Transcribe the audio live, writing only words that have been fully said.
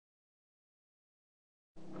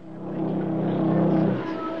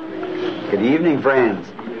Good evening, friends.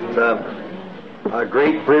 It's a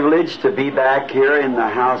great privilege to be back here in the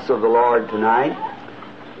house of the Lord tonight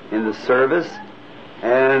in the service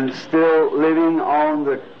and still living on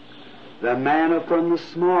the manna from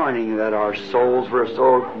this morning, that our souls were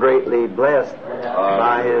so greatly blessed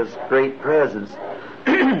by His great presence.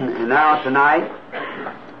 And now tonight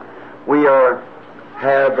we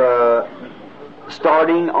have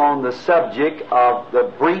starting on the subject of the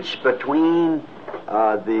breach between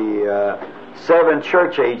the seven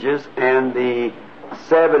church ages and the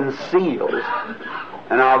seven seals.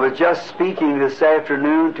 And I was just speaking this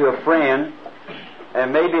afternoon to a friend,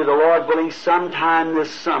 and maybe the Lord willing sometime this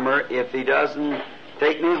summer, if He doesn't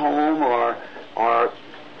take me home or I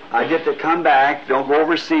get to come back, don't go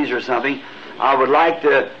overseas or something, I would like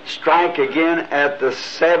to strike again at the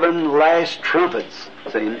seven last trumpets.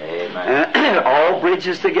 See? Amen. And all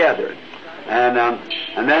bridges together. And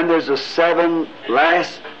then there's the seven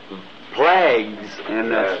last plagues,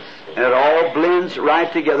 and it all blends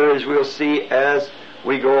right together, as we'll see as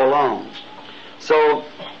we go along. So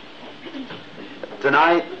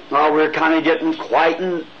tonight, while we're kind of getting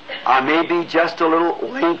quietened, I may be just a little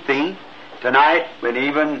lengthy tonight, but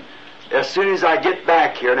even as soon as I get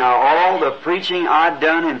back here, now all the preaching I'd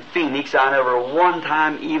done in Phoenix, I never one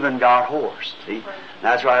time even got hoarse. See,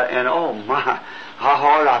 that's right. And oh my, how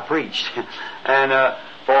hard I preached. And I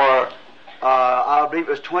believe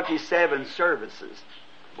it was 27 services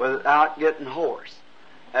without getting hoarse.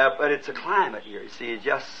 But it's a climate here. You see, it's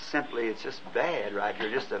just bad right here.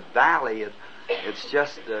 Just a valley. It's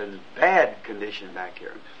just a bad condition back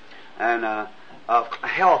here. And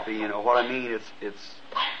healthy, you know what I mean? It's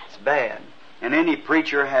bad. And any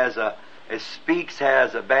preacher has a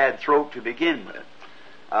bad throat to begin with.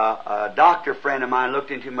 A doctor friend of mine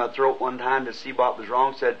looked into my throat one time to see what was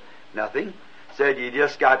wrong. Said nothing. Said you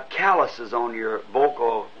just got calluses on your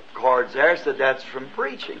vocal cords there. Said that's from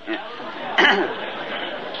preaching.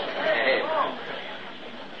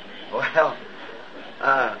 Well,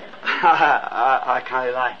 I kind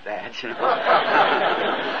of like that, you know.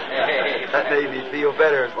 That made me feel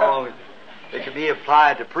better, as long as it could be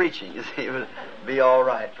applied to preaching. You see, it would be all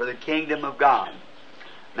right for the kingdom of God.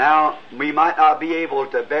 Now, we might not be able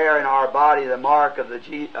to bear in our body the mark of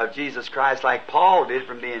Jesus Christ like Paul did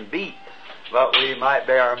from being beat, but we might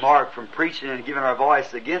bear our mark from preaching and giving our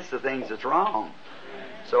voice against the things that's wrong.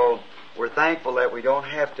 So we're thankful that we don't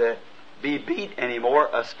have to be beat anymore,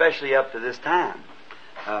 especially up to this time.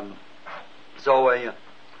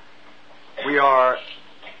 We are.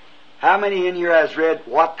 How many in here has read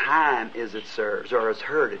 "What time is it serves" or has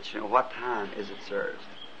heard it? You know, what time is it serves?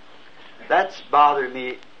 That's bothered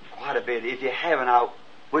me quite a bit. If you haven't, I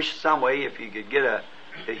wish some way if you could get to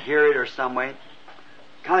hear it or some way.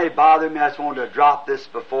 Kind of bothered me. I just wanted to drop this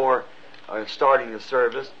before starting the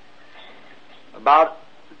service. About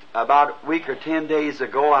a week or 10 days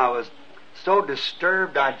ago, I was so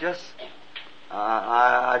disturbed. I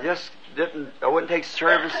wouldn't take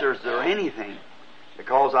services or anything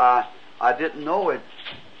because I didn't know it.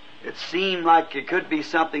 It seemed like it could be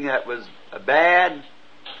something that was bad,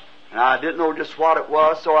 and I didn't know just what it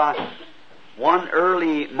was. So one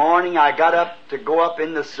early morning, I got up to go up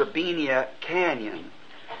in the Sabina Canyon,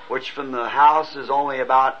 which from the house is only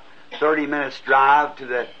about 30 minutes drive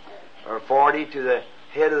or 40 to the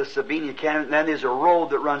head of the Sabina Canyon. And then there's a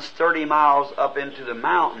road that runs 30 miles up into the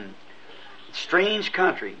mountain. Strange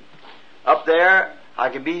country. Up there, I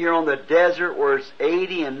can be here on the desert where it's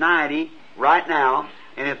 80 and 90 right now,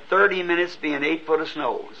 and in 30 minutes be an 8 foot of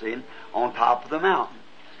snow, see, on top of the mountain.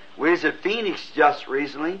 We was at Phoenix just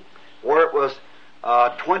recently, where it was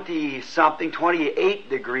 20-something, 28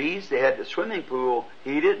 degrees. They had the swimming pool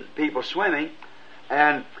heated, people swimming,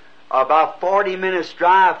 and about 40 minutes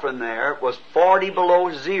drive from there was 40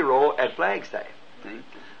 below zero at Flagstaff. See?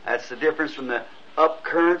 That's the difference from the up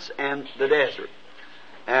currents and the desert.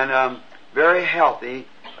 And very healthy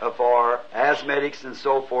for asthmatics and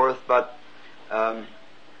so forth. But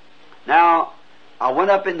now I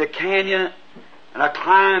went up in the canyon and I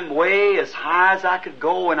climbed way as high as I could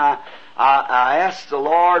go, and I asked the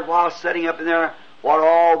Lord while setting up in there what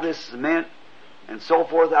all this meant and so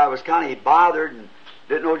forth. I was kind of bothered and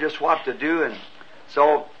didn't know just what to do. And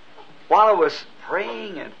so while I was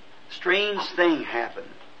praying, a strange thing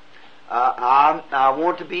happened. I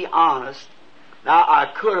want to be honest. Now, I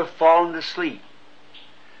could have fallen to sleep.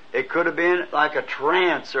 It could have been like a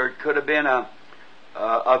trance, or it could have been a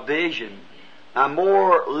vision. I'm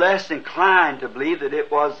more or less inclined to believe that it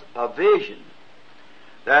was a vision.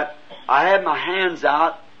 That I had my hands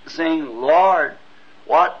out saying, Lord,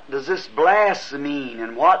 what does this blast mean?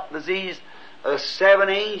 And what does these 7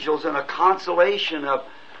 angels and a constellation of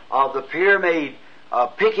of the pyramid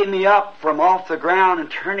picking me up from off the ground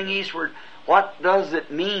and turning eastward. What does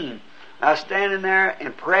it mean? I was standing there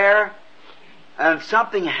in prayer, and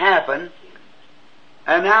something happened,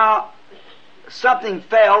 and now something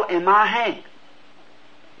fell in my hand.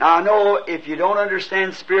 Now I know if you don't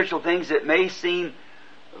understand spiritual things, it may seem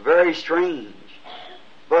very strange,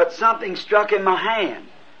 but something struck in my hand,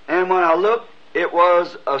 and when I looked, it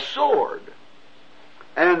was a sword.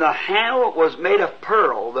 And the handle was made of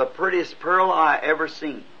pearl, the prettiest pearl I ever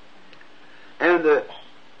seen. And the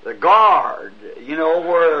guard,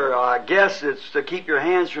 where I guess it's to keep your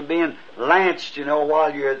hands from being lanced,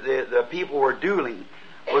 while the people were dueling,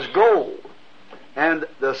 was gold. And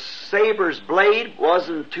the saber's blade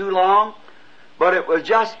wasn't too long, but it was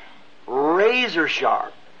just razor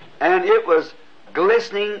sharp. And it was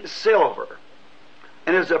glistening silver.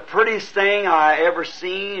 And it was the prettiest thing I ever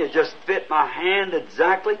seen. It just fit my hand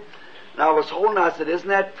exactly. And I was holding it. I said, isn't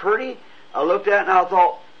that pretty? I looked at it and I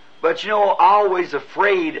thought, but I'm always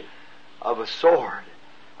afraid of a sword.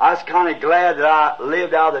 I was kind of glad that I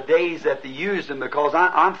lived out of the days that they used them, because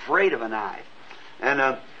I'm afraid of a knife.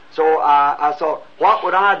 And so I thought, what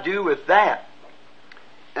would I do with that?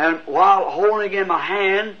 And while holding it in my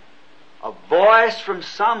hand, a voice from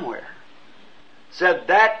somewhere said,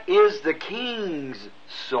 that is the king's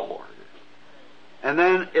sword. And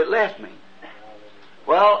then it left me.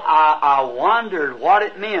 Well, I wondered what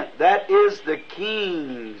it meant. That is the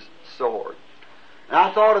king's sword. And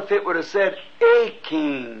I thought if it would have said a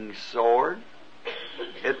king's sword,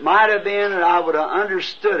 it might have been that I would have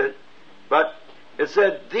understood it, but it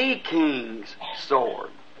said the king's sword.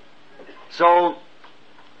 So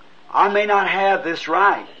I may not have this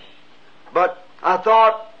right, but I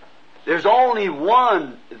thought, there's only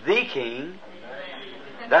one, the King.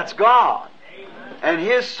 That's God. And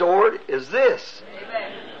His sword is this.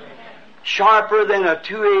 Sharper than a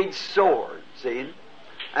two-edged sword, see?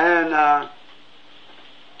 And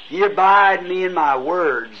He abide me in my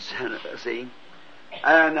words, see?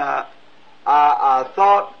 And I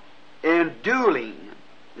thought in dueling,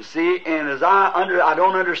 you see, and as I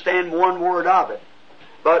don't understand one word of it,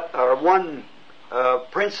 but one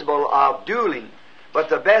principle of dueling. But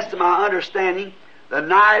the best of my understanding, the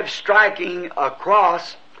knife striking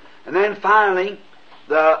across, and then finally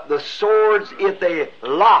the swords, if they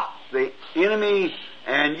lock the enemy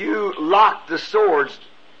and you lock the swords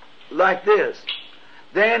like this,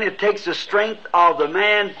 then it takes the strength of the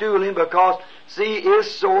man dueling, because, see, his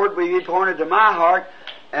sword will be pointed to my heart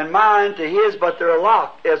and mine to his, but they're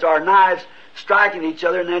locked as our knives striking each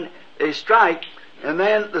other, and then they strike, and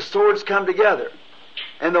then the swords come together.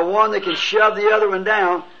 And the one that can shove the other one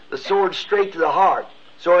down, the sword straight to the heart.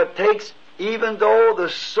 So it takes, even though the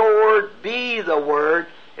sword be the Word,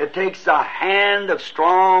 it takes a hand of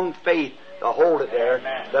strong faith to hold it there,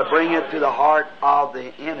 to bring it to the heart of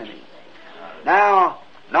the enemy. Now,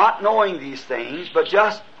 not knowing these things, but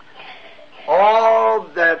just all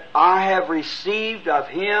that I have received of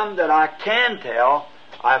Him that I can tell,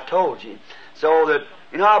 I've told you. So that,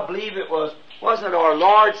 I believe it wasn't it our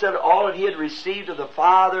Lord said all that He had received of the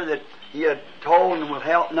Father, that He had told and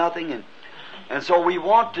withheld nothing, and so we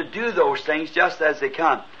want to do those things just as they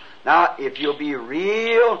come. Now, if you'll be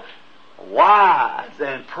real wise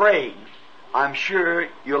and pray, I'm sure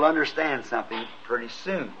you'll understand something pretty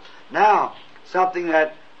soon. Now, something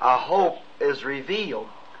that I hope is revealed.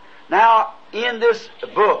 Now, in this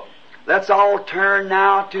book, let's all turn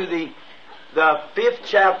now to the 5th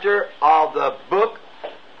chapter of the book,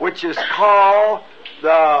 which is called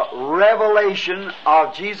the Revelation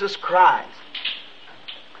of Jesus Christ.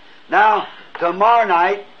 Now, tomorrow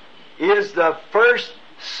night is the first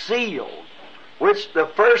seal, which the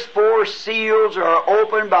first 4 seals are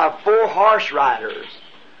opened by 4 horse riders,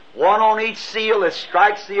 one on each seal that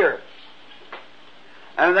strikes the earth.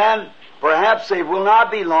 And then perhaps it will not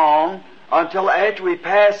be long until after we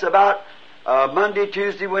pass about Monday,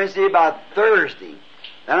 Tuesday, Wednesday, about Thursday.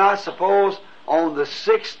 And I suppose on the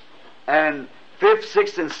 6th and 5th,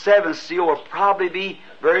 6th, and 7th seal will probably be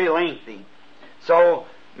very lengthy. So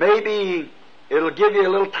maybe it'll give you a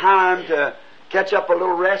little time to catch up a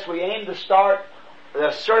little rest. We aim to start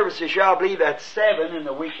the services here, I believe, at 7 in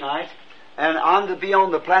the weeknights, and I'm to be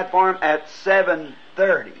on the platform at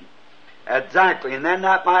 7:30 exactly, and then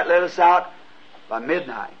that might let us out by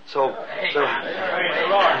midnight. So Praise the Lord.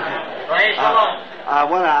 Praise the Lord. I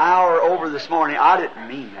went an hour over this morning. I didn't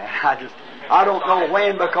mean that. I don't know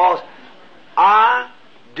when, because I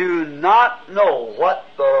do not know what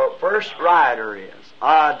the first rider is.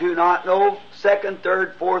 I do not know 2nd,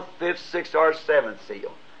 3rd, 4th, 5th, 6th, or 7th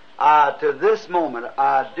seal. To this moment,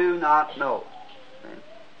 I do not know.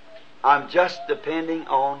 I'm just depending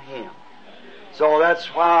on Him. So that's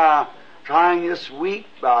why I'm trying this week,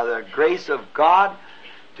 by the grace of God,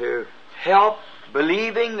 to help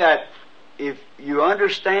believing that if you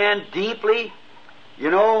understand deeply,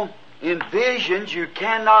 in visions you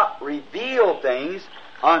cannot reveal things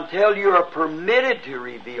until you are permitted to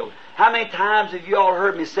reveal. How many times have you all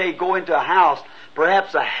heard me say, go into a house,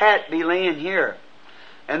 perhaps a hat be laying here,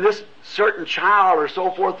 and this certain child or so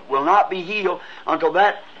forth will not be healed until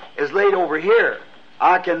that is laid over here.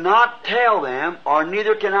 I cannot tell them, or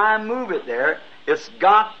neither can I move it there. It's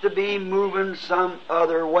got to be moving some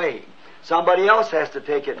other way. Somebody else has to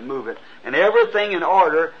take it and move it. And everything in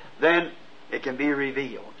order, then it can be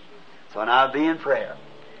revealed. So now be in prayer.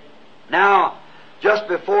 Now, just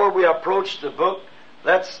before we approach the book,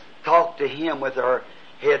 let's talk to Him with our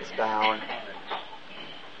heads bowed.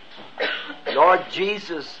 Lord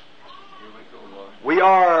Jesus, we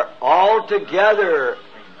are altogether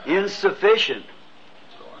insufficient.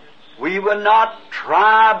 We will not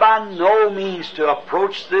try by no means to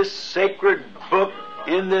approach this sacred book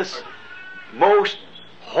in this most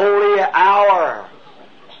holy hour,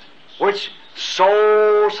 which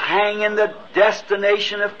souls hang in the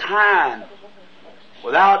destination of time,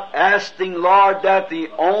 without asking, Lord, that the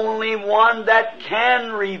only one that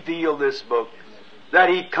can reveal this book, that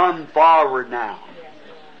He come forward now.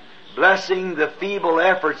 Blessing the feeble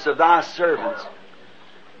efforts of Thy servants.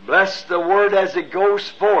 Bless the Word as it goes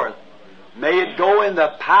forth. May it go in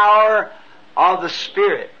the power of the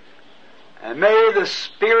Spirit. And may the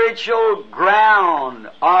spiritual ground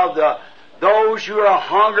of those who are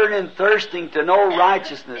hungering and thirsting to know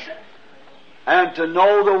righteousness and to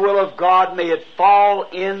know the will of God, may it fall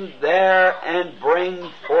in there and bring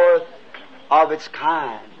forth of its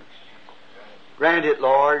kind. Grant it,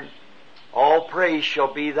 Lord. All praise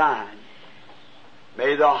shall be Thine.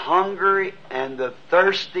 May the hungry and the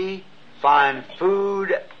thirsty find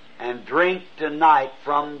food and drink tonight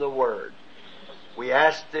from the Word. We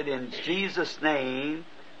ask it in Jesus' name,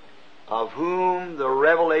 of whom the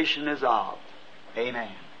revelation is of.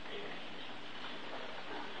 Amen.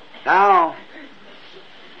 Now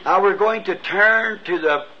we're going to turn to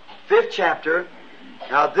the 5th chapter.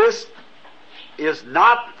 Now this is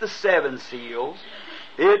not the 7 seals.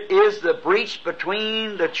 It is the breach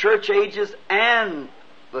between the church ages and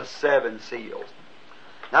the 7 seals.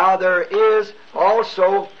 Now there is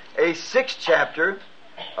also a 6th chapter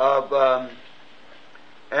of,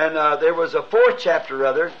 there was a 4th chapter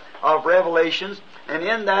rather of Revelations, and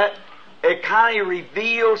in that it kind of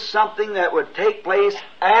reveals something that would take place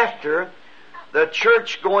after the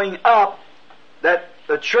church going up, that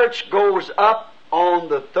the church goes up on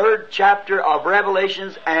the 3rd chapter of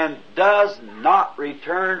Revelations and does not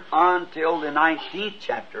return until the 19th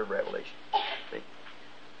chapter of Revelation. See?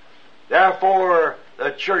 Therefore,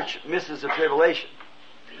 the church misses the tribulation.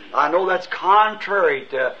 I know that's contrary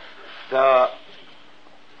to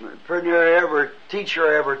pretty near every teacher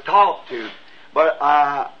I ever talked to, but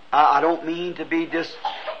I don't mean to be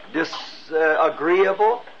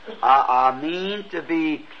disagreeable. I mean to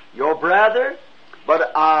be your brother,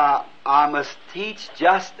 but I must teach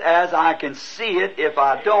just as I can see it. If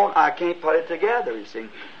I don't, I can't put it together, you see.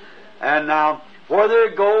 And now, whether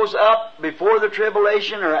it goes up before the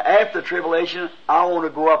tribulation or after the tribulation, I want to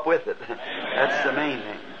go up with it. That's the main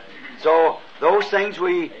thing. So, those things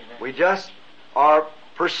we just are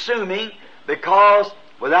presuming, because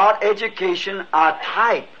without education, I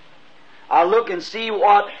type. I look and see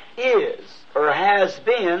what is or has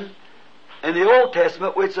been in the Old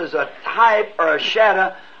Testament, which is a type or a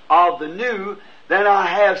shadow of the New. Then I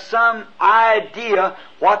have some idea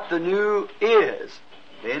what the New is.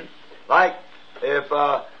 Then, like if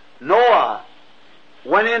Noah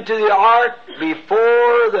went into the ark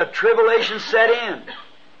before the tribulation set in,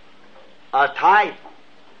 a type.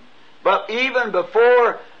 But even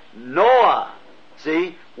before Noah,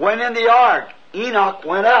 went in the ark, Enoch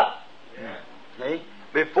went up. See?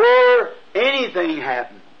 Before anything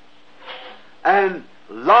happened. And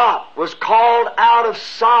Lot was called out of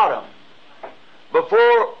Sodom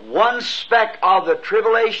before one speck of the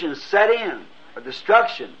tribulation set in, or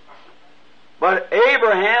destruction. But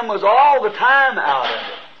Abraham was all the time out of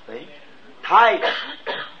it. See? Tight.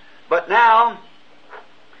 But now,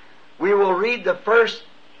 we will read the first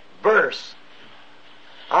verse.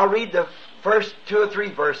 I'll read the first 2 or 3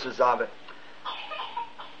 verses of it.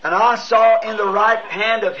 And I saw in the right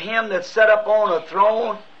hand of him that sat upon a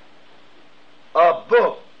throne a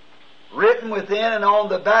book written within, and on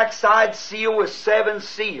the backside sealed with 7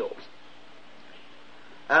 seals.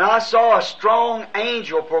 And I saw a strong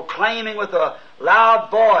angel proclaiming with a loud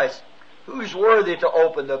voice, who's worthy to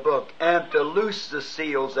open the book and to loose the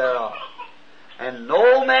seals thereof? And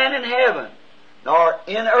no man in heaven, nor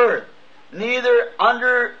in earth, neither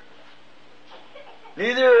under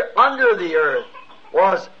the earth,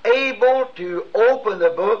 was able to open the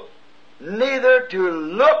book, neither to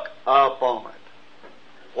look upon it.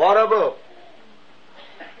 What a book!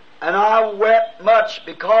 And I wept much,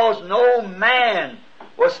 because no man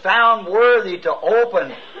was found worthy to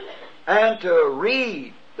open and to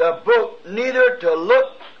read the book, neither to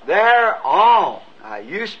look thereon. Now,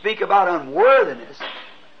 you speak about unworthiness,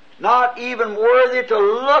 not even worthy to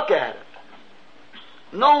look at it.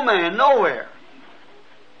 No man, nowhere.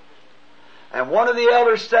 And one of the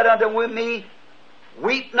elders said unto me,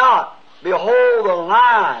 Weep not, behold, the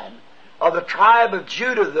Lion of the tribe of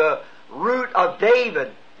Judah, the root of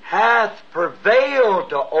David, hath prevailed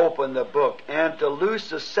to open the book and to loose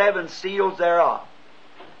the 7 seals thereof.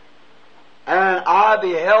 And I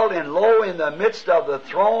beheld, and lo, in the midst of the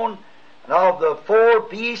throne and of the 4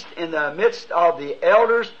 beasts, in the midst of the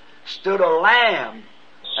elders, stood a lamb,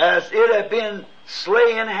 as it had been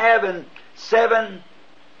slain, having 7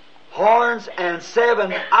 horns and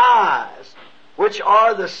 7 eyes, which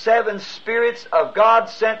are the 7 spirits of God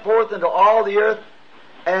sent forth into all the earth.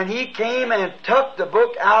 And he came and took the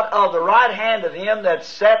book out of the right hand of him that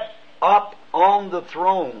sat up on the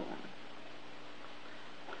throne.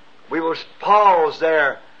 We will pause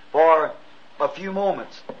there for a few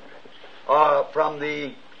moments from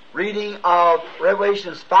the reading of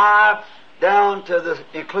Revelations 5 down to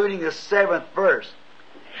including the 7th verse.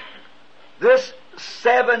 This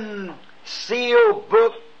 7 seal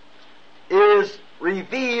book is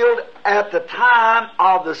revealed at the time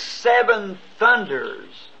of the 7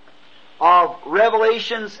 thunders of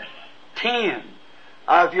Revelations 10.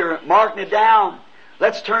 If you're marking it down,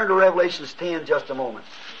 let's turn to Revelations 10 just a moment,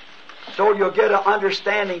 so you'll get an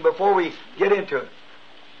understanding before we get into it.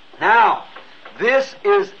 Now, this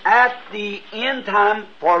is at the end time,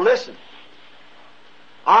 for listen.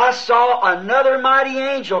 I saw another mighty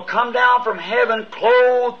angel come down from heaven,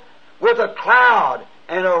 clothed with a cloud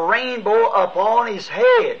and a rainbow upon his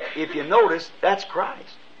head. If you notice, that's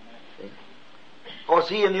Christ. Because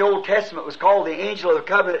he in the Old Testament was called the angel of the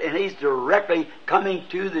covenant, and he's directly coming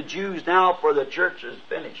to the Jews now, for the church is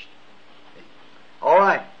finished. All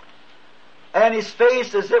right. And his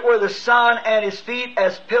face as it were the sun, and his feet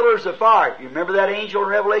as pillars of fire. You remember that angel in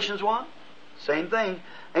Revelations 1? Same thing.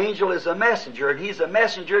 Angel is a messenger, and he's a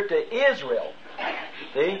messenger to Israel.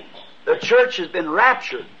 See? The church has been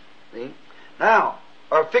raptured. See? Now,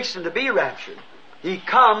 or fixing to be raptured. He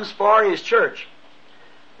comes for his church.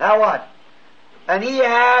 Now what? And he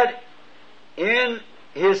had in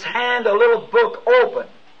his hand a little book open.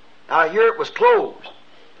 Now here it was closed.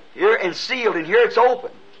 Here and sealed, and here it's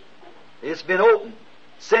open. It's been open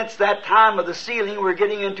since that time of the sealing we're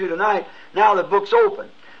getting into tonight. Now the book's open.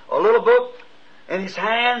 A little book in his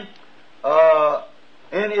hand, it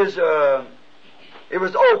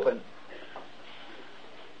was open.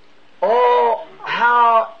 Oh,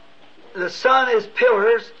 how the sun is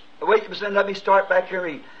pillars. Wait a minute, let me start back here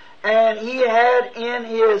and read. And he had in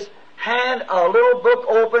his hand a little book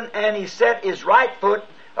open, and he set his right foot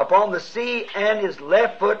upon the sea and his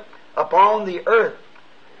left foot upon the earth.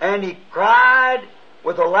 And he cried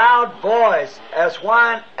with a loud voice, as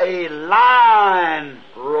when a lion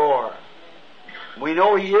roars. We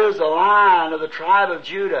know he is a lion of the tribe of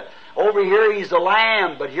Judah. Over here he's a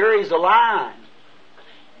lamb, but here he's a lion.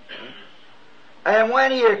 And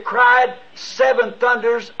when he had cried, 7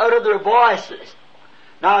 thunders uttered their voices.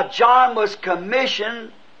 Now John was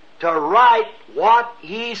commissioned to write what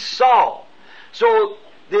he saw. So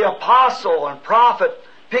the apostle and prophet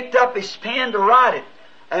picked up his pen to write it.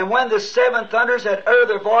 And when the 7 thunders had uttered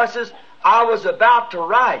their voices, I was about to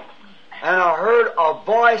write. And I heard a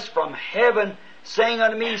voice from heaven saying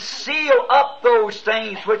unto me, Seal up those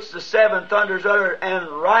things which the 7 thunders uttered, and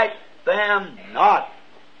write them not.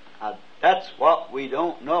 Now, that's what we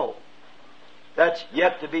don't know. That's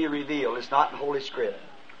yet to be revealed. It's not in Holy Script.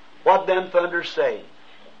 What them thunders say.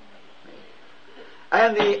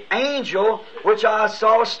 And the angel which I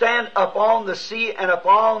saw stand upon the sea and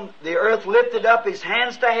upon the earth lifted up his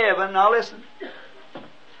hands to heaven. Now listen.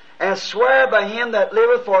 And swear by him that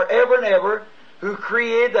liveth forever and ever, who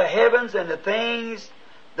created the heavens and the things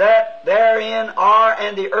that therein are,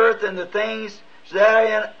 and the earth and the things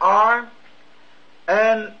therein are.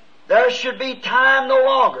 And there should be time no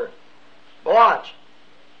longer. Watch.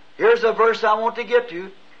 Here's a verse I want to get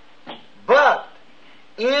to. But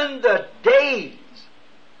in the days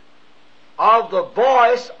of the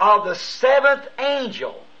voice of the 7th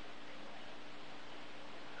angel,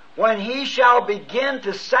 when he shall begin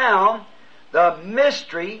to sound, the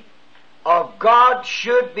mystery of God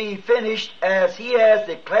should be finished as He has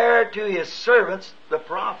declared to His servants, the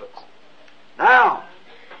prophets. Now,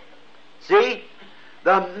 see,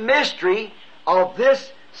 the mystery of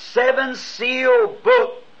this seven-seal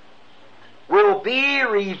book will be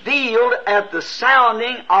revealed at the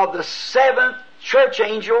sounding of the seventh church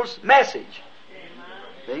angel's message.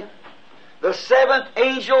 See? The seventh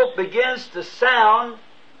angel begins to sound.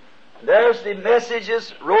 There's the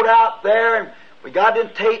messages wrote out there, and we got it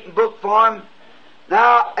in tape and book form.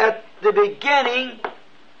 Now, at the beginning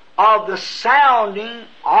of the sounding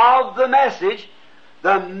of the message,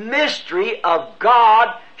 the mystery of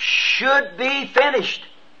God should be finished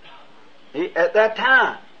at that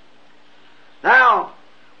time. Now,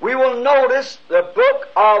 we will notice the book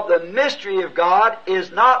of the mystery of God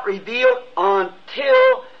is not revealed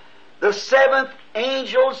until the seventh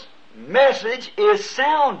angel's message is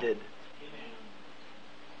sounded.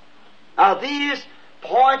 Now, these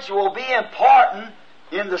points will be important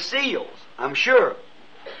in the seals, I'm sure,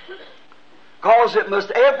 because it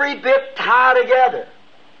must every bit tie together.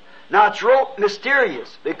 Now, it's real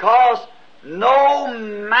mysterious because no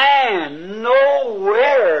man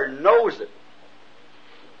nowhere knows it.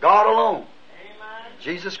 God alone. Amen.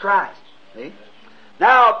 Jesus Christ. See?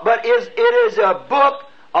 Now, but it is a book,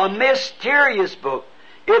 a mysterious book.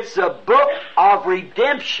 It's a book of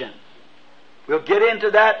redemption. We'll get into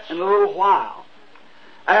that in a little while.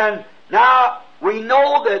 And now we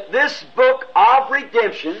know that this book of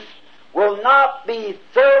redemption will not be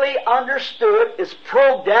thoroughly understood. It's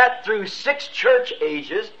probed at through 6 church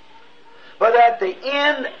ages. But at the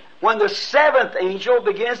end, when the seventh angel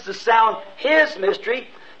begins to sound his mystery,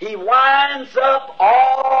 he winds up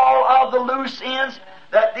all of the loose ends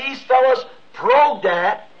that these fellows probed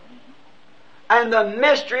at, and the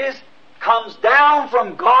mysteries comes down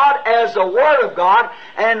from God as the Word of God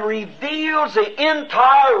and reveals the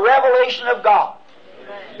entire revelation of God.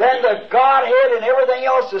 Then the Godhead and everything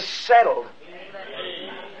else is settled.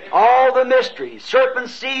 All the mysteries, serpent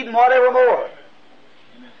seed and whatever more,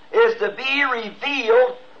 is to be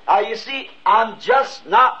revealed. Now you see, I'm just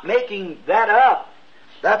not making that up.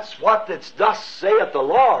 That's what it's thus saith the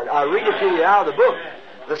Lord. I read it to you out of the book.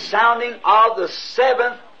 The sounding of the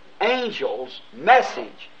seventh angel's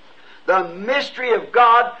message. The mystery of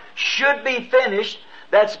God should be finished,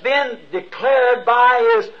 that's been declared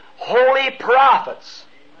by His holy prophets.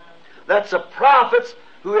 That's the prophets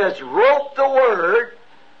who has wrote the Word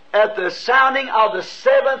at the sounding of the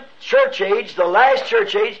seventh church age, the last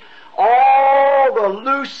church age. All the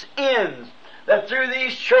loose ends that through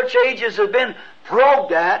these church ages have been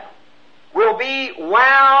probed at will be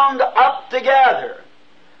wound up together.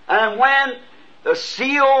 And when the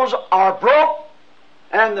seals are broke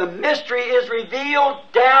and the mystery is revealed,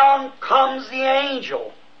 down comes the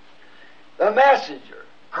angel, the messenger,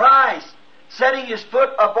 Christ, setting His foot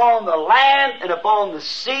upon the land and upon the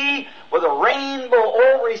sea with a rainbow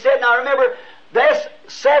over His head. Now remember, this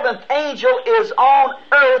seventh angel is on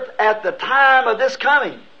earth at the time of this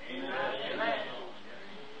coming. Amen.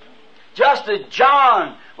 Just as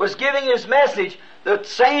John was giving his message, the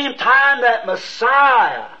same time that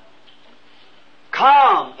Messiah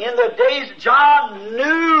come in the days, John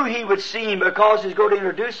knew he would see Him because He's going to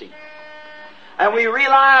introduce Him. And we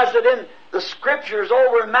realize that in the Scriptures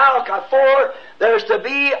over in Malachi 4, there's to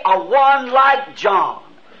be a one like John,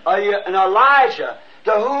 an Elijah,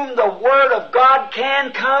 to whom the Word of God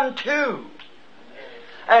can come to.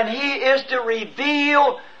 And he is to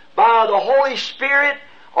reveal by the Holy Spirit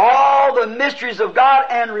all the mysteries of God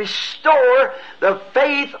and restore the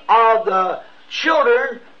faith of the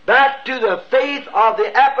children back to the faith of the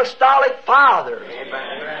apostolic fathers.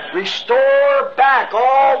 Amen. Restore back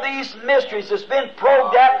all these mysteries that's been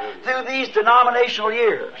probed at through these denominational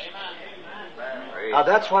years. Amen. Now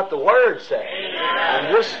that's what the Word says. Amen.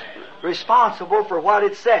 And this responsible for what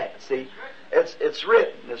it says. See, it's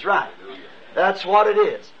written. It's right. That's what it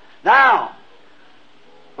is. Now,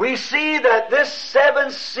 we see that this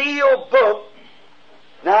seven-seal book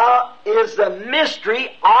now is the mystery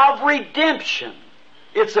of redemption.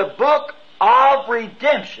 It's a book of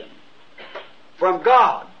redemption from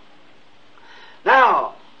God.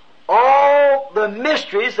 Now, all the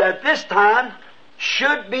mysteries at this time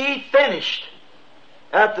should be finished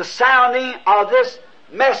at the sounding of this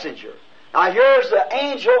messenger. Now here's the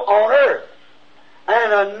angel on earth,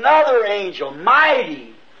 and another angel,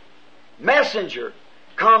 mighty messenger,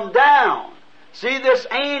 come down. See, this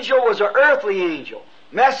angel was an earthly angel,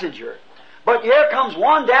 messenger, but here comes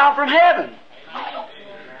one down from heaven.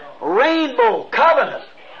 Rainbow covenant.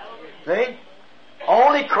 See?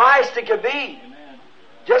 Only Christ it could be.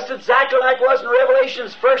 Just exactly like it was in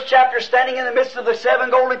Revelation's first chapter, standing in the midst of the 7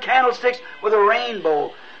 golden candlesticks with a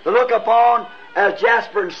rainbow to look upon as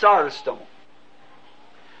jasper and sardis stone.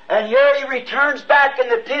 And here he returns back in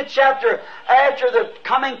the 10th chapter after the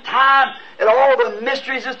coming time and all the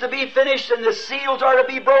mysteries is to be finished and the seals are to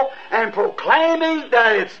be broke, and proclaiming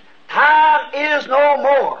that its time is no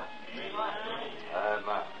more.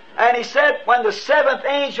 And he said, when the 7th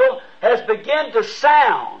angel has begun to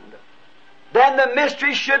sound, then the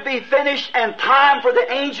mystery should be finished and time for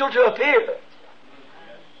the angel to appear.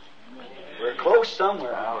 We're close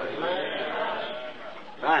somewhere.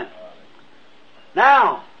 Right.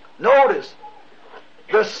 Now, notice,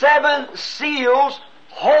 the 7 seals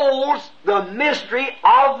holds the mystery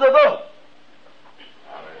of the book.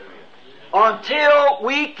 Until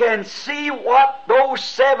we can see what those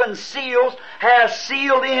 7 seals have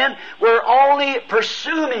sealed in, we're only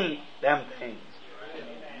presuming them things.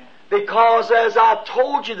 Because as I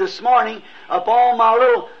told you this morning, upon my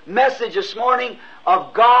little message this morning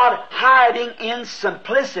of God hiding in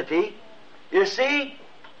simplicity, you see,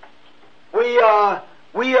 we are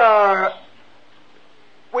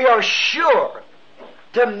sure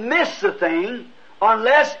to miss the thing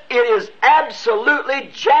unless it is absolutely,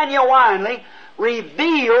 genuinely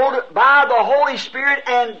revealed by the Holy Spirit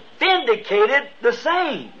and vindicated the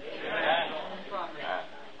same.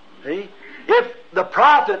 See? If the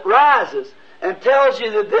prophet rises and tells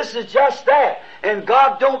you that this is just that, and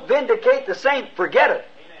God don't vindicate the same, forget it.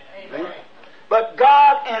 Amen. But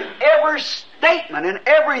God in every statement, in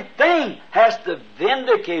everything, has to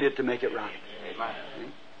vindicate it to make it right.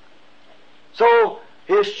 Amen. So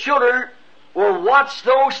His children will watch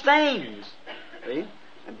those things. See?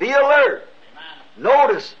 And be alert.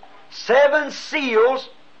 Notice, 7 seals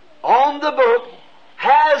on the book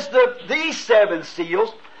has these 7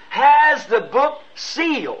 seals has the book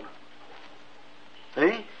sealed.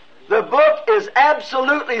 See? The book is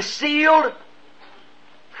absolutely sealed.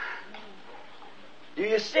 Do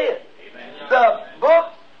you see it? Amen. The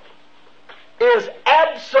book is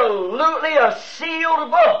absolutely a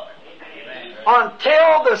sealed book. Amen.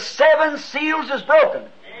 Until the 7 seals is broken.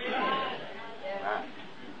 Amen.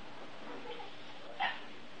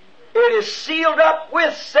 It is sealed up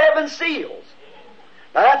with 7 seals.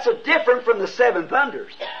 Now that's different from the 7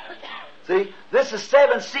 thunders. See, this is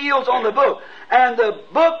 7 seals on the book. And the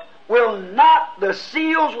book the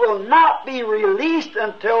seals will not be released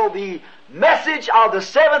until the message of the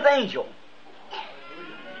 7th angel.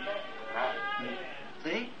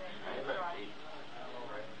 See?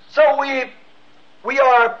 So we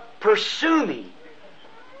are presuming.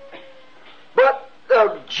 But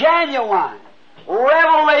the genuine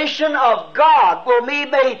revelation of God will be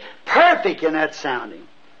made perfect in that sounding.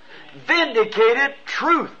 Vindicated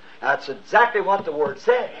truth. That's exactly what the Word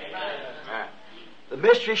said. The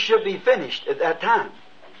mystery should be finished at that time.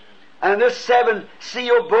 And this 7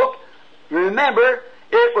 seal book, remember,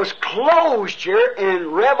 it was closed here in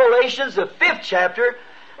Revelations, the 5th chapter,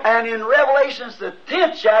 and in Revelations, the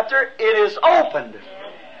 10th chapter, it is opened.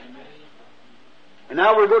 And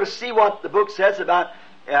now we're going to see what the book says about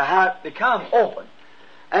how it become open.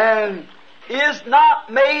 And is not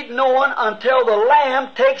made known until the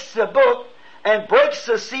Lamb takes the book and breaks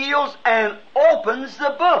the seals and opens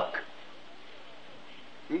the book.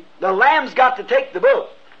 The Lamb's got to take the book.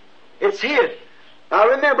 It's hid. Now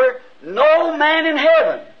remember, no man in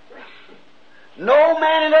heaven, no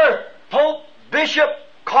man in earth, Pope, Bishop,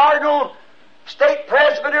 Cardinal, State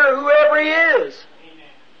Presbyter, whoever he is,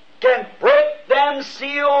 can break them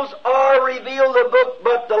seals or reveal the book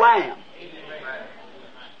but the Lamb.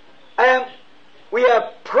 And we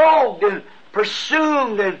have probed and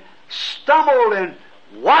presumed and stumbled and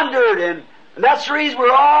wondered, and that's the reason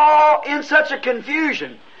we're all in such a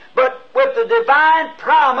confusion. But with the divine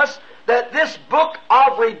promise that this book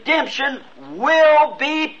of redemption will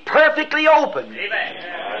be perfectly opened.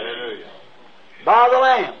 Amen. By the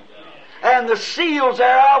Lamb. And the seals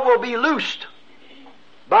thereof will be loosed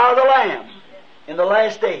by the Lamb in the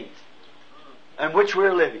last days in which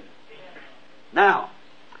we're living. Now,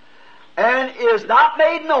 and is not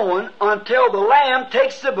made known until the Lamb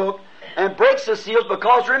takes the book and breaks the seals,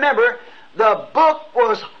 because remember, the book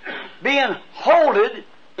was being holded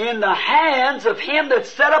in the hands of Him that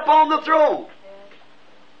sat upon the throne.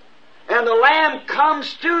 And the Lamb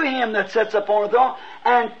comes to Him that sits upon the throne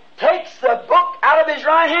and takes the book out of His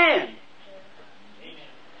right hand.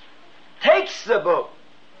 Takes the book.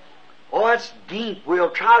 Oh, that's deep.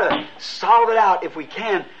 We'll try to solve it out if we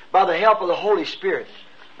can by the help of the Holy Spirit.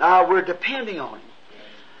 Now, we're depending on Him.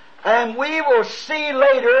 And we will see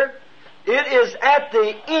later, it is at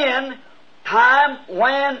the end time,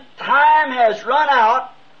 when time has run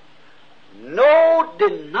out, no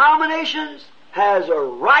denominations has a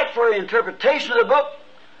right for interpretation of the book.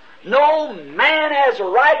 No man has a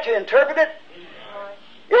right to interpret it.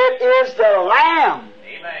 It is the Lamb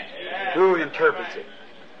who interprets it.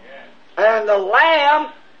 And the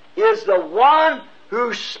Lamb is the one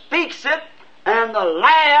who speaks it, and the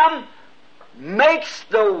Lamb makes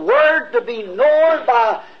the Word to be known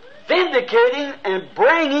by vindicating and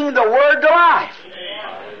bringing the Word to life.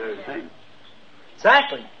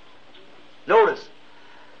 Exactly. Notice.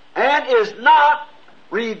 And is not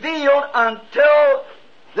revealed until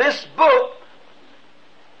this book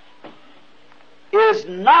is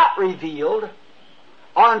not revealed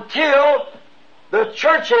until the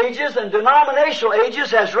church ages and denominational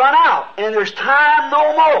ages has run out, and there's time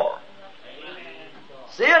no more.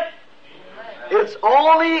 See it? It's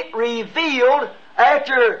only revealed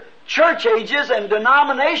after church ages and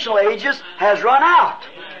denominational ages has run out.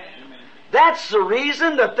 That's the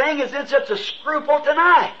reason the thing is in such a scruple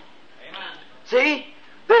tonight. See?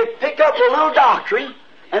 They pick up a little doctrine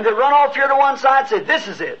and they run off here to one side and say, this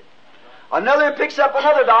is it. Another picks up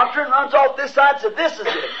another doctrine, runs off this side and says, this is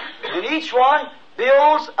it. And each one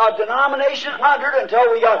builds a denomination under it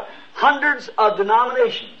until we got hundreds of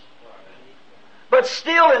denominations. But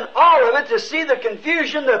still in all of it, to see the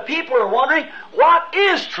confusion, the people are wondering, what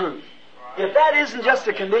is truth? If that isn't just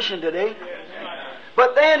the condition today.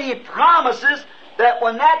 But then He promises that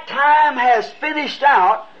when that time has finished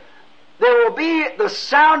out, there will be the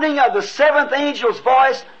sounding of the seventh angel's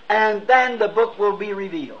voice, and then the book will be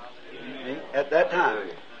revealed. At that time.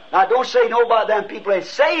 Now don't say nobody, them people ain't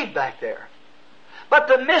saved back there. But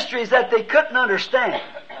the mysteries that they couldn't understand.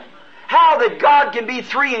 How that God can be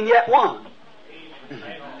three and yet one.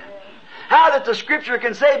 How that the Scripture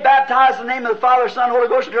can say, baptize in the name of the Father, Son, Holy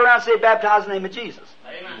Ghost, and turn around and say, baptize in the name of Jesus.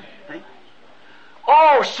 Amen.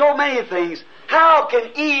 Oh, so many things. How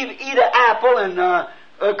can Eve eat an apple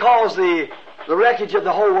and cause the wreckage of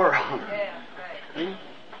the whole world?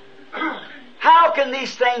 How can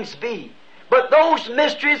these things be? But those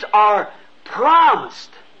mysteries are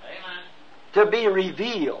promised to be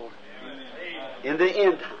revealed in the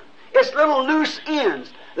end time. It's little loose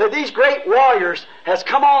ends that these great warriors has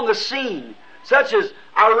come on the scene, such as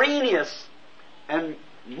Irenaeus and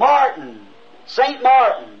Martin, St.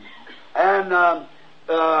 Martin, and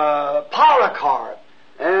Polycarp,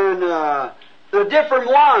 and the different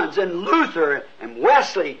ones, and Luther, and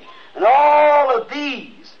Wesley, and all of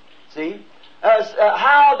these, see, as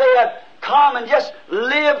how they have come and just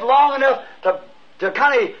lived long enough to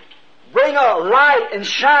kind of bring a light and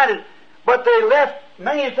shine it, but they left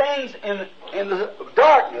many things in the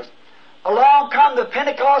darkness. Along come the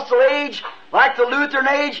Pentecostal age, like the Lutheran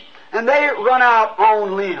age, and they run out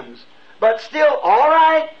on limbs. But still, all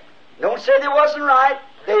right. Don't say they wasn't right.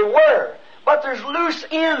 They were. But there's loose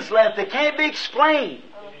ends left that can't be explained.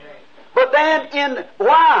 But then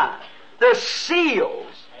why? The seals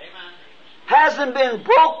hasn't been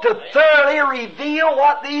broke to thoroughly reveal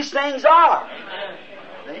what these things are.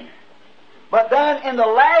 See? But then in the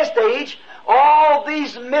last age, all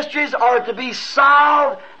these mysteries are to be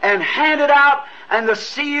solved and handed out, and the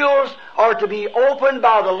seals are to be opened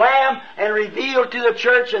by the Lamb and revealed to the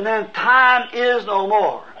church, and then time is no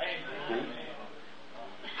more. Amen.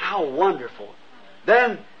 How wonderful.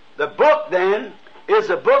 Then, the book then is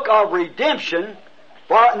a book of redemption,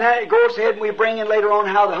 and then it goes ahead and we bring in later on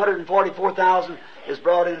how the 144,000 is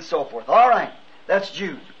brought in and so forth. All right, that's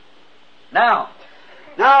Jude. Now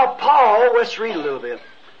Paul, let's read a little bit.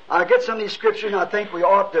 I'll get some of these scriptures, and I think we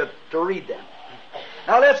ought to read them.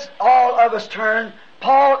 Now let's all of us turn.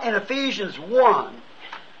 Paul in Ephesians 1.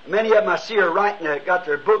 Many of them I see are got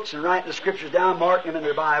their books and writing the scriptures down, marking them in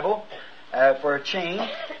their Bible for a change.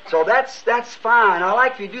 So that's fine. I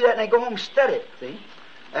like if you do that and then go home and study it. See,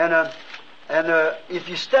 and if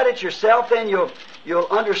you study it yourself, then you'll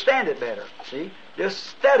understand it better. See, just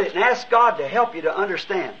study it and ask God to help you to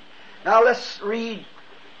understand. Now let's read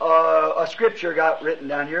a scripture got written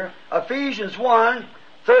down here. Ephesians 1,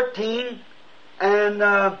 13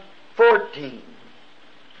 and 14.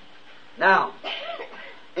 Now,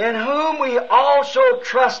 in whom we also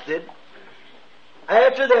trusted,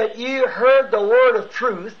 after that ye heard the word of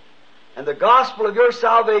truth, and the gospel of your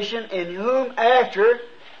salvation, in whom after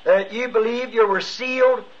that ye believed you were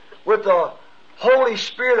sealed with the Holy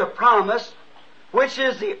Spirit of promise, which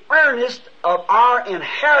is the earnest of our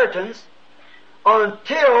inheritance,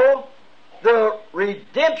 until the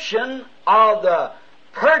redemption of the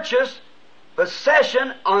purchased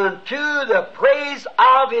possession unto the praise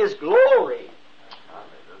of His glory.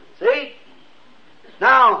 See?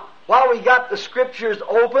 Now, while we got the scriptures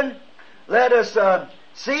open, let us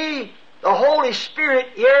see The Holy Spirit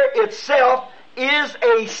here itself is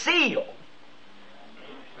a seal.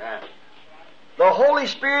 The Holy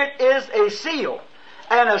Spirit is a seal.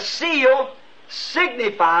 And a seal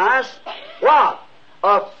signifies what?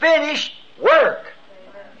 A finished work.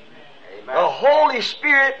 Amen. The Holy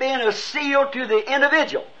Spirit being a seal to the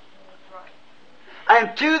individual.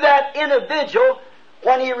 And to that individual,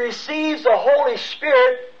 when he receives the Holy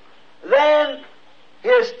Spirit, then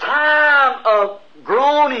his time of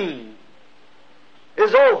groaning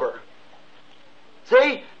is over.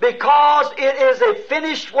 See? Because it is a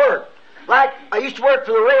finished work. Like, I used to work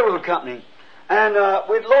for the railroad company, and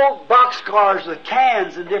we'd load boxcars with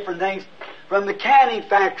cans and different things from the canning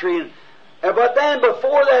factory. But then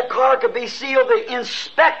before that car could be sealed, the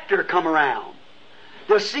inspector come around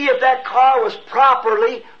to see if that car was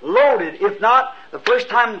properly loaded. If not, the first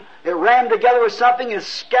time it rammed together with something, and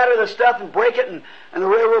scatter the stuff and break it, and the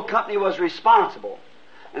railroad company was responsible.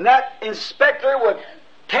 And that inspector would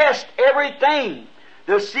test everything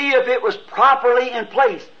to see if it was properly in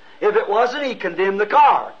place. If it wasn't, he condemned the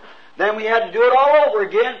car. Then we had to do it all over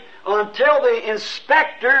again until the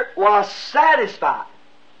inspector was satisfied.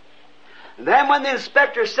 And then when the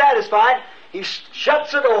inspector is satisfied, he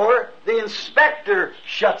shuts the door, the inspector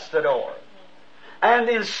shuts the door. And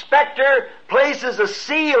the inspector places a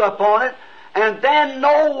seal upon it, and then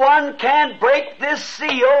no one can break this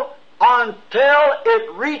seal until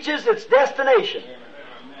it reaches its destination.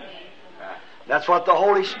 That's what the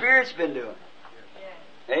Holy Spirit's been doing.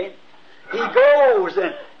 Okay? He goes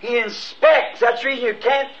and he inspects. That's the reason you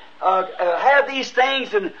can't have these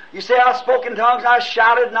things and you say, I spoke in tongues, I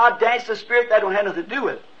shouted, and I danced the Spirit. That don't have nothing to do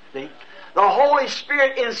with it. See? The Holy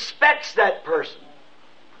Spirit inspects that person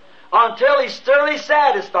until he's thoroughly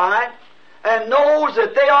satisfied and knows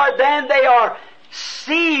that they are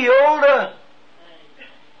sealed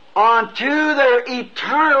onto their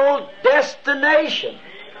eternal destination.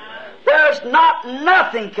 There's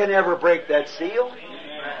nothing can ever break that seal.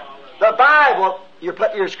 The Bible, you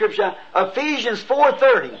put your scripture, Ephesians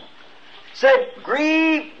 4:30, said,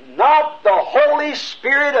 grieve not the Holy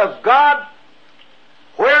Spirit of God,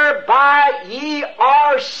 whereby ye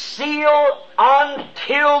are sealed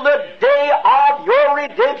until the day of your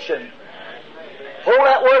redemption. Hold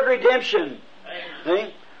that word redemption.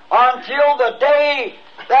 See? Until the day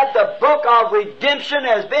that the book of redemption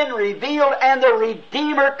has been revealed and the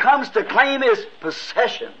Redeemer comes to claim his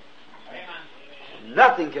possession.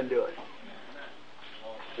 Nothing can do it.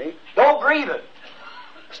 See? Don't grieve it.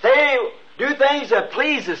 Do things that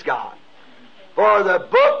pleases God. For the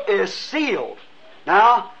book is sealed.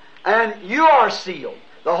 Now, and you are sealed.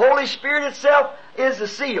 The Holy Spirit itself is the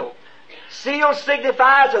seal. Seal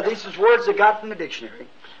signifies, or these are words I got from the dictionary.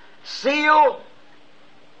 Seal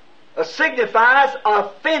signifies a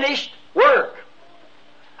finished work.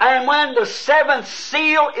 And when the seventh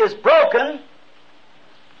seal is broken,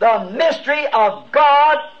 the mystery of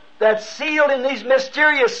God that's sealed in these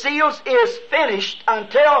mysterious seals is finished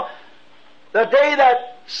until the day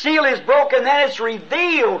that seal is broken, then it's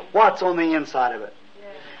revealed what's on the inside of it.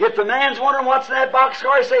 Yeah. If the man's wondering what's in that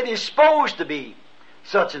boxcar, say they're supposed to be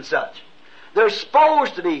such and such. They're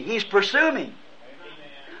supposed to be. He's presuming.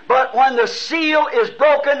 But when the seal is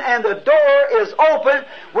broken and the door is open,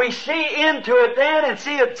 we see into it then and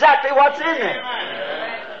see exactly what's in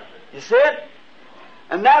there. You see it?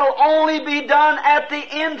 And that'll only be done at the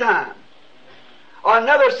end time.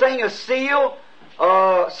 Another thing a seal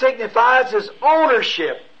signifies is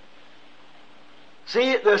ownership.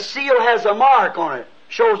 See, the seal has a mark on it,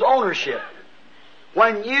 shows ownership.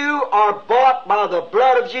 When you are bought by the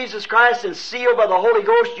blood of Jesus Christ and sealed by the Holy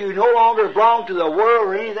Ghost, you no longer belong to the world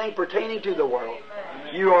or anything pertaining to the world.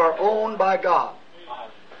 You are owned by God.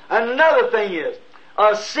 And another thing is,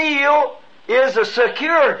 a seal is a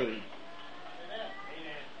security.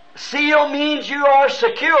 Seal means you are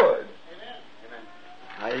secured.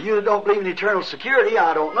 Now, you don't believe in eternal security,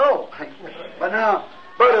 I don't know.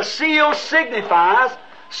 But a seal signifies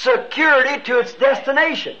security to its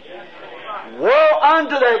destination. Woe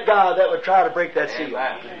unto that God that would try to break that seal.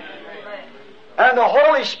 And the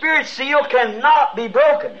Holy Spirit seal cannot be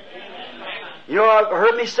broken. You know, I've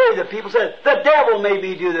heard me say that people said, the devil made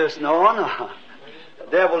me do this. No.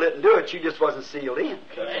 The devil didn't do it, you just wasn't sealed in.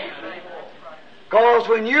 Because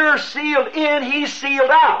when you're sealed in, he's sealed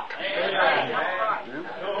out.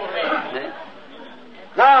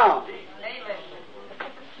 Now,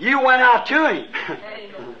 you went out to him.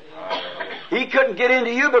 He couldn't get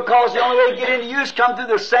into you because the only way to get into you is come through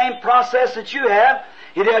the same process that you have.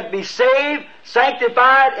 He'd have to be saved,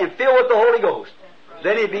 sanctified, and filled with the Holy Ghost.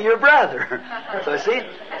 Then he'd be your brother. So see?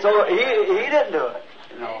 So he didn't do it.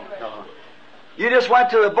 No. You just went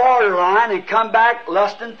to the borderline and come back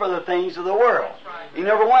lusting for the things of the world. You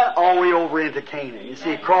never went all the way over into Canaan. You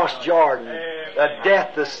see, across Jordan, the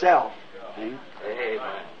death to self. See?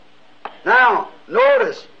 Now,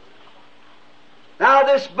 notice. Now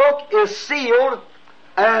this book is sealed,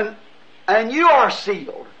 and you are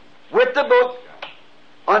sealed with the book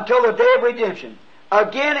until the day of redemption.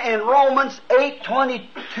 Again in Romans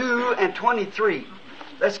 8:22 and 23.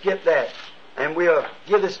 Let's get that. And we'll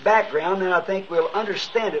give this background, and I think we'll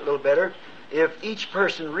understand it a little better if each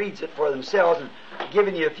person reads it for themselves. And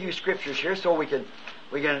giving you a few scriptures here so we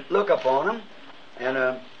can look upon them.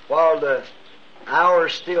 And while the hour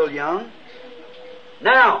is still young.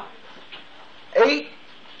 Now,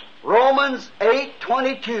 Romans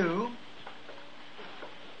 8:22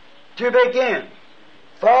 to begin.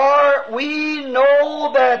 For we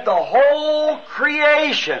know that the whole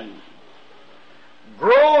creation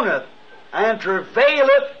groaneth and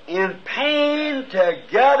travaileth in pain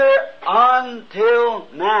together until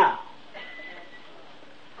now.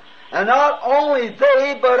 And not only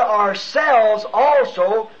they, but ourselves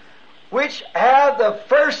also, which have the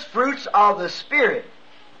first fruits of the Spirit,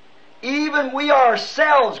 even we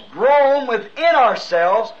ourselves groan within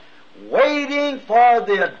ourselves, waiting for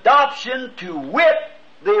the adoption, to wit,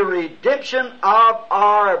 the redemption of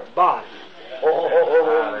our body. Oh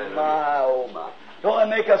my, oh my. Don't that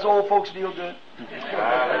make us old folks feel good?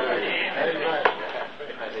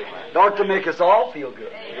 Don't to make us all feel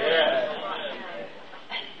good.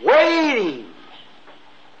 Waiting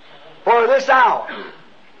for this hour.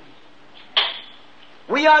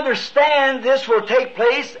 We understand this will take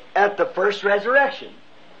place at the first resurrection.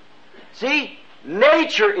 See,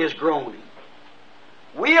 nature is groaning.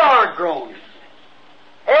 We are groaning.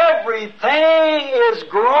 Everything is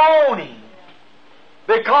groaning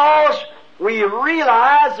because we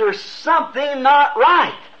realize there's something not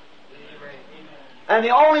right. And the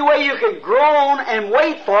only way you can groan and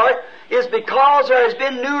wait for it is because there has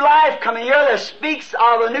been new life coming here that speaks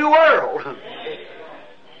of a new world.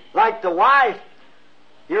 Like the wife,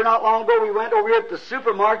 here not long ago we went over here at the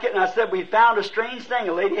supermarket and I said we found a strange thing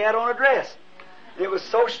a lady had on a dress. It was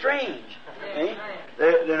so strange. Eh?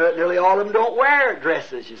 Nearly all of them don't wear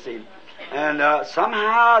dresses, you see. And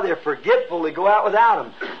somehow they're forgetful to go out without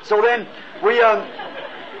them. So then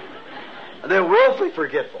they're willfully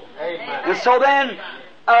forgetful. Amen. And so then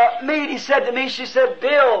Meade said to me, she said,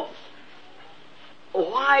 Bill,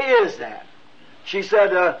 why is that? She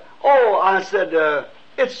said, I said,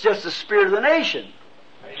 it's just the spirit of the nation.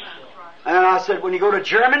 And I said, when you go to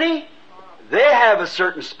Germany, they have a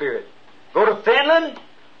certain spirit. Go to Finland,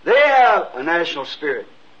 they have a national spirit.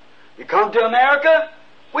 You come to America,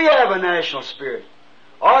 we have a national spirit.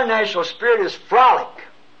 Our national spirit is frolic.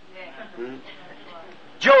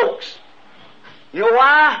 Jokes. You know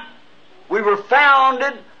why? We were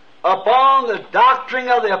founded upon the doctrine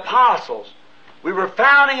of the apostles. We were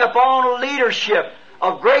founding upon leadership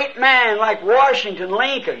of great men like Washington,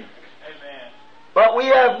 Lincoln. Amen. But we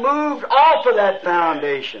have moved off of that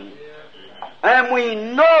foundation. And we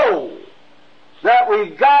know that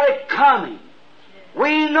we've got it coming.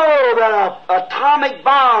 We know that atomic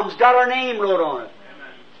bombs got our name wrote on it.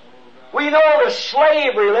 We know that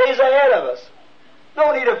slavery lays ahead of us.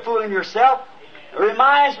 No need of fooling yourself. It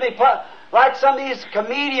reminds me, like some of these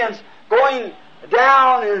comedians going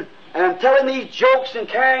down and telling these jokes and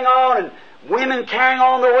carrying on, and women carrying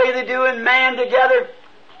on the way they do, and man together.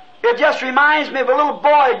 It just reminds me of a little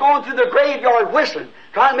boy going through the graveyard whistling,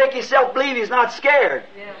 trying to make himself believe he's not scared.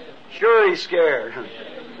 Yeah. Sure he's scared.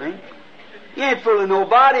 He ain't fooling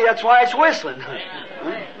nobody, that's why he's whistling.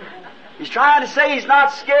 He's trying to say he's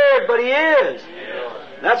not scared, but he is.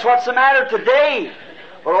 That's what's the matter today.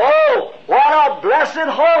 But oh, what a blessed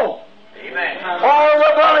hope. Amen. For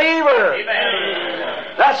the believer.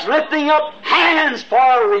 Amen. That's lifting up hands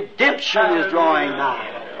for redemption is drawing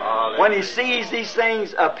nigh. When he sees these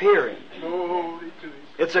things appearing.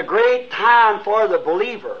 It's a great time for the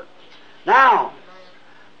believer. Now,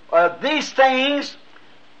 these things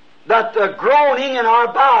that the groaning in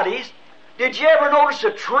our bodies, did you ever notice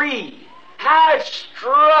a tree? How it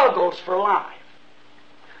struggles for life.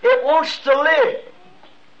 It wants to live.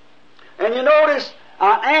 And you notice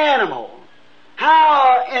an animal,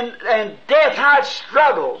 how in death, how it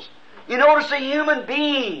struggles. You notice a human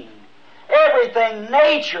being. Everything,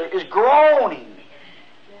 nature is groaning.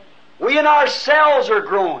 We in ourselves are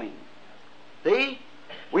groaning. See?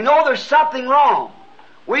 We know there's something wrong.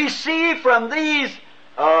 We see from these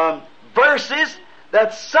verses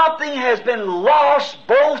that something has been lost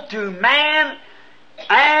both to man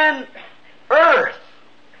and earth.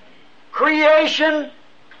 Creation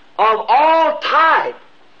of all type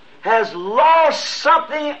has lost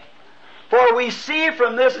something, for we see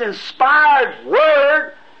from this inspired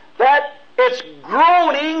Word that it's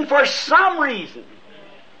groaning for some reason.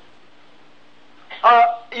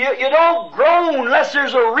 You don't groan unless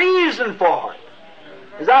there's a reason for it.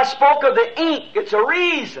 As I spoke of the ink, it's a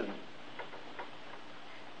reason.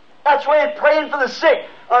 That's why in praying for the sick,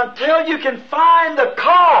 until you can find the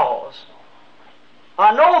cause.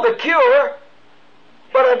 I know the cure,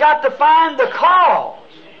 but I got to find the cause.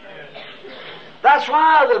 That's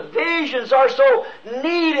why the visions are so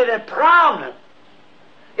needed and prominent.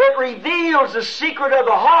 It reveals the secret of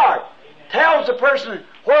the heart, tells the person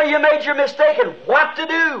where you made your mistake and what to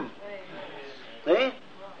do. See?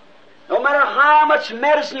 No matter how much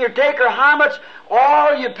medicine you take or how much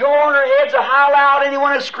oil you pour on their heads or how loud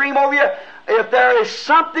anyone will scream over you, if there is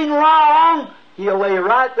something wrong, He'll lay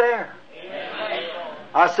right there.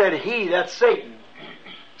 I said He, that's Satan.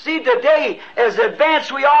 See, today, as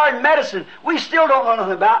advanced we are in medicine, we still don't know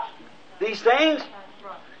nothing about these things.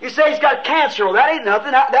 You say he's got cancer. Well, that ain't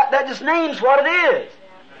nothing. That just names what it is.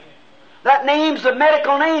 That name's the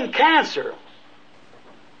medical name, cancer.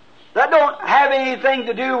 That don't have anything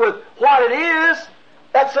to do with what it is.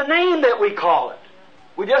 That's the name that we call it.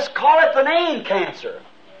 We just call it the name cancer.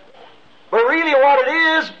 But really what it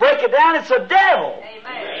is, break it down, it's a devil.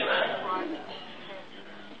 Amen.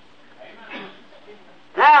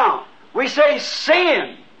 Now, we say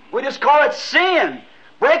sin. We just call it sin.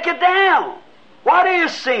 Break it down. What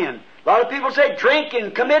is sin? A lot of people say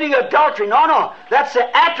drinking, committing adultery. No. That's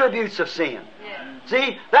the attributes of sin. Yeah.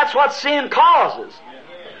 See? That's what sin causes.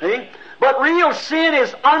 See? But real sin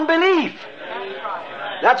is unbelief.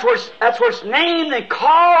 That's where it's named and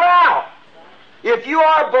called out. If you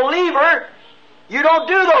are a believer, you don't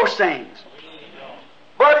do those things.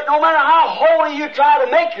 But no matter how holy you try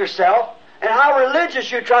to make yourself and how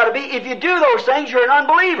religious you try to be, if you do those things, you're an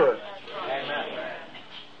unbeliever.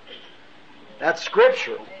 That's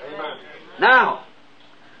scriptural. Now,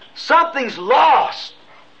 something's lost.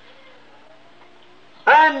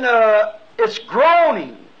 And it's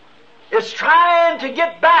groaning. It's trying to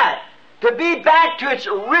get back, to be back to its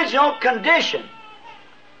original condition.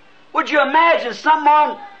 Would you imagine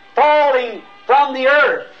someone falling from the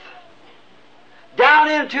earth down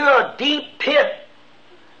into a deep pit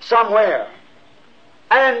somewhere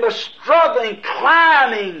and was struggling,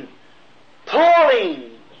 climbing,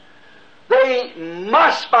 pulling? They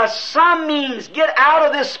must by some means get out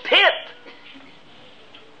of this pit.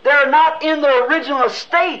 They're not in their original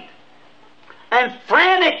state. And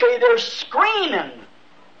frantically they're screaming.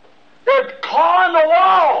 They're clawing the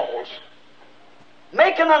walls,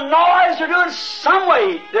 making a noise. They're doing some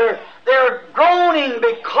way. They're groaning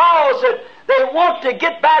because they want to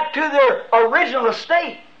get back to their original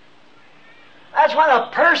state. That's when a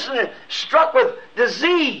person is struck with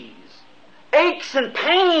disease, aches and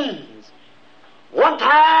pains. One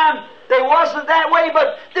time they wasn't that way,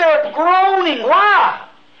 but they're groaning. Why?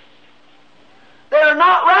 They're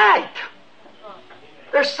not right.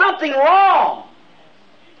 There's something wrong.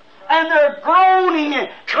 And they're groaning and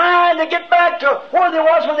trying to get back to where they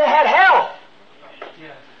was when they had health.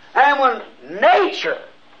 And when nature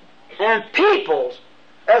and peoples,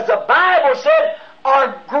 as the Bible said,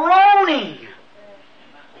 are groaning,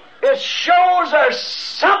 it shows there's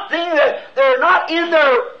something that they're not in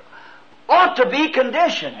their ought to be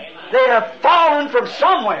condition. They have fallen from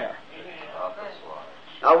somewhere.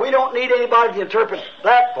 Now, we don't need anybody to interpret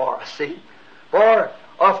that for us, see? For,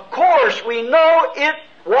 of course, we know it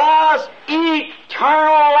was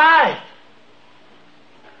eternal life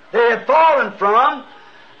they had fallen from,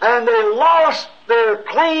 and they lost their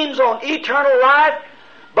claims on eternal life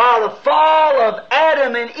by the fall of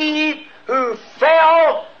Adam and Eve, who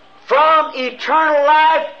fell from eternal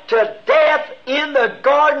life to death in the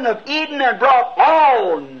Garden of Eden and brought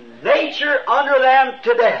all nature under them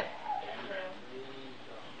to death.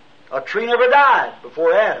 A tree never died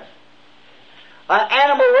before Adam. An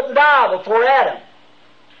animal wouldn't die before Adam.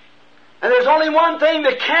 And there's only one thing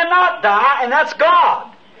that cannot die, and that's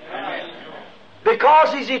God. Amen.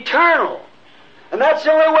 Because He's eternal. And that's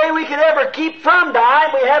the only way we could ever keep from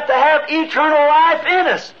dying. We have to have eternal life in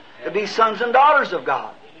us to be sons and daughters of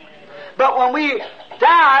God. But when we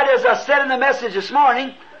died, as I said in the message this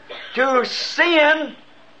morning, to sin,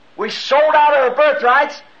 we sold out our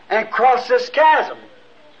birthrights and crossed this chasm.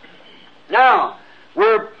 Now,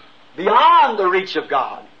 we're beyond the reach of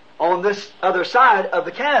God on this other side of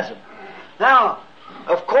the chasm. Now,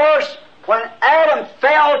 of course, when Adam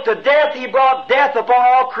fell to death, he brought death upon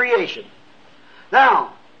all creation.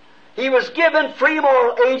 Now, he was given free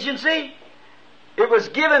moral agency. It was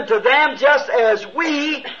given to them just as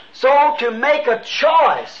we, so to make a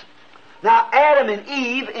choice. Now, Adam and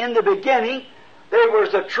Eve, in the beginning, there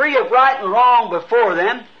was a tree of right and wrong before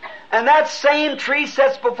them, and that same tree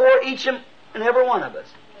sets before each and every one of us.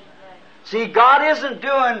 See, God isn't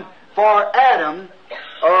doing for Adam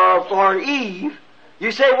or for Eve.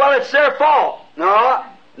 You say, well, it's their fault. No,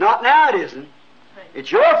 not now it isn't.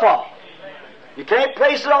 It's your fault. You can't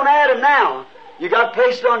place it on Adam now. You got to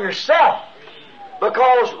place it on yourself.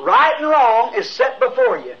 Because right and wrong is set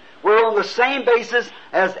before you. We're on the same basis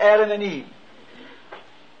as Adam and Eve.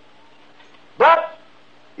 But,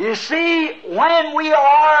 you see, when we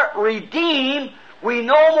are redeemed, we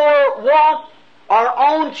no more want our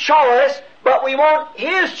own choice, but we want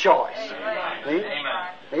His choice. See?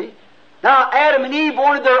 See? Now, Adam and Eve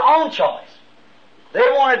wanted their own choice. They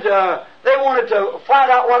wanted to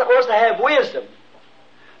find out what it was to have wisdom.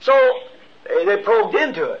 So, they probed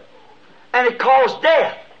into it. And it caused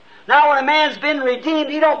death. Now, when a man's been redeemed,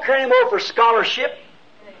 he don't care anymore for scholarship.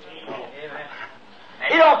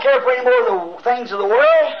 He don't care for any more of the things of the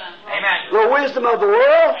world. The wisdom of the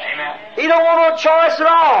world. He don't want no choice at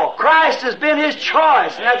all. Christ has been his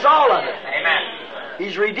choice, and that's all of it.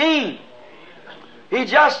 He's redeemed. He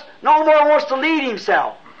just no more wants to lead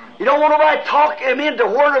himself. He don't want nobody to talk him into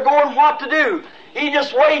where to go and what to do. He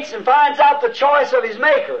just waits and finds out the choice of his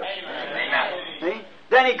Maker. See?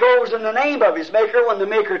 Then he goes in the name of his Maker when the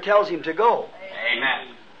Maker tells him to go.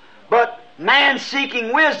 But man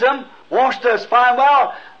seeking wisdom wants to find,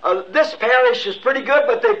 well, this parish is pretty good,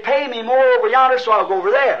 but they pay me more over yonder, so I'll go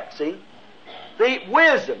over there. See? The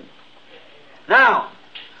wisdom. Now,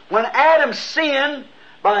 when Adam sinned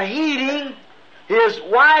by heeding his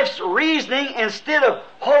wife's reasoning instead of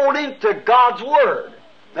holding to God's Word,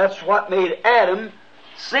 that's what made Adam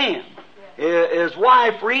sin. His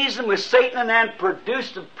wife reasoned with Satan and then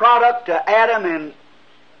produced a product to Adam, and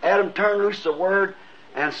Adam turned loose the Word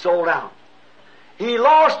and sold out. He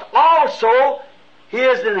lost also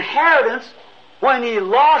his inheritance when he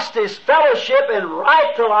lost his fellowship and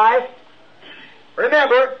right to life.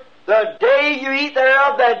 Remember, the day you eat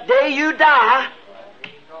thereof, that day you die.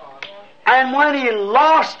 And when he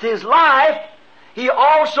lost his life, he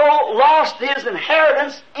also lost his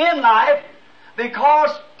inheritance in life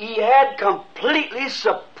because he had completely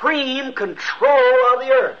supreme control of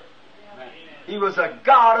the earth. He was a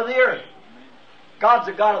God of the earth. God's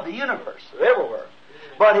a God of the universe, everywhere.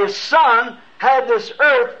 But his Son had this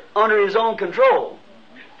earth under his own control.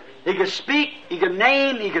 He could speak, he could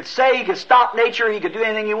name, he could say, he could stop nature, he could do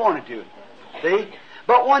anything he wanted to. See?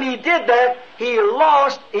 But when he did that, he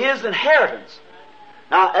lost his inheritance.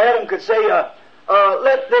 Now, Adam could say,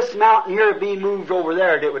 let this mountain here be moved over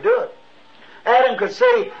there, and it would do it. Adam could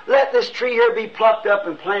say, let this tree here be plucked up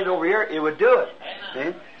and planted over here, it would do it.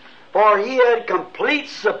 See? For he had complete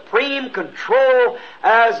supreme control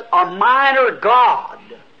as a minor God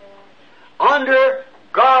under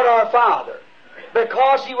God our Father,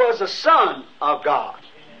 because he was a Son of God.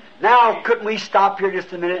 Now, couldn't we stop here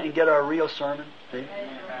just a minute and get our real sermon? See?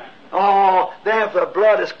 Oh, then if the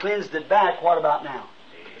blood has cleansed it back, what about now?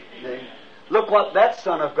 See? Look what that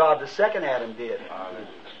Son of God, the second Adam, did.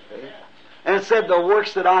 See? And it said, the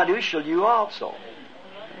works that I do shall you also.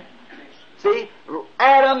 See,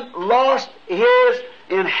 Adam lost his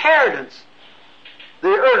inheritance, the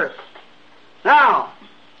earth. Now,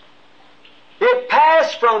 it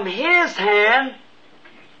passed from his hand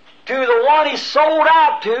to the one he sold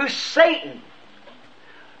out to, Satan.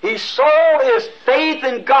 He sold his faith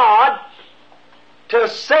in God to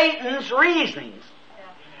Satan's reasonings.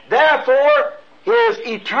 Therefore, his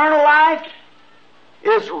eternal life,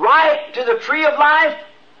 his right to the tree of life,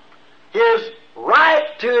 his right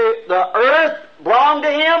to the earth belonged to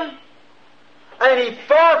him, and he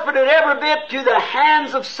forfeited every bit to the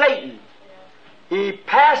hands of Satan. He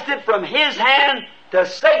passed it from his hand to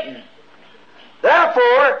Satan.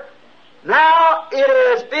 Therefore, now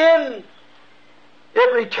it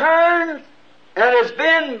returned and has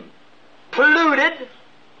been polluted,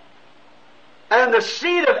 and the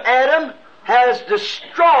seed of Adam has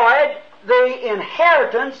destroyed the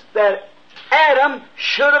inheritance that Adam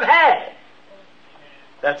should have had.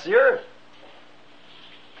 That's the earth.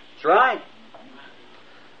 That's right.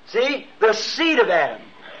 See, the seed of Adam.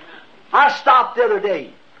 I stopped the other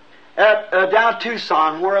day down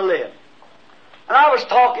Tucson where I live. And I was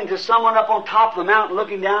talking to someone up on top of the mountain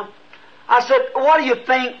looking down. I said, what do you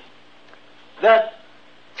think that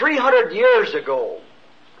 300 years ago,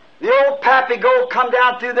 the old Pappy Goat come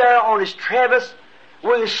down through there on his Travis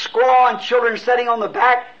with his squaw and children sitting on the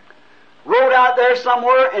back, rode out there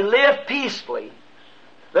somewhere and lived peacefully.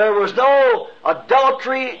 There was no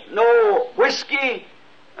adultery, no whiskey,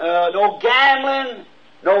 no gambling,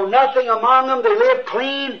 no nothing among them. They lived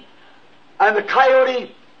clean. and the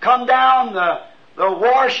coyote come down the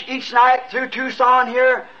wash each night through Tucson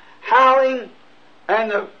here, howling,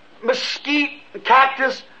 and the mesquite and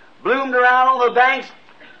cactus bloomed around on the banks,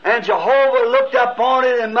 and Jehovah looked up on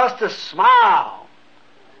it and must have smiled.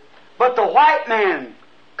 But the white man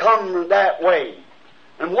come that way.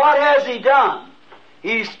 And what has he done?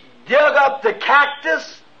 He's dug up the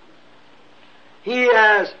cactus. He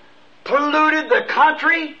has polluted the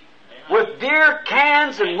country with beer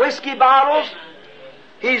cans and whiskey bottles.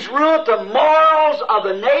 He's ruined the morals of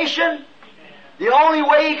the nation. The only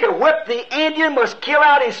way he could whip the Indian was kill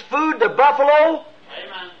out his food, the buffalo.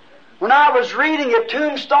 When I was reading at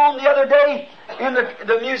Tombstone the other day in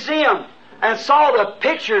the museum and saw the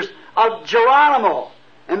pictures of Geronimo,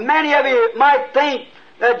 and many of you might think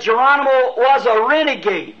that Geronimo was a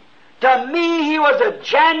renegade. To me, he was a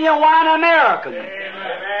genuine American.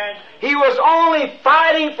 Amen. He was only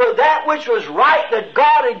fighting for that which was right, that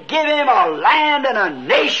God had given him a land and a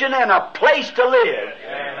nation and a place to live.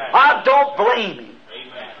 Amen. I don't blame him.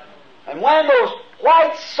 Amen. And when those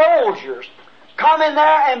white soldiers come in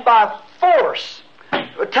there and by force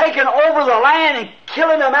were taking over the land and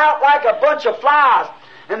killing them out like a bunch of flies,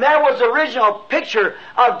 and there was the original picture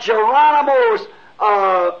of Geronimo's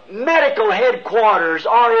medical headquarters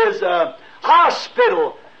or his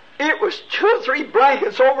hospital. It was 2 or 3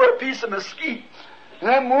 blankets over a piece of mesquite. And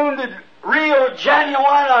them wounded, real,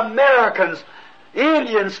 genuine Americans,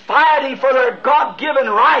 Indians, fighting for their God-given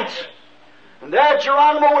rights. And there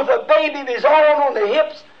Geronimo with a baby of his own on the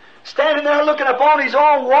hips, standing there looking upon his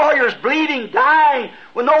own warriors bleeding, dying,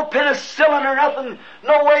 with no penicillin or nothing,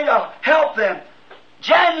 no way to help them.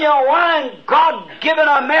 Genuine, God-given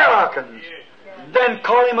Americans. Then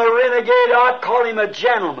call him a renegade, I'd call him a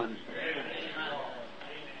gentleman.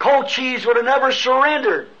 Cochise would have never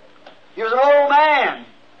surrendered. He was an old man.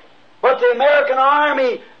 But the American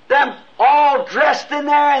army, them all dressed in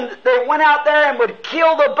there, and they went out there and would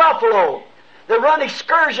kill the buffalo. They run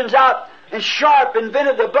excursions out, and Sharp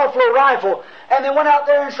invented the buffalo rifle. And they went out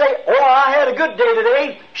there and say, "Oh, I had a good day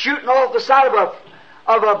today, shooting off the side of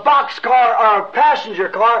a boxcar or a passenger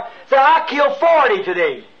car. Said, I killed 40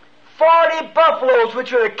 today. 40 buffaloes,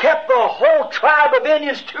 which would have kept the whole tribe of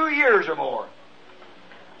Indians 2 years or more."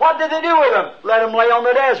 What did they do with them? Let them lay on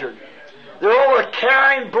the desert. They over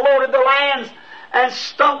carrying, bloated the lands, and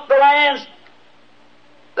stunk the lands.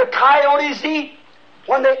 The coyotes eat.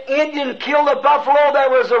 When the Indian killed the buffalo, there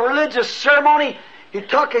was a religious ceremony. He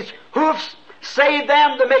took his hoofs, saved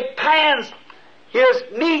them to make pans. His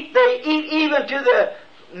meat, they eat even to the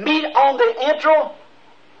meat on the entrail.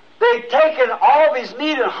 They'd taken all of his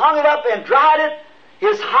meat and hung it up and dried it.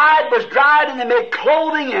 His hide was dried, and they made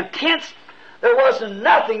clothing and tents. There wasn't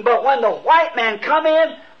nothing, but when the white man come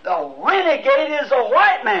in, the renegade is a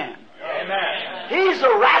white man. Amen. He's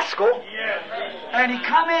a rascal. Yes. And he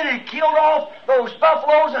come in and killed off those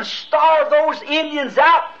buffaloes and starved those Indians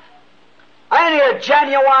out. Only a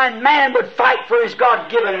genuine man would fight for his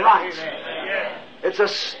God-given rights. Amen. It's a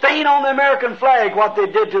stain on the American flag what they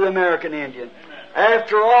did to the American Indian.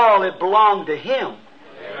 After all, it belonged to him.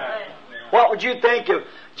 Amen. What would you think if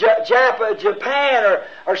Japan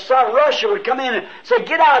or some Russia would come in and say,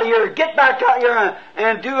 "Get out of here, get back out here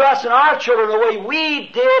and do us and our children the way we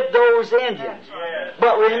did those Indians"? Yes.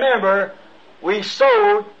 But remember, we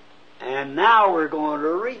sowed, and now we're going to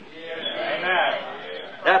reap. Yes.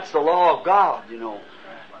 That's the law of God, you know.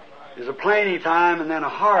 There's a planting time and then a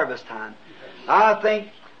harvest time. I think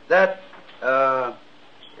that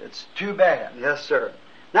it's too bad. Yes, sir.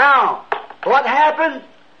 Now, what happened?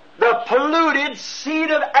 The polluted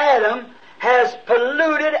seed of Adam has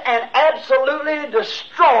polluted and absolutely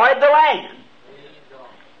destroyed the land.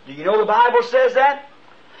 Do you know the Bible says that?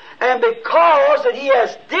 And because that he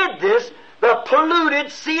has did this, the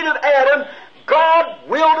polluted seed of Adam, God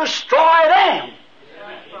will destroy them.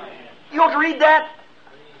 You want to read that?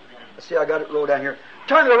 Let's see, I got it wrote down here.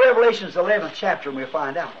 Turn to Revelations 11th chapter and we'll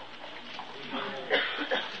find out.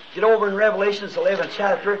 Get over in Revelations 11th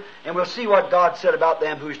chapter, and we'll see what God said about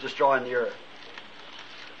them who's destroying the earth.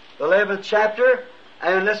 The 11th chapter,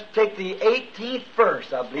 and let's take the 18th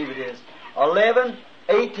verse, I believe it is.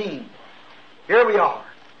 11:18. Here we are.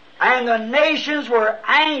 And the nations were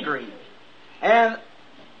angry, and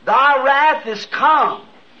thy wrath is come.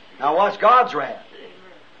 Now what's God's wrath?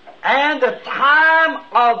 And the time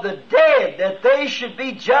of the dead that they should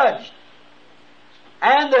be judged.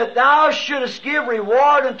 And that thou shouldest give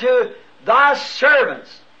reward unto thy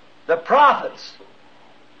servants, the prophets,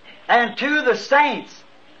 and to the saints,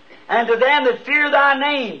 and to them that fear thy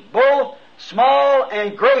name, both small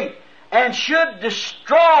and great, and should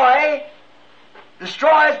destroy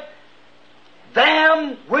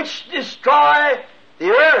them which destroy the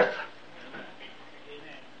earth.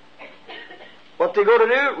 What they go to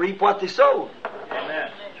do? Reap what they sowed.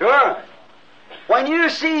 Amen. Sure. When you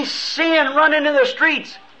see sin running in the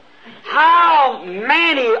streets, how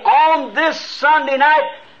many on this Sunday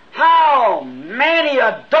night, how many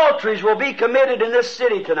adulteries will be committed in this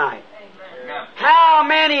city tonight? Amen. How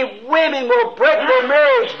many women will break their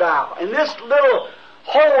marriage vow in this little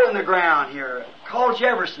hole in the ground here called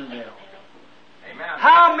Jeffersonville? Amen.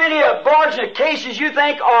 How many abortion cases you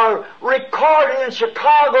think are recorded in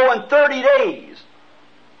Chicago in 30 days?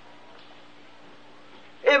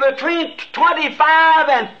 Between 25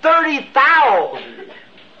 and 30,000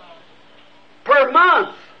 per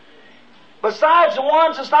month, besides the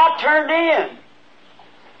ones that's not turned in.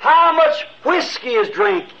 How much whiskey is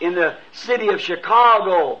drank in the city of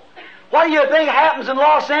Chicago? What do you think happens in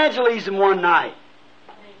Los Angeles in one night?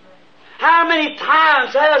 How many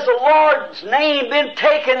times has the Lord's name been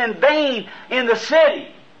taken in vain in the city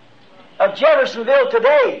of Jeffersonville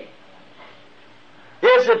today?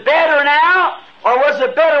 Is it better now, or was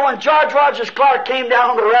it better when George Rogers Clark came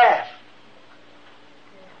down on the raft?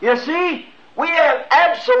 You see, we have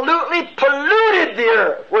absolutely polluted the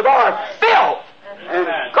earth with our filth. And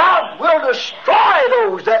God will destroy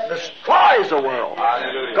those that destroys the world.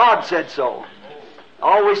 Hallelujah. God said so.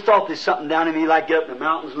 I always thought there's something down in me like get up in the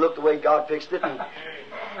mountains and look the way God fixed it. And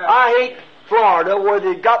I hate Florida where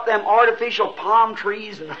they got them artificial palm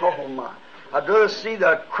trees and oh my. I'd rather see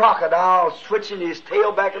the crocodile switching his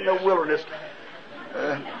tail back in the wilderness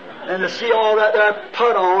than to see all that there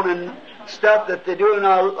put on and stuff that they do in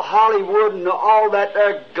Hollywood and all that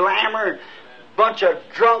there glamour and bunch of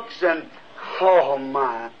drunks and oh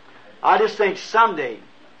my. I just think someday,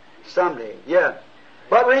 yeah.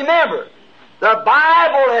 But remember, the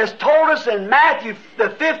Bible has told us in Matthew, the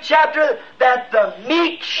 5th chapter, that the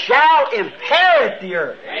meek shall inherit the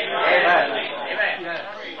earth. Amen. Amen.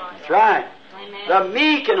 That's right. The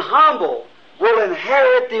meek and humble will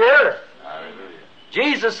inherit the earth.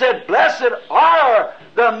 Jesus said, blessed are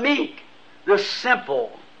the meek, the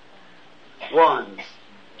simple ones.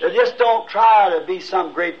 They just don't try to be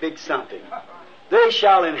some great big something. They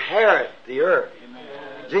shall inherit the earth.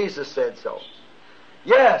 Jesus said so.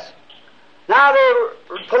 Yes. Now they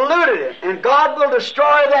polluted it, and God will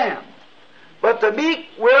destroy them. But the meek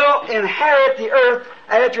will inherit the earth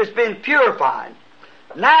after it's been purified.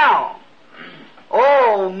 Now,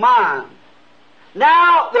 oh my.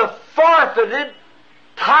 Now the forfeited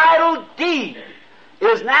title deed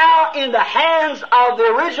is now in the hands of the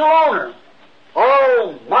original owner.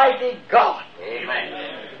 Almighty God.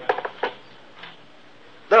 Amen.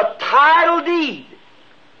 The title deed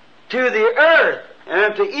to the earth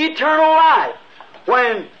and to eternal life.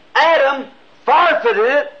 When Adam forfeited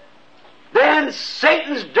it, then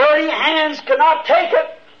Satan's dirty hands could not take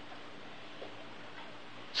it.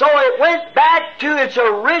 So it went back to its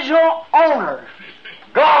original owner,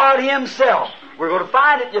 God Himself. We're going to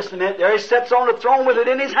find it just a minute. There He sits on the throne with it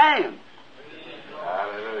in His hand.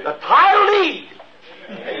 Hallelujah. The title deed.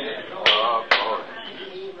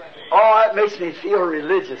 Oh, that makes me feel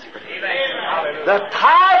religious. The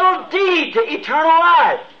title deed to eternal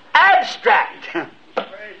life. Abstract.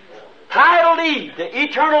 Title deed to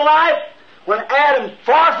eternal life. When Adam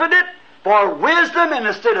forfeited it for wisdom and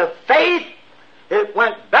instead of faith, it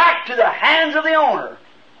went back to the hands of the owner.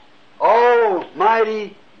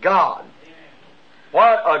 Almighty God.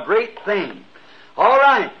 What a great thing. All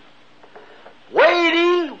right.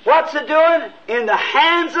 Waiting, what's it doing? In the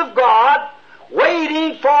hands of God,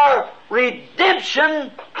 waiting for redemption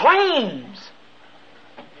claims.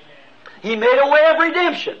 He made a way of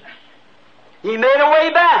redemption. He made a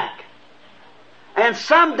way back. And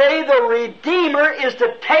someday the Redeemer is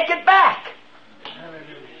to take it back.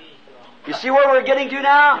 You see where we're getting to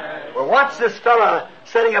now? Well, what's this fella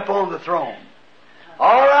sitting up on the throne?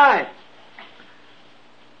 All right.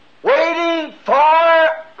 Waiting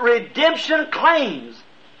for redemption claims.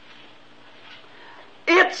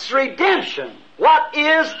 It's redemption. What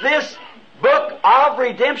is this book of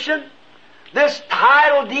redemption? This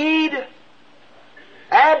title deed?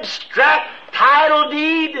 Abstract title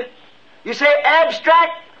deed? You say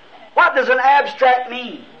abstract? What does an abstract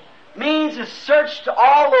mean? It means it's searched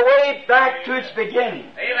all the way back to its beginning.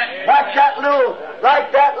 Amen. Like that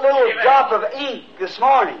little drop of ink this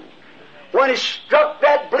morning. When it struck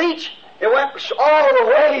that bleach, it went all the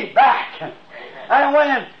way back. And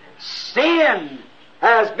when sin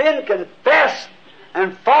has been confessed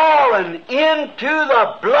and fallen into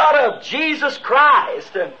the blood of Jesus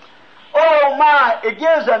Christ, oh my, it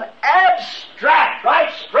gives an abstract,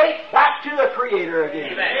 right straight back to the Creator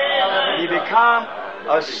again. Amen. You become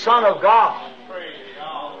a son of God.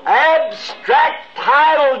 abstract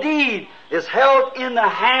title deed is held in the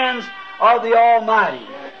hands of the Almighty.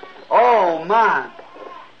 Oh my.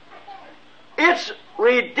 Its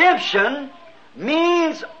redemption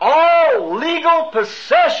means all legal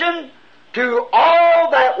possession to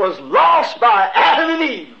all that was lost by Adam and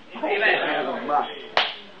Eve. Amen. Oh my.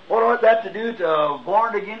 What ought that to do to a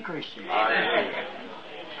born-again Christian? Amen.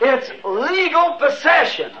 It's legal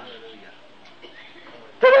possession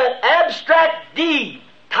to that abstract deed,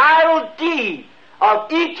 title deed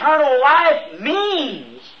of eternal life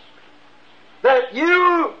means that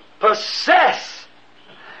you possess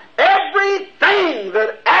everything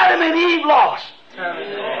that Adam and Eve lost.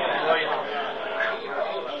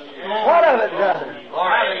 What of it, brother?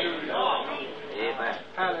 Amen.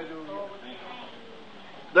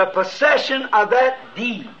 The possession of that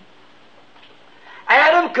deed.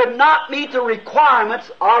 Adam could not meet the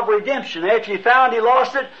requirements of redemption. After he found he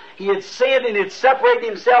lost it, he had sinned and had separated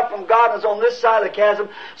himself from God and was on this side of the chasm,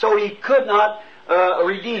 so he could not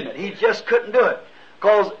redeem it. He just couldn't do it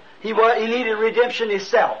because he needed redemption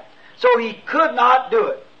himself. So he could not do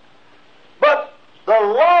it. But the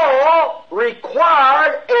law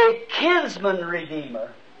required a kinsman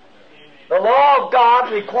redeemer. The law of God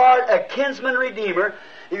required a kinsman redeemer.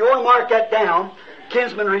 You go and mark that down.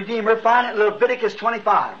 Kinsman redeemer, find it in Leviticus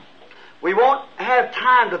 25. We won't have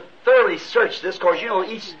time to thoroughly search this because, you know,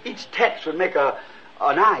 each text would make a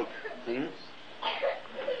night. See?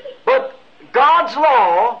 But God's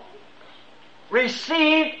law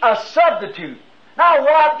received a substitute. Now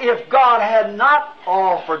what if God had not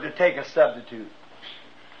offered to take a substitute?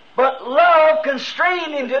 But love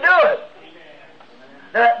constrained him to do it.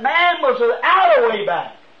 That man was without a way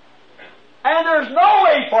back. And there's no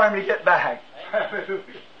way for him to get back.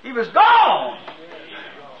 He was gone.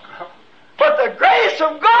 But the grace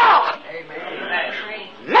of God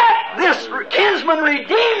met this kinsman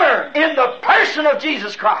redeemer in the person of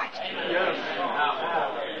Jesus Christ.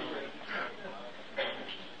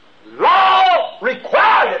 Law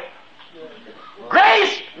required it.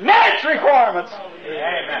 Grace met its requirements.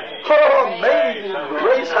 Oh, amazing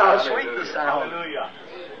grace, how sweet the sound.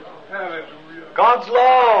 God's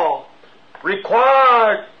law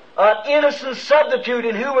required an innocent substitute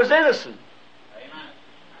in who was innocent.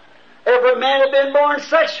 Every man had been born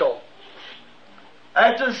sexual.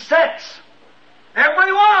 After sex.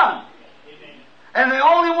 Every one. And the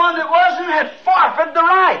only one that wasn't had forfeited the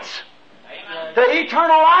rights to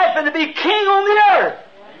eternal life and to be king on the earth.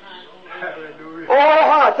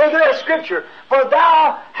 Oh, think of that scripture. For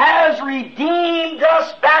thou hast redeemed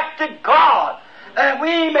us back to God, that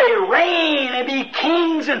we may reign and be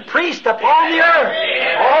kings and priests upon the earth.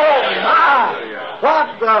 Oh my!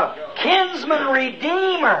 What the kinsman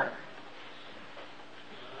redeemer!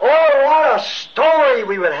 Oh, what a story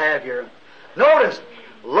we would have here. Notice,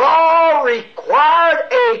 law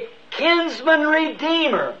required a kinsman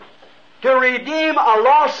redeemer to redeem a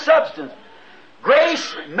lost substance.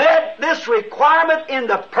 Grace met this requirement in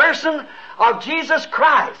the person of Jesus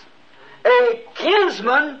Christ. A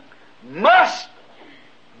kinsman must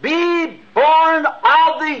be born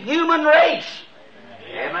of the human race.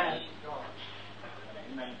 Amen.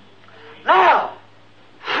 Now,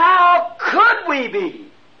 how could we be?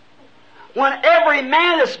 When every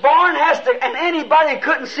man that's born has to, and anybody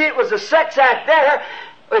couldn't see it was a sex act there,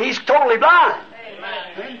 but he's totally blind.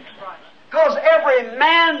 Amen. Because every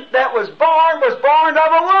man that was born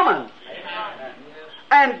of a woman. Amen.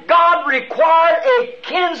 And God required a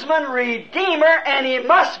kinsman redeemer, and he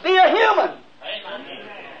must be a human. Amen.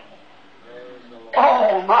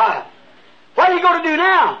 Oh my! What are you going to do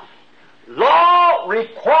now? Law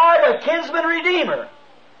required a kinsman redeemer.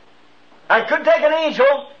 I couldn't take an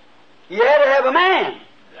angel. You had to have a man.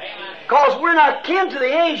 Because we're not kin to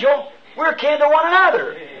the angel, we're kin to one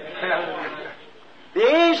another. The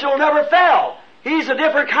angel never fell. He's a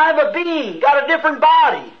different kind of a being, got a different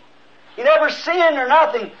body. He never sinned or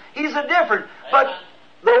nothing. He's a different. But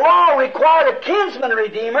the law required a kinsman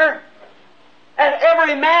redeemer, and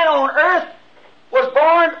every man on earth was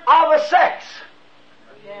born of a sex.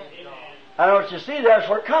 I know what you see, that's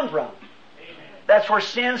where it comes from. That's where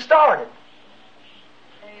sin started.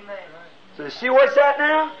 So you see where it's at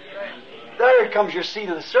now? There comes your seed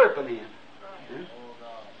of the serpent in.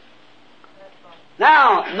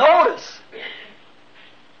 Now, notice,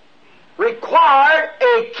 required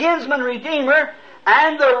a kinsman redeemer,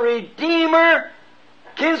 and the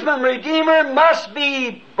kinsman redeemer must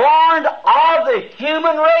be born of the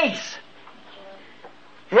human race.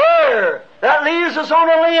 Here, that leaves us on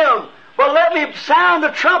a limb. But let me sound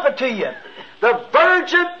the trumpet to you. The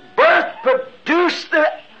virgin birth produced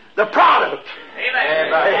the product.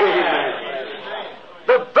 Amen. Amen.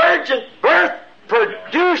 The virgin birth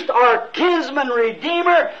produced our kinsman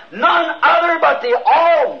redeemer, none other but the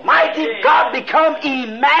Almighty God become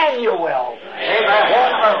Emmanuel.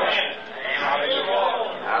 Amen.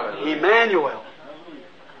 Emmanuel.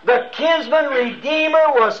 The kinsman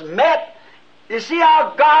redeemer was met. You see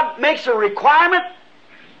how God makes a requirement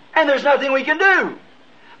and there's nothing we can do.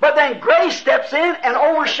 But then grace steps in and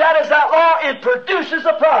overshadows that law and produces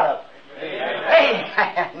a product.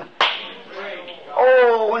 Amen.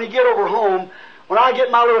 Oh, when you get over home, when I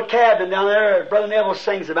get my little cabin down there, Brother Neville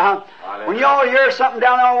sings about, when you all hear something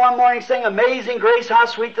down there one morning sing, Amazing Grace, how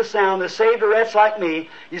sweet the sound that saved a wretch like me,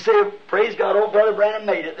 you say, praise God, old Brother Branham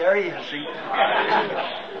made it. There he is. See?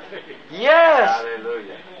 Yes.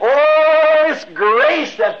 Hallelujah. Oh, it's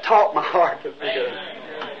grace that taught my heart to figure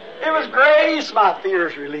it. It was grace my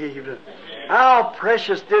fears relieved. How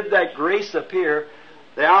precious did that grace appear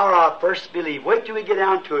the hour I first believed. Wait till we get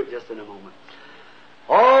down to it just in a moment.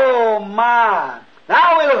 Oh my!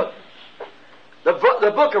 Now we look.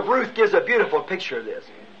 The book of Ruth gives a beautiful picture of this.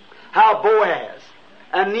 How Boaz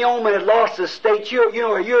and Naomi had lost his state. You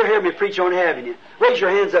heard me preach on it, haven't you? Raise your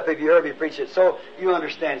hands up if you heard me preach it, so you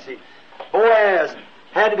understand. See, Boaz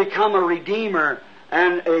had to become a redeemer,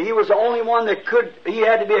 and he was the only one that could. He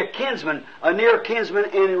had to be a kinsman, a near kinsman.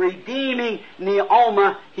 In redeeming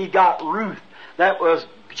Naomi, he got Ruth. That was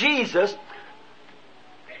Jesus.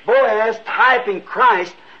 Boaz typing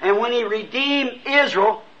Christ, and when he redeemed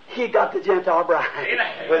Israel, he got the Gentile bride.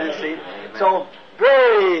 With his seed. So,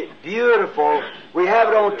 very beautiful. We have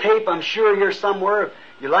it on tape, I'm sure, here somewhere, if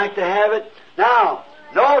you like to have it. Now,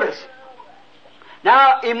 notice.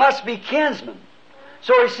 Now, he must be kinsman.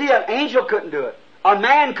 So, you see, an angel couldn't do it. A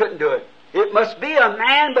man couldn't do it. It must be a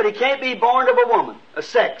man, but he can't be born of a woman. A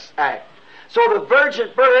sex act. So, the virgin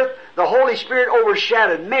birth, the Holy Spirit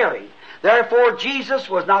overshadowed Mary. Therefore, Jesus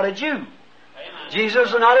was not a Jew.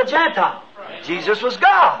 Jesus was not a Gentile. Jesus was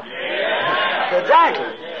God. Exactly.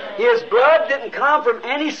 His blood didn't come from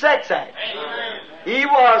any sex act. He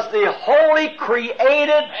was the holy,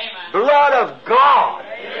 created blood of God.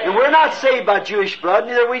 And we're not saved by Jewish blood,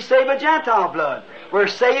 neither are we saved by Gentile blood. We're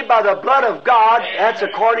saved by the blood of God. That's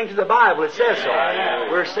according to the Bible. It says so.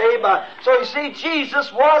 We're saved by... So you see,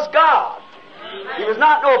 Jesus was God. He was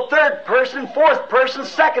not no third person, fourth person,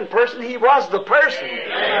 second person. He was the person.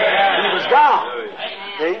 He was God.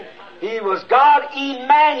 See? He was God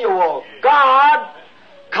Emmanuel. God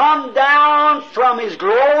come down from His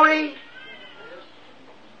glory,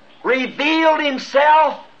 revealed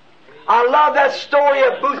Himself. I love that story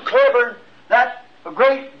of Booth Cliburn, that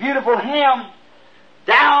great, beautiful hymn,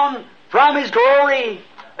 down from His glory,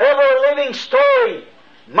 ever-living story.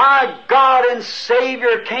 My God and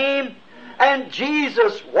Savior came, and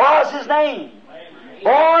Jesus was His name.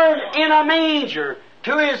 Born in a manger,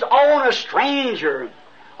 to His own a stranger,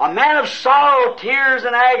 a man of sorrow, tears,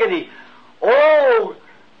 and agony. Oh,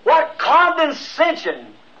 what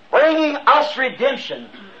condescension, bringing us redemption,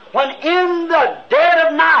 when in the dead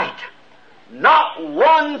of night, not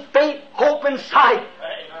one faint hope in sight.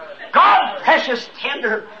 God, precious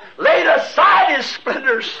tender, laid aside His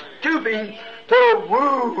splendor, stooping to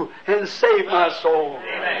woo and save my soul.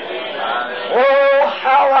 Oh,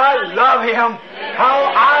 how I love Him, how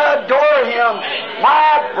I adore Him,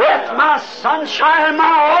 my breath, my sunshine,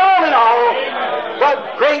 my all in all. The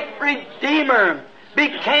great Redeemer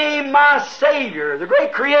became my Savior. The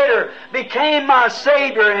great Creator became my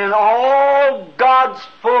Savior, and all God's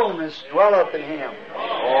fullness dwelleth in Him.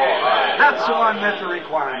 That's the one met the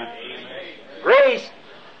requirement. Grace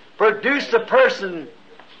produced the person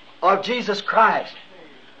of Jesus Christ.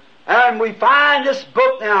 And we find this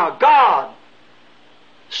book now. God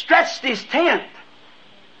stretched His tent,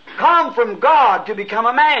 come from God to become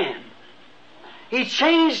a man. He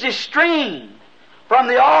changed His stream from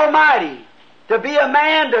the Almighty to be a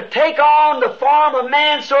man, to take on the form of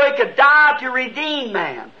man so He could die to redeem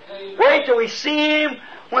man. Wait till we see Him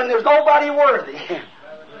when there's nobody worthy.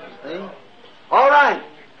 See? All right.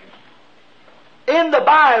 In the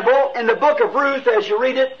Bible, in the book of Ruth, as you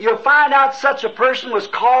read it, you'll find out such a person was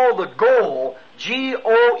called the Goel,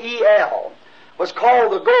 G-O-E-L, was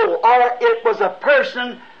called the Goel, or it was a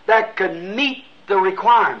person that could meet the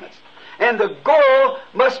requirements. And the Goel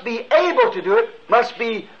must be able to do it, must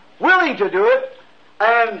be willing to do it,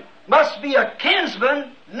 and must be a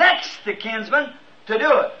kinsman, next to kinsman, to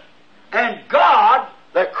do it. And God,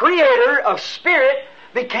 the Creator of Spirit,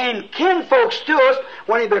 became kinfolks to us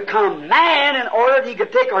when He became man in order that He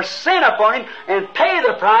could take our sin upon Him and pay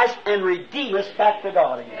the price and redeem us back to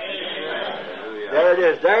God again. There it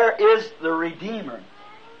is. There is the Redeemer.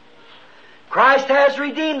 Christ has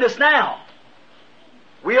redeemed us now.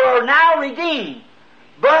 We are now redeemed.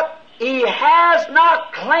 But he has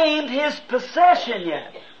not claimed his possession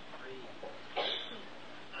yet.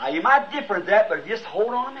 Now, you might differ in that, but just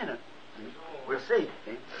hold on a minute. We'll see.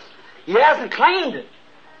 He hasn't claimed it.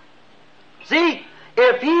 See,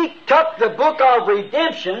 if he took the book of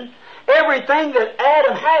redemption, everything that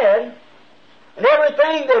Adam had, and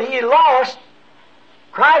everything that he lost,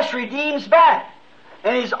 Christ redeems back.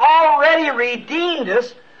 And he's already redeemed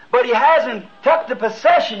us, but he hasn't took the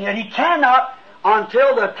possession yet. He cannot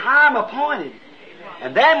until the time appointed.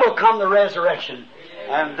 And then will come the resurrection.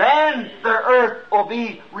 And then the earth will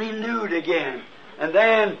be renewed again. And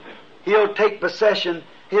then he'll take possession,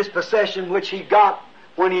 his possession which he got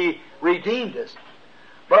when he redeemed us.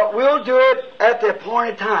 But we'll do it at the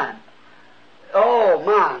appointed time. Oh,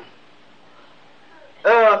 my.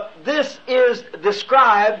 This is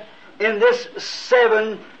described in this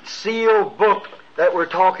 7-seal book that we're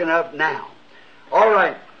talking of now. All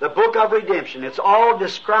right, the book of redemption. It's all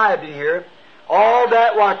described in here. All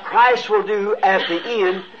that what Christ will do at the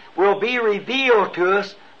end will be revealed to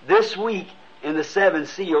us this week in the 7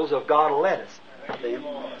 seals of God will let us.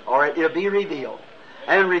 All right, it'll be revealed.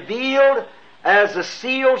 And revealed as the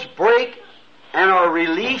seals break and are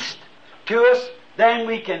released to us, then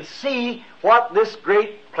we can see what this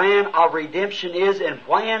great plan of redemption is and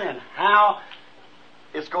when and how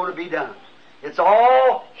it's going to be done. It's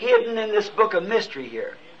all hidden in this book of mystery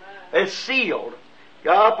here. It's sealed,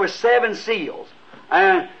 up with 7 seals.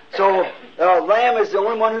 And so the Lamb is the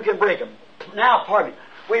only one who can break them. Now, pardon me.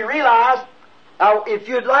 We realize, if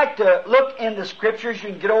you'd like to look in the Scriptures, you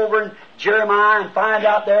can get over in Jeremiah and find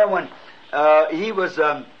out there when he was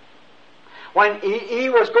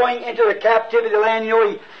going into the captivity land. You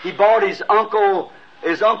know, he bought his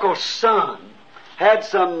uncle's son, had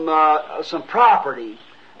some property,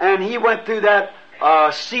 and he went through that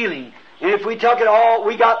sealing. And if we took it all,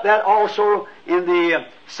 we got that also in the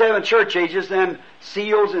 7 church ages, them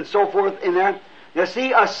seals and so forth in there. You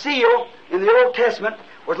see, a seal in the Old Testament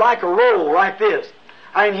was like a roll, like this.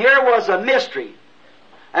 And here was a mystery.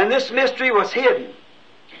 And this mystery was hidden.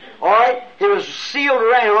 All right? It was sealed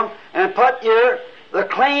around and put here, the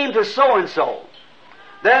claim to so-and-so.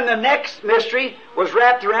 Then the next mystery was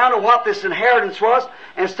wrapped around of what this inheritance was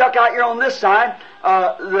and stuck out here on this side,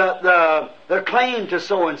 the claim to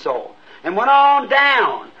so-and-so. And went on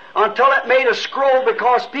down until it made a scroll,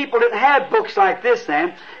 because people didn't have books like this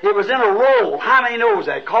then. It was in a roll. How many knows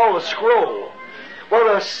that? Called a scroll.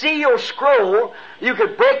 Well, a sealed scroll, you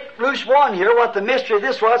could break loose one here, what the mystery of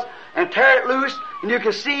this was, and tear it loose, and you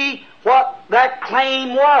could see what that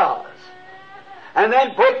claim was. And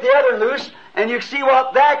then break the other loose, and you see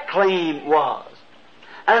what that claim was.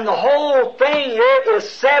 And the whole thing here is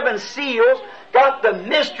 7 seals, got the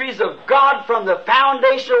mysteries of God from the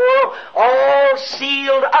foundation of the world all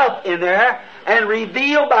sealed up in there and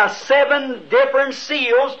revealed by 7 different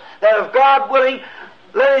seals that, if God willing,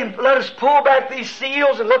 let us pull back these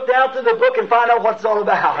seals and look down through the book and find out what it's all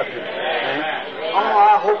about. Oh,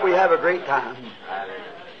 I hope we have a great time.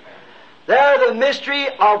 There, the mystery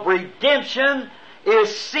of redemption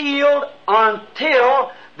is sealed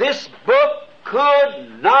until this book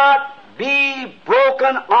could not be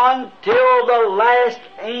broken until the last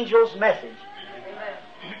angel's message.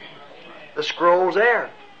 The scroll's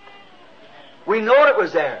there. We know it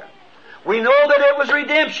was there. We know that it was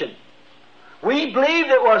redemption. We believed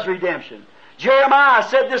it was redemption. Jeremiah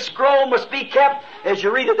said this scroll must be kept, as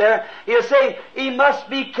you read it there, he'll say, he must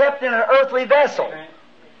be kept in an earthly vessel.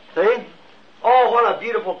 See? Oh, what a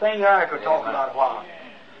beautiful thing there. I could talk about a while.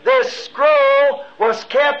 This scroll was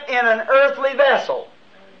kept in an earthly vessel.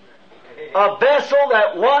 A vessel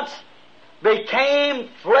that once became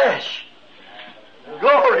flesh.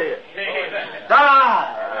 Glory.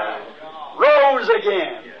 Died. Rose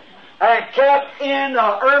again. And kept in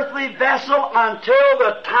the earthly vessel until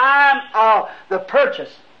the time of the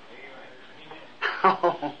purchase.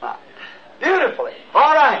 Oh, my. Beautifully.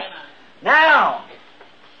 All right. Now,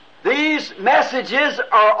 these messages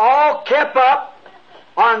are all kept up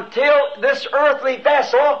until this earthly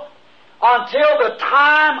vessel, until the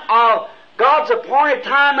time of God's appointed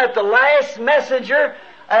time at the last messenger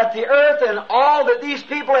at the earth, and all that these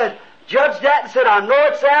people had judged that and said, I know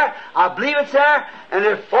it's there, I believe it's there, and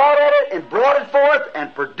they fought at it and brought it forth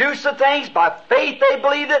and produced the things. By faith they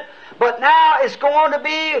believed it. But now it's going to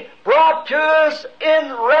be brought to us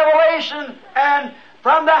in revelation and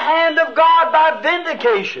from the hand of God by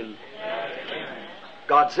vindication.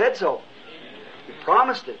 God said so. He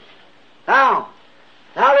promised it. Now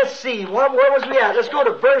let's see. Where was we at? Let's go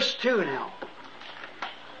to verse 2 now.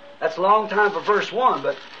 That's a long time for verse 1,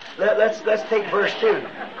 but let's take verse 2.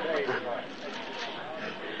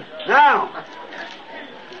 Now,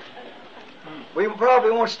 We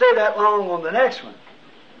probably won't stay that long on the next one.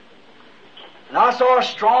 And I saw a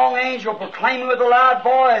strong angel proclaiming with a loud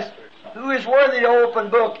voice, who is worthy to open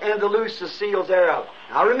book and to loose the seals thereof.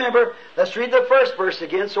 Now remember, let's read the first verse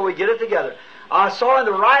again so we get it together. I saw in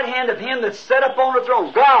the right hand of him that sat upon the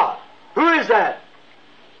throne, God. Who is that?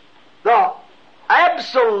 The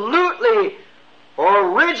absolutely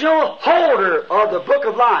original holder of the book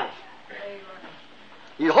of life.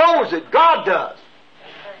 He holds it. God does.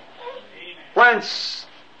 When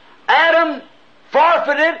Adam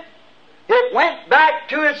forfeited, it went back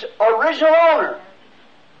to its original owner.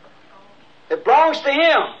 It belongs to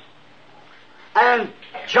him. And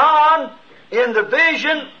John, in the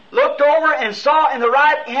vision, looked over and saw in the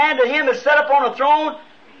right hand of him that sat upon a throne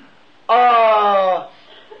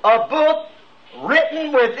a book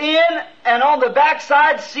written within and on the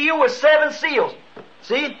backside sealed with 7 seals.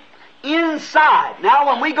 See? Inside. Now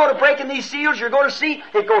when we go to breaking these seals, you're going to see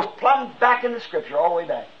it goes plumb back in the Scripture, all the way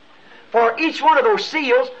back. For each one of those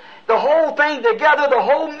seals, the whole thing together, the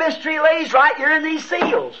whole mystery lays right here in these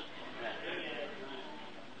seals.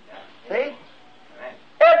 See?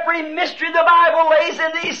 Every mystery of the Bible lays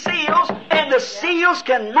in these seals, and the seals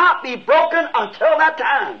cannot be broken until that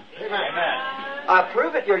time. Amen. I'll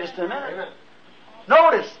prove it here just in a minute. Amen.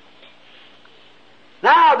 Notice.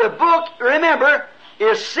 Now the book, remember,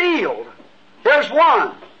 is sealed. There's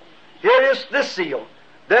one. Here it is, this seal.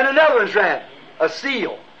 Then another one's wrapped, a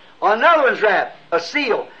seal. Another one's wrapped, a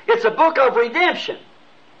seal. It's a book of redemption.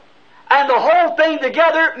 And the whole thing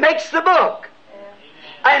together makes the book.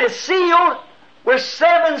 And it's sealed with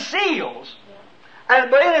 7 seals.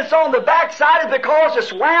 And then it's on the backside because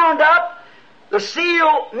it's wound up. The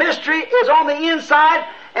seal mystery is on the inside,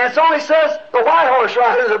 and it only says the white horse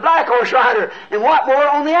rider, the black horse rider, and what more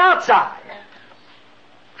on the outside.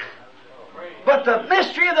 But the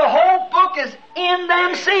mystery of the whole book is in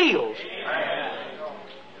them seals.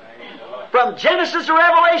 From Genesis to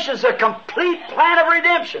Revelation, the complete plan of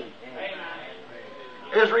redemption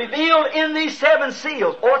is revealed in these 7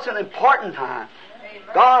 seals. Oh, it's an important time.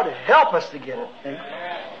 God help us to get it.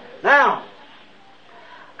 Now,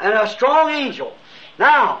 and a strong angel.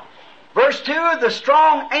 Now, verse 2, the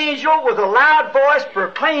strong angel with a loud voice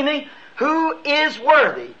proclaiming, who is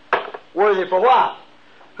worthy? Worthy for what?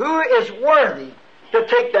 Who is worthy to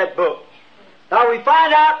take that book? Now we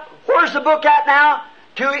find out, where's the book at now?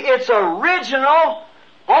 To its original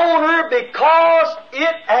owner, because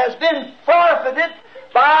it has been forfeited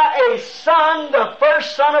by a son, the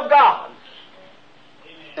first son of God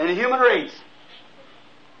in the human race.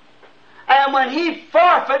 And when he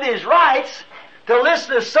forfeited his rights to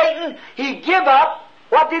listen to Satan, he give up.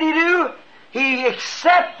 What did he do? He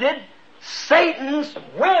accepted Satan's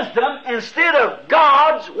wisdom instead of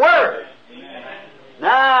God's Word.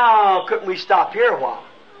 Now, couldn't we stop here a while?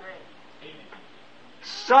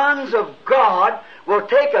 Sons of God will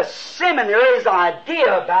take a seminary's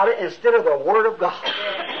idea about it instead of the Word of God.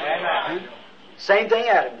 Same thing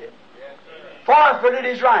Adam did. Forfeited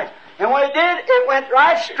his rights. And when it did, it went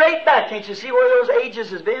right straight back. Can't you see where those ages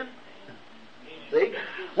has been? See?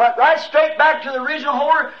 Went right straight back to the original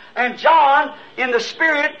holder. And John, in the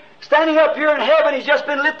Spirit, standing up here in heaven, he's just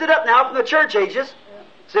been lifted up now from the church ages.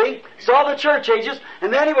 See? Saw the church ages.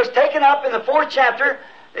 And then he was taken up in the 4th chapter.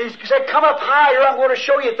 He said, come up higher, I'm going to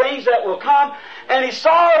show you things that will come. And he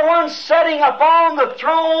saw one sitting upon the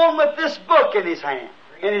throne with this book in his hand,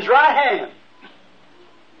 in his right hand.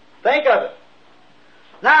 Think of it.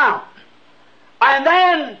 Now, and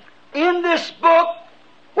then in this book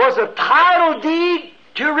was a title deed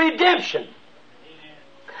to redemption.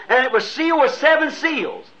 And it was sealed with 7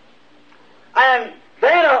 seals. And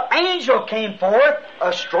then an angel came forth,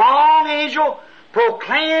 a strong angel,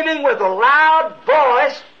 proclaiming with a loud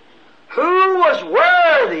voice, who was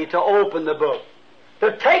worthy to open the book,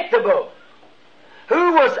 to take the book,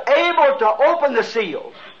 who was able to open the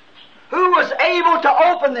seals, who was able to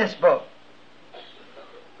open this book.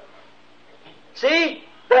 See,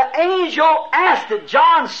 the angel asked it.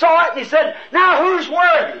 John saw it and he said, now who's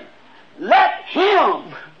worthy? Let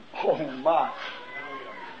him. Oh my.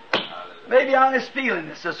 Maybe I'm just feeling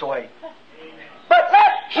this way. But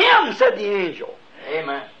let him, said the angel.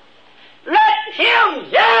 Amen. Let him.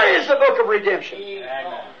 Here is the book of redemption.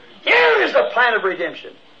 Amen. Here is the plan of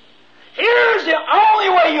redemption. Here's the only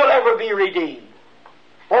way you'll ever be redeemed.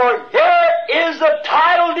 For here is the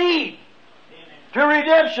title deed to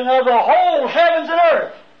redemption of the whole heavens and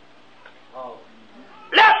earth.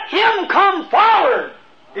 Let him come forward,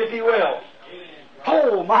 if he will.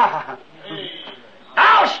 Oh my.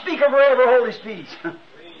 I'll speak of forever hold his peace.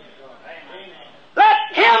 Let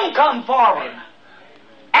him come forward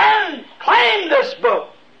and claim this book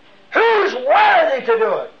Who's worthy to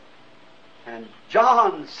do it? And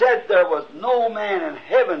John said there was no man in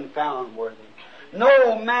heaven found worthy.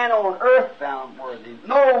 No man on earth found worthy.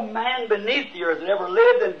 No man beneath the earth that ever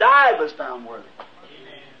lived and died was found worthy.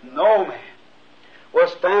 No man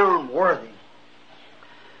was found worthy.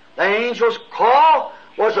 The angel's call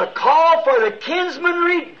was a call for the kinsman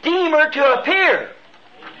redeemer to appear.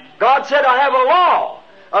 God said, I have a law.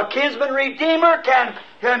 A kinsman redeemer can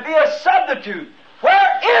be a substitute.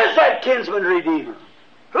 Where is that kinsman redeemer?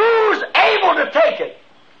 Who's able to take it?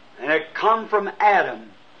 And it come from Adam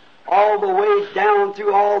all the way down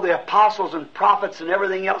through all the apostles and prophets and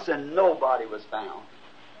everything else, and nobody was found.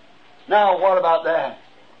 Now, what about that?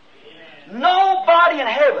 Nobody in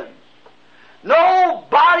heaven,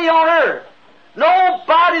 nobody on earth,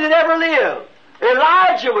 nobody that ever lived.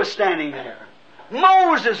 Elijah was standing there.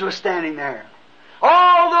 Moses was standing there.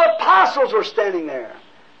 All the apostles were standing there.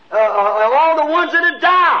 All the ones that had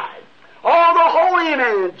died. All the holy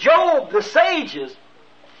men, Job, the sages.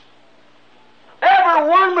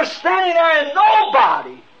 Everyone was standing there and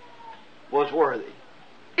nobody was worthy.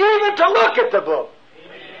 Even to look at the book.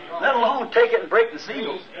 Let alone take it and break the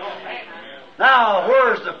seals. Now,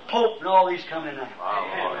 where's the Pope and all these coming in?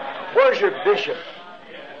 Where's your bishop?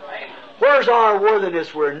 Where's our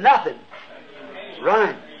worthiness? We're nothing.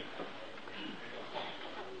 Right.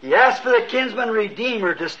 He asked for the kinsman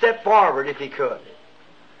redeemer to step forward if he could.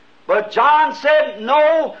 But John said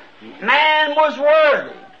no man was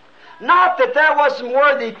worthy. Not that there wasn't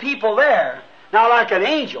worthy people there. Now, like an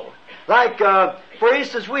angel. Like, for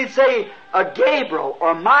instance, we'd say a Gabriel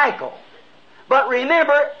or Michael. But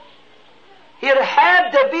remember, it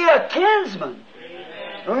had to be a kinsman.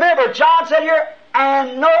 Remember, John said here,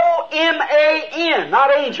 and no M-A-N,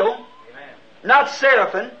 not angel, not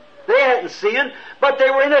seraphim. They hadn't sinned, but they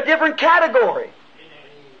were in a different category.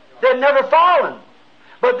 They'd never fallen.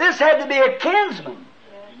 But this had to be a kinsman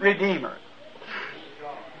redeemer.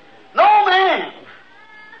 No man,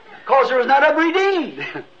 because there was none of them redeemed.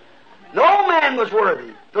 No man was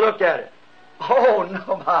worthy to look at it. Oh,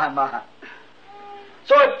 no, my.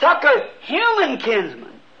 So it took a human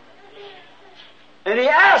kinsman. And he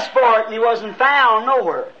asked for it and he wasn't found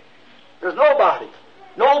nowhere. There's nobody.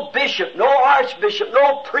 No bishop, no archbishop,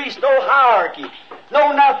 no priest, no hierarchy,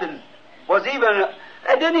 no nothing.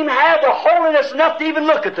 They didn't even have the holiness enough to even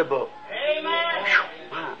look at the book.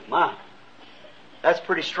 Amen. My. That's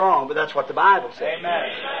pretty strong, but that's what the Bible said.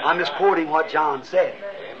 Amen. I'm just quoting what John said.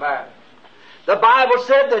 Amen. The Bible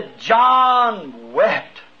said that John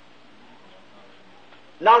wept.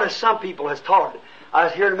 Not as some people has taught it. I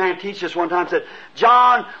was hearing a man teach this one time, said,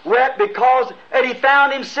 John wept because that he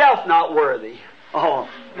found himself not worthy. Oh,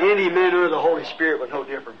 any man under the Holy Spirit was no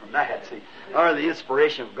different from that, see. Or the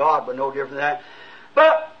inspiration of God was no different from that.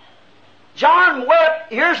 But John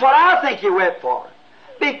wept, here's what I think he wept for.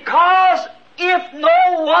 Because if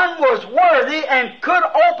no one was worthy and could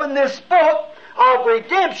open this book of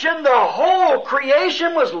redemption, the whole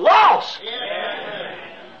creation was lost. Amen.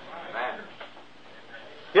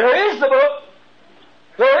 Here is the book.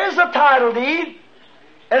 There is a title deed.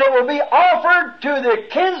 And it will be offered to the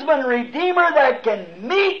kinsman redeemer that can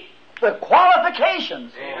meet the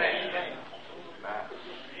qualifications. Amen.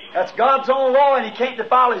 That's God's own law, and He can't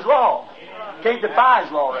defile His law. Can't defy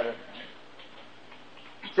His law, rather.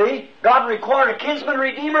 See? God required a kinsman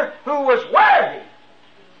redeemer who was worthy,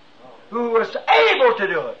 who was able to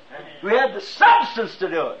do it, who had the substance to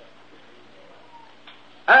do it.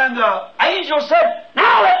 And the angel said,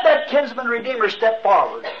 now let that kinsman redeemer step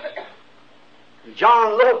forward. And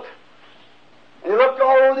John looked. And he looked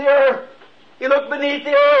all over the earth. He looked beneath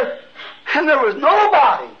the earth. And there was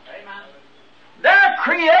nobody. Amen. Their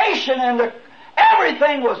creation and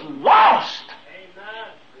everything was lost. Amen.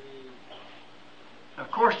 Of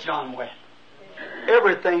course John wept.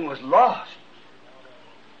 Everything was lost.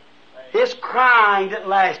 His crying didn't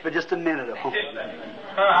last but just a minute of home.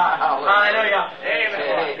 Hallelujah.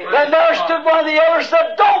 Amen. Then there stood one of the elders and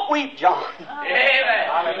said, don't weep, John. Amen.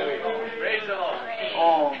 Hallelujah. Praise the Lord.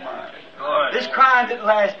 Oh, my. This crying didn't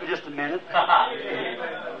last but just a minute.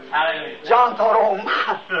 Hallelujah. John thought, oh,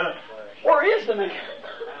 my. Where is the man?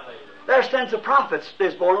 There stands the prophets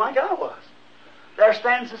is born like I was. There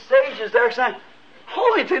stands the sages. There saying,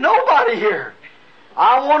 holy to nobody here.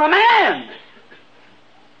 I want a man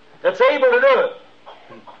that's able to do it.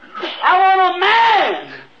 I want a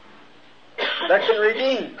man that can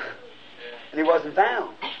redeem. And he wasn't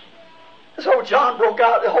found. So John broke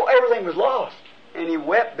out. Everything was lost. And he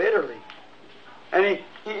wept bitterly. And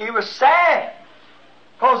he was sad.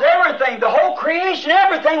 Because everything, the whole creation,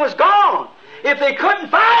 everything was gone. If they couldn't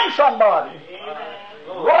find somebody.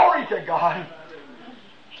 Glory to God.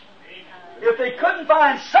 if they couldn't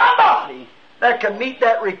find somebody that could meet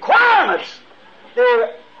that requirements,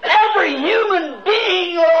 every human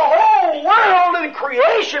being of the whole world and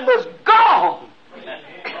creation was gone.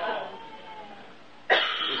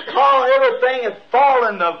 Because everything had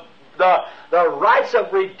fallen, the rights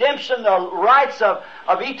of redemption, the rights of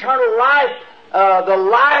eternal life,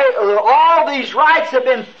 all these rights have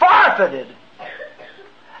been forfeited.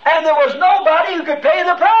 And there was nobody who could pay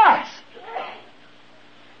the price.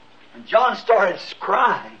 And John started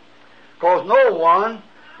crying because no one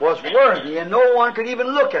was worthy and no one could even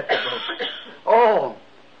look at the book. Oh,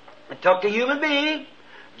 it took a human being.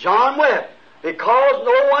 John wept because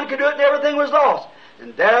no one could do it and everything was lost.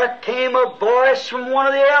 And there came a voice from one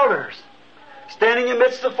of the elders, standing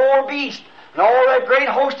amidst the four beasts and all that great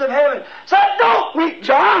host of heaven, said, "Don't weep,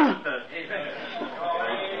 John."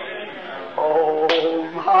 Oh,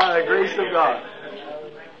 my grace of God.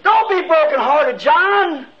 Don't be broken-hearted,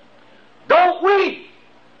 John. Don't weep,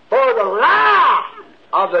 for the Lion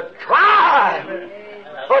of the tribe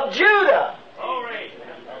of Judah,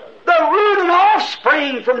 the root and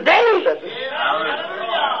offspring from David,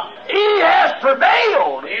 he has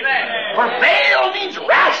prevailed. Prevail means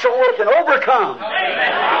wrestle with and overcome.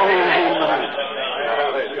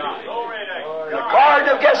 In the Garden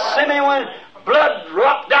of Gethsemane, when blood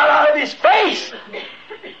dropped out of his face,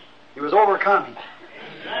 he was overcoming.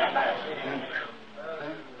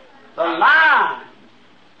 The Lion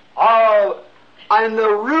and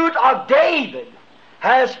the root of David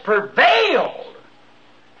has prevailed,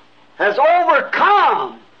 has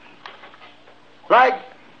overcome, like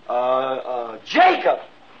Jacob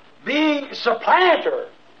being supplanter.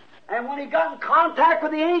 And when he got in contact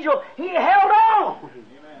with the angel, he held on.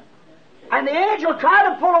 And the angel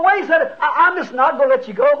tried to pull away and said, "I'm just not going to let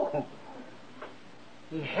you go."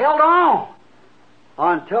 He held on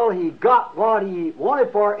until he got what he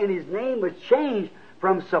wanted for, and his name was changed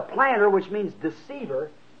from supplanter, which means deceiver,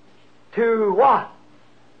 to what?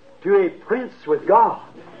 To a prince with God.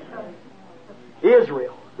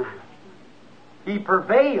 Israel. He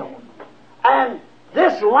prevailed. And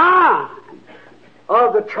this Lion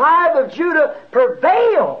of the tribe of Judah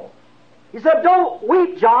prevailed. He said, "Don't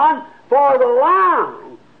weep, John, for the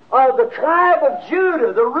Lion of the tribe of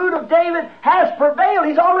Judah, the root of David, has prevailed."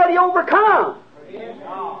 He's already overcome.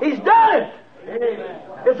 He's done it.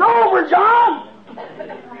 It's over, John.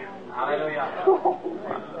 Hallelujah.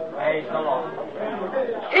 Praise the Lord.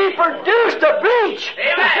 He produced a breach.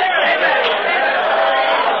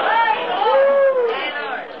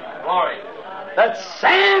 Glory. That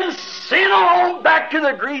sends sin on back to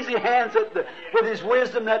the greasy hands with his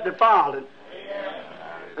wisdom that defiled it.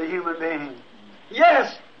 The human being.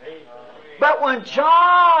 Yes. But when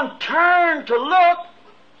John turned to look,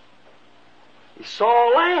 he saw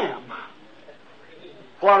a lamb.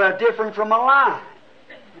 What a difference from a lion.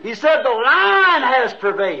 He said the lion has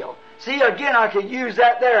prevailed. See, again, I could use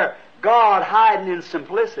that there. God hiding in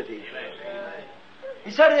simplicity.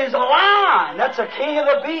 He said there's a lion. That's a king of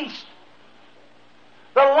the beast.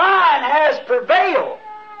 The lion has prevailed.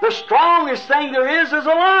 The strongest thing there is a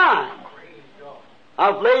lion.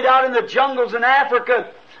 I've laid out in the jungles in Africa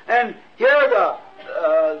and hear the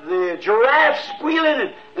giraffe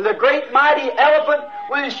squealing and the great mighty elephant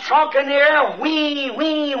with his trunk in the air, wee,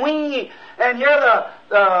 wee, wee, and hear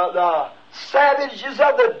the savages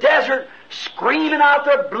of the desert screaming out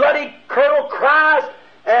their bloody curdle cries,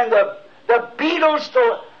 and the beetles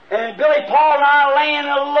and Billy Paul and I laying in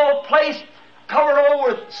a little place covered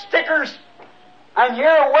over with stickers, and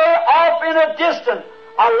here way off in a distance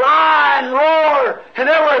a lion roar, and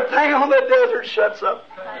everything on the desert shuts up.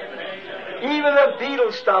 Even the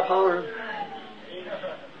beetles stop hollering.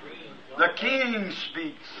 The King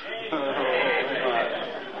speaks.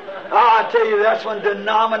 I tell you, that's when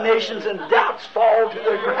denominations and doubts fall to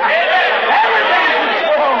the ground. Everything's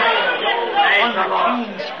when the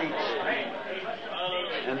King speaks.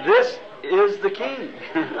 And this is the King.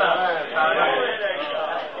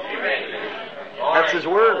 That's His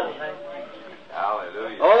Word.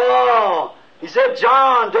 Hallelujah. Oh, he said,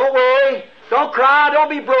 "John, don't worry. Don't cry. Don't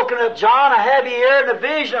be broken up, John. I have you here in a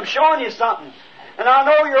vision. I'm showing you something. And I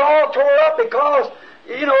know you're all tore up because,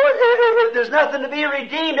 there's nothing to be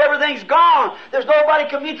redeemed. Everything's gone. There's nobody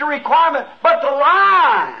can meet the requirement but the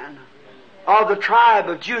Lion of the tribe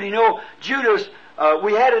of Judah." Judah's,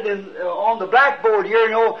 we had it on the blackboard here,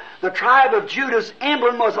 the tribe of Judah's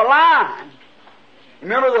emblem was a lion.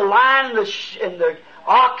 Remember the lion and the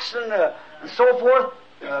ox and so forth,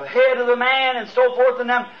 head of the man and so forth, and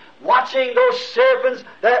them watching those serpents,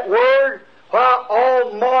 that word, while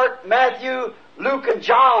all Mark, Matthew, Luke, and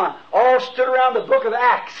John all stood around the book of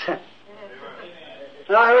Acts.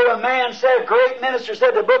 And I heard a man say, a great minister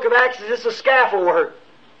said, the book of Acts is just a scaffold work.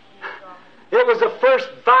 It was the first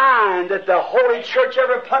vine that the Holy Church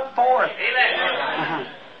ever put forth. Amen.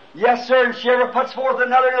 Yes, sir, and she ever puts forth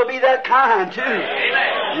another, it'll be that kind, too.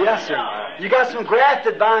 Amen. Yes, sir. You got some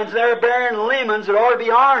grafted vines there bearing lemons that ought to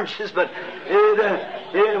be oranges, but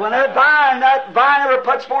when that vine ever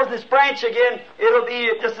puts forth its branch again, it'll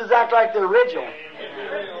be just exactly like the original.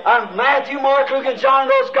 Matthew, Mark, Luke, and John,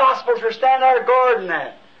 those Gospels are standing there guarding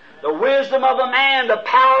that. The wisdom of a man, the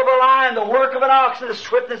power of a lion, the work of an ox, and the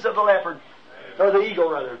swiftness of the leopard. Or the eagle,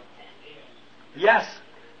 rather. Yes.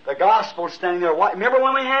 The gospel standing there. Remember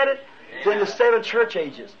when we had it? It's in the 7 church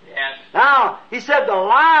ages. Yes. Now, he said the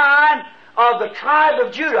line of the tribe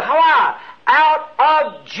of Judah. How? Out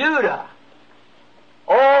of Judah.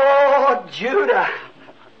 Oh, Judah.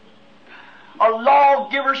 A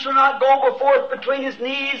lawgiver shall not go before between his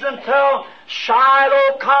knees until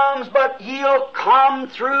Shiloh comes, but he'll come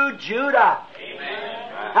through Judah.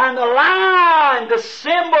 Amen. And the line, the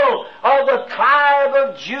symbol of the tribe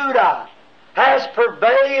of Judah, has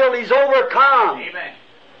prevailed. He's overcome. Amen.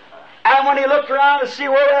 And when he looked around to see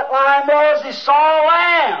where that line was, he saw a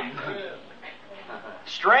lamb.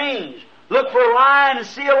 Strange. Look for a lion and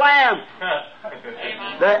see a lamb.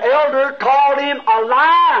 The elder called him a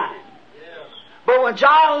lion. But when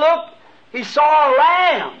John looked, he saw a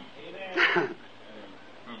lamb.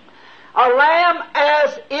 A lamb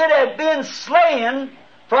as it had been slain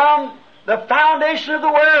from the foundation of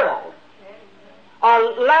the world. A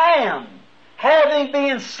lamb having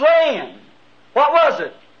been slain. What was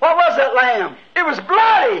it? What was that lamb? It was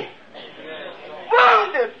bloody.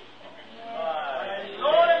 Wounded.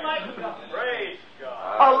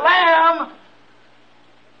 A lamb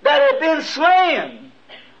that had been slain,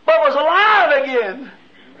 but was alive again.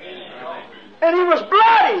 And he was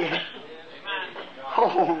bloody.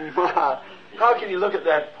 Oh my. How can you look at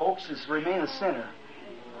that, folks, and remain a sinner?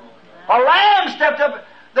 A lamb stepped up.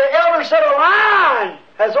 The elder said, a lion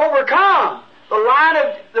has overcome. The lion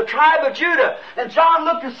of the tribe of Judah. And John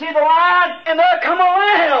looked to see the lion, and there come a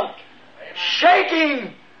lamb.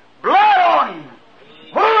 Shaking. Blood on him.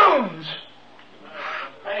 Wounds.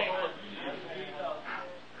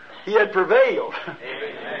 He had prevailed.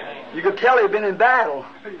 You could tell he had been in battle.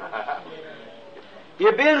 He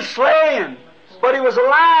had been slain, but he was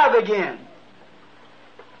alive again.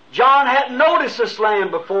 John hadn't noticed this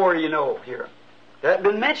lamb before, you know, here. It hadn't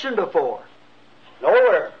been mentioned before.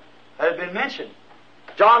 Nowhere had it been mentioned.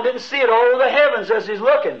 John didn't see it all over the heavens as he's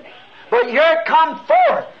looking. But here it come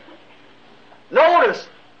forth. Notice,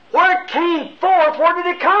 where it came forth, where did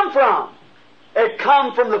it come from? It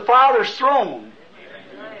come from the Father's throne.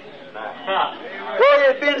 Where he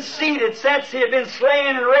had been seated since he had been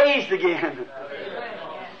slain and raised again.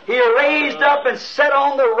 He raised up and sat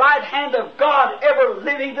on the right hand of God, ever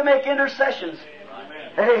living to make intercessions.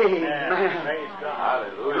 Amen.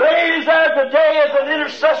 Raised there today as an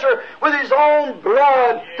intercessor with his own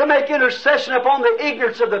blood to make intercession upon the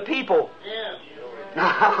ignorance of the people.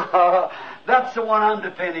 That's the one I'm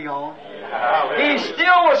depending on. He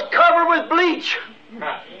still was covered with bleach.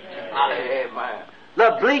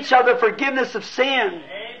 The bleach of the forgiveness of sin.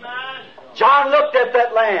 John looked at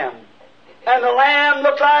that lamb, and the lamb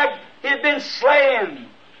looked like he had been slain.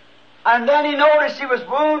 And then he noticed he was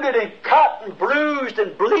wounded and cut and bruised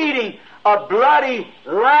and bleeding, a bloody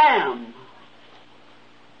lamb.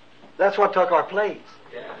 That's what took our place.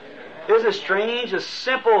 Isn't it strange? A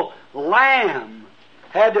simple lamb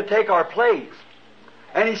had to take our place.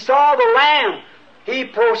 And he saw the lamb. He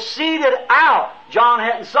proceeded out. John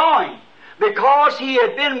hadn't saw him, because he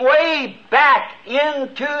had been way back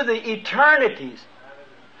into the eternities,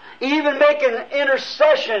 even making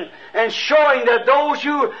intercession and showing that those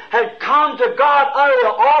who had come to God under the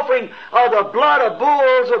offering of the blood of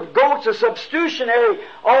bulls, of goats, a substitutionary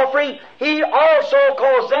offering, he also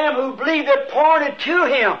caused them who believed it pointed to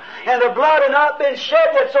him, and the blood had not been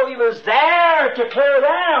shed yet, so he was there to clear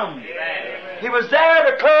them. Amen. He was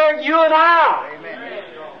there to clear you and I. Amen.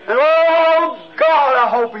 And oh God, I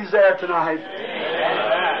hope he's there tonight.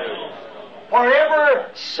 Amen. For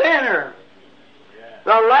every sinner,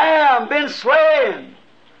 the lamb been slain.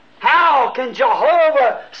 How can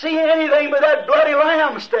Jehovah see anything but that bloody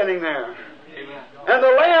lamb standing there? Amen. And the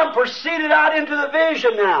lamb proceeded out into the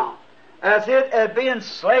vision now, as it had been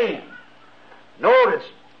slain. Notice,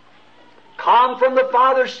 come from the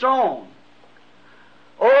Father's throne.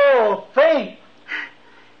 Oh, think.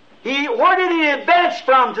 Where did he advance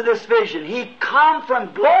from to this vision? He come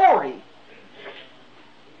from glory.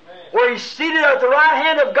 Where he's seated at the right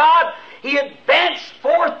hand of God, he advanced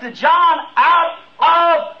forth to John out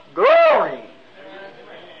of glory.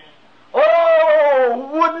 Oh,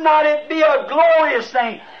 would not it be a glorious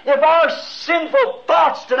thing if our sinful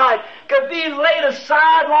thoughts tonight could be laid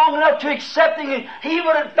aside long enough to accepting Him? He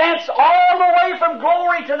would advance all the way from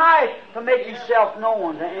glory tonight to make Himself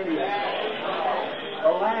known to any of us. The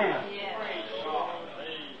Lamb.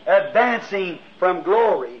 Advancing from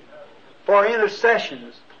glory for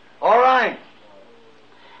intercessions. All right.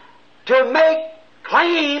 To make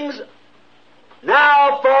claims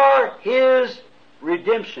now for His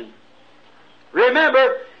redemption.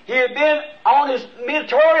 Remember, He had been on His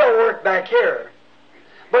mediatorial work back here.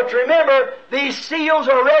 But remember, these seals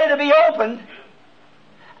are ready to be opened,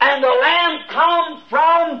 and the Lamb come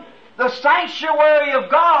from the sanctuary of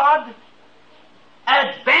God,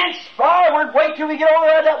 advance forward, wait till we get over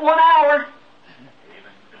there that 1 hour.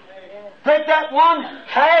 Take that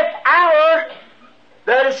 1/2 hour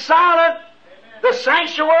that is silent, the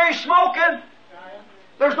sanctuary smoking,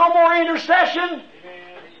 there's no more intercession.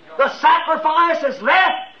 The sacrifice is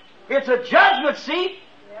left. It's a judgment seat.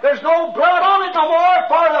 There's no blood on it no more,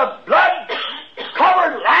 for the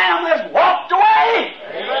blood-covered lamb has walked away.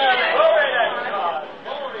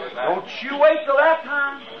 Don't you wait till that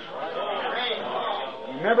time.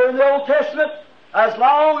 Remember in the Old Testament, as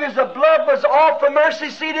long as the blood was off the mercy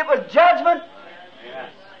seat, it was judgment.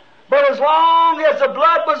 But as long as the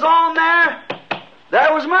blood was on there,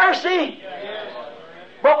 there was mercy.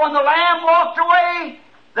 But when the Lamb walked away,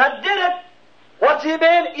 that did it. What's He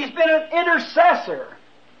been? He's been an intercessor.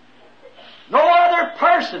 No other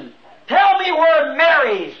person. Tell me where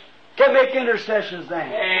Mary can make intercessions then.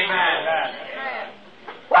 Amen.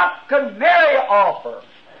 What could Mary offer?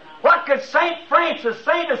 What could St. Francis,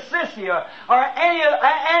 St. Assisi, or any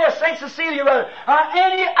St. Cecilia, or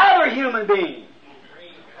any other human being?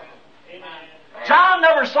 John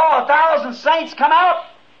never saw 1,000 saints come out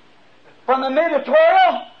from the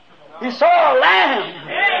mediatorial. He saw a lamb.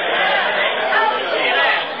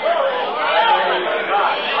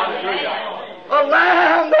 A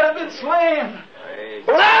lamb that had been slain.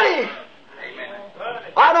 Bloody.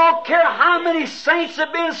 I don't care how many saints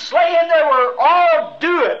have been slain, they were all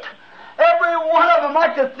do it. Every one of them,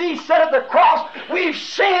 like the thief said at the cross, we've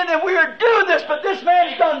sinned and we are doing this, but this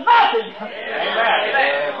man's done nothing.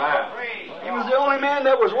 He was the only man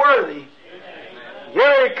that was worthy.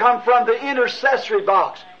 Here he come from the intercessory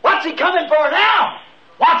box. What's he coming for now?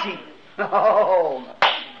 What's he? Oh.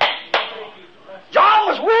 John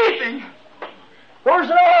was weeping. Where's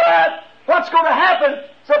all that? What's going to happen?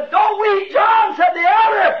 Said, don't weep, John, said the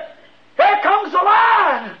elder. Here comes the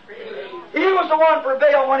lion. He was the one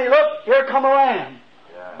prevailed when he looked. Here come a lamb.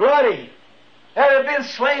 Bloody. Had it been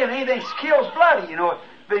slain, anything kills bloody. You know,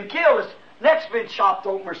 it's been killed, his neck's been chopped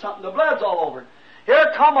open or something. The blood's all over.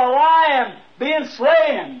 Here come a lion being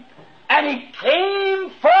slain. And he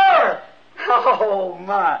came forth. Oh,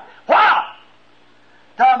 my. What?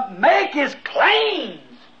 To make his claims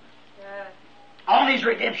on his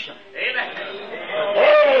redemption. Amen.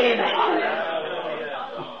 Amen.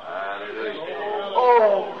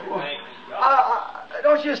 Oh,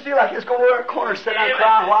 don't you just feel like it's going to a corner, sit down and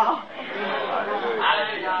cry a while?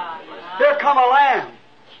 Here come a lamb,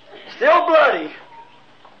 still bloody.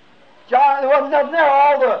 John, there wasn't nothing there.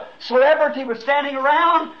 All the celebrity was standing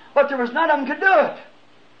around, but there was none of them could do it.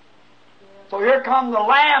 So here come the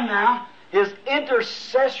lamb now. His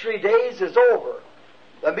intercessory days is over.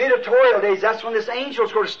 The mediatorial days, that's when this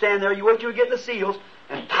angel's going to stand there. You wait till you get the seals,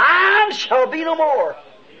 and time shall be no more.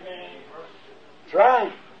 That's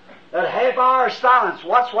right. That half-hour silence.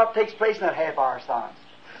 Watch what takes place in that half-hour silence.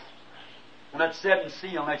 When that seventh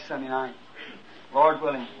seal next Sunday night, Lord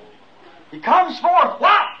willing. He comes forth,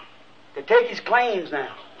 what? To take his claims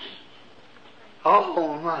now.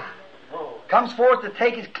 Oh, my. Comes forth to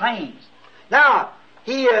take his claims. Now,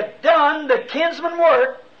 he had done the kinsman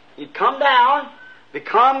work. He'd come down,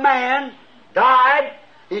 become man, died.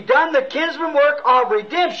 He'd done the kinsman work of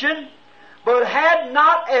redemption, but had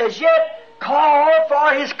not as yet called for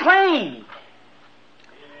his claim.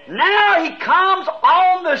 Now he comes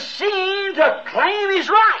on the scene to claim his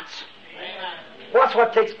rights. Watch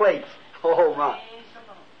what takes place. Oh, my.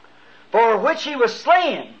 For which he was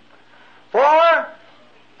slain. For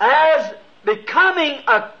as becoming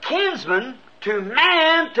a kinsman to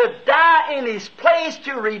man to die in his place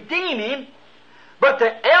to redeem him, but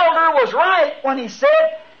the elder was right when he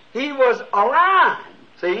said he was a lion.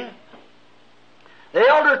 See? The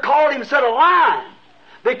elder called him and said a lion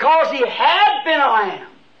because he had been a lamb,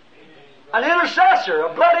 an intercessor,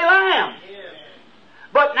 a bloody lamb.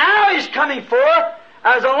 But now he's coming forth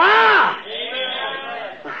as a lion.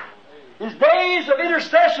 His days of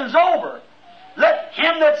intercession's over. Let Let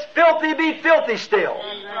him that's filthy be filthy still.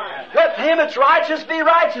 Let him that's righteous be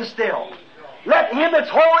righteous still. Let him that's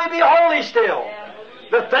holy be holy still.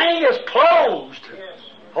 The thing is closed.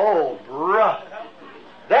 Oh, bruh.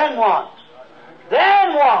 Then what?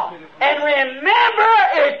 Then what? And remember,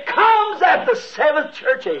 it comes at the seventh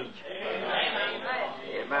church age,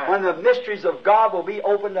 when the mysteries of God will be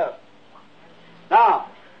opened up. Now,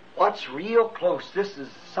 what's real close? This is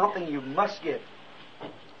something you must get.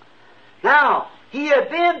 Now, he had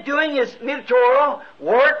been doing his mediatorial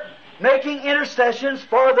work, making intercessions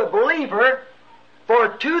for the believer for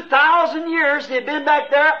 2,000 years. He had been back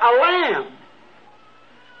there a lamb.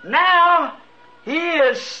 Now, he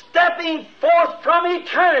is stepping forth from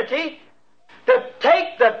eternity to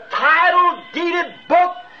take the title deeded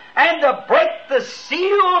book and to break the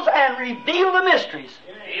seals and reveal the mysteries.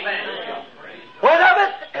 Amen. When of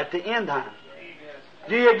it? At the end time.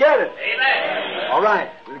 Do you get it? Amen. All right,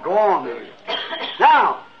 we'll go on there.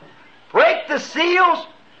 Now, break the seals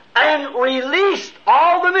and release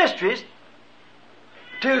all the mysteries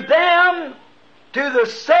to them, to the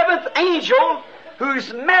seventh angel,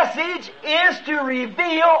 whose message is to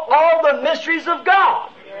reveal all the mysteries of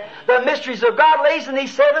God. The mysteries of God lays in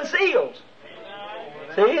these seven seals.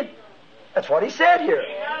 See? That's what he said here.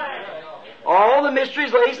 All the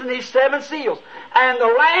mysteries lays in these seven seals. And the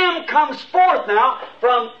Lamb comes forth now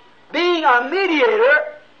from being a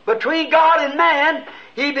mediator between God and man.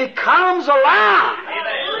 He becomes alive.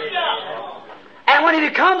 And when he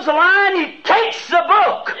becomes alive, he takes the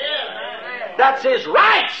book. That's his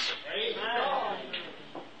rights.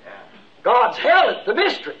 God's held it, the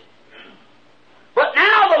mystery. But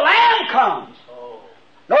now the Lamb comes.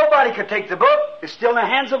 Nobody could take the book. It's still in the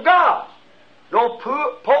hands of God. No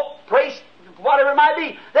pope, priest, whatever it might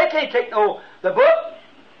be. They can't take the book.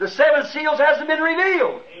 The seven seals hasn't been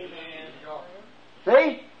revealed.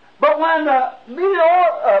 See? But when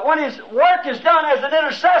when his work is done as an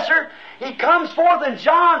intercessor, he comes forth, and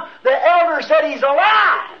John, the elder, said he's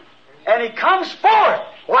alive. And he comes forth.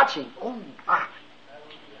 Watch him. Oh, ah.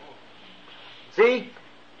 See?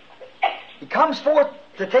 He comes forth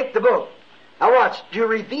to take the book. Now watch. To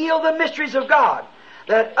reveal the mysteries of God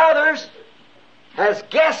that others has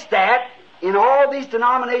guessed at in all these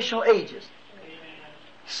denominational ages.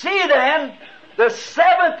 See then, the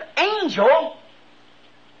seventh angel,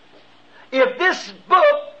 if this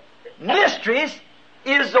book, Mysteries,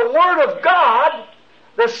 is the Word of God,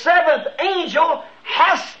 the seventh angel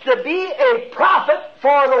has to be a prophet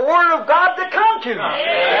for the Word of God to come to.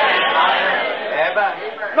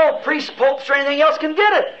 No priest, popes, or anything else can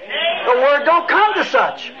get it. The Word don't come to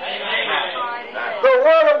such. The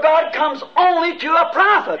Word of God comes only to a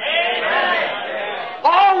prophet.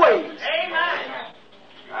 Always.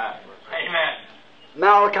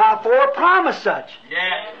 Malachi 4 promised such.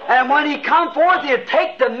 And when he come forth, he'd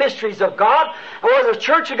take the mysteries of God, where the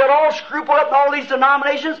church had got all scrupled up in all these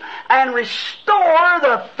denominations, and restore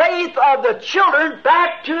the faith of the children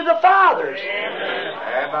back to the fathers.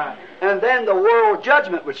 And then the world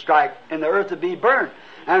judgment would strike, and the earth would be burned.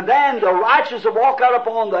 And then the righteous would walk out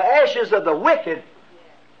upon the ashes of the wicked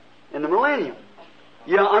in the millennium.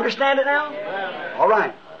 You understand it now? All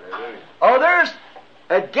right. Others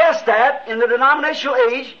had guessed that in the denominational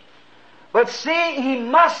age, but see, he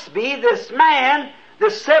must be this man,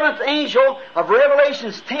 the seventh angel of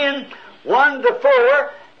Revelations 10, 1 to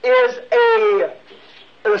 4, is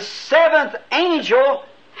the seventh angel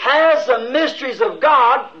has the mysteries of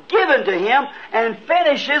God given to him and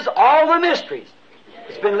finishes all the mysteries.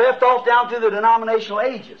 It's been left off down through the denominational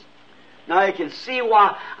ages. Now you can see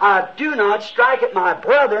why I do not strike at my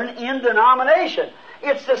brethren in denomination.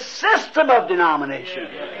 It's the system of denomination.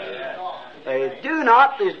 They do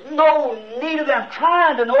not, there's no need of them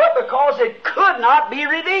trying to know it because it could not be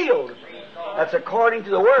revealed. That's according to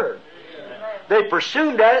the Word. They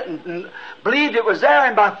presumed at it and believed it was there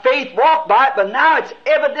and by faith walked by it, but now it's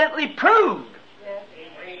evidently proved.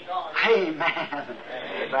 Amen.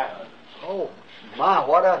 Amen. Oh my,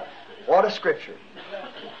 what a scripture.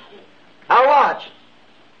 Now watch.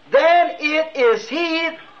 Then it is he,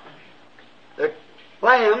 the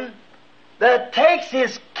Lamb, that takes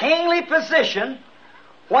his kingly position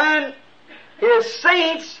when his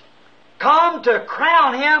saints come to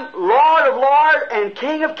crown him Lord of Lords and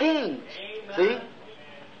King of Kings.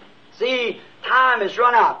 See, time has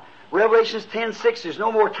run out. Revelations 10:6, there's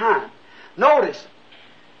no more time. Notice,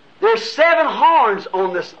 there's 7 horns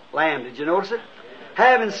on this lamb. Did you notice it?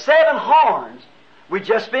 Having 7 horns. We've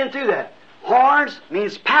just been through that. Horns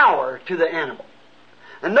means power to the animal.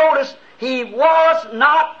 And notice, he was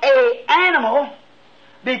not an animal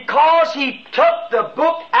Because he took the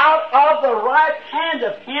book out of the right hand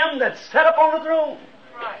of him that sat upon the throne.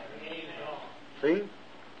 See?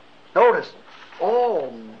 Notice.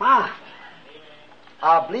 Oh, my.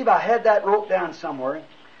 I believe I had that wrote down somewhere.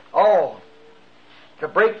 Oh, to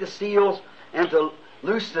break the seals and to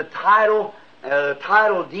loose the title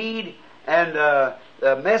deed and the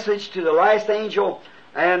message to the last angel.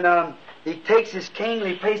 And he takes his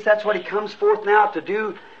kingly place. That's what he comes forth now to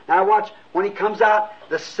do. Now watch, when he comes out,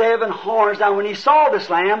 the 7 horns. Now when he saw this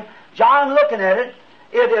lamb, John looking at it,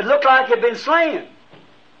 it looked like it had been slain.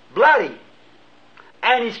 Bloody.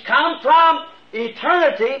 And he's come from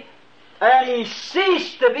eternity, and he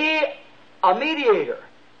ceased to be a mediator.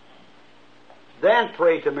 Then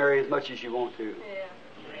pray to Mary as much as you want to.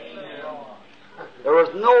 There was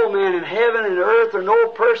no man in heaven and earth, or no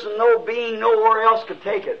person, no being, nowhere else could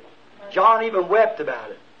take it. John even wept about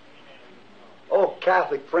it. Oh,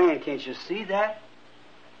 Catholic friend, can't you see that?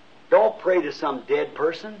 Don't pray to some dead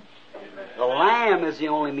person. The Lamb is the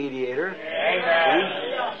only mediator.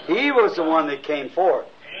 Amen. He was the one that came forth.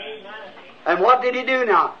 And what did he do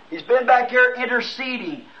now? He's been back here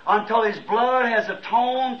interceding until his blood has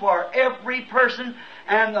atoned for every person,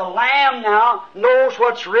 and the Lamb now knows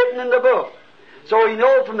what's written in the book. So he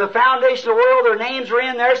knows from the foundation of the world their names are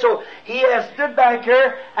in there, so he has stood back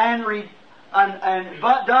here and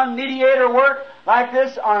done mediator work like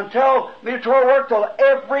this until mediatorial work till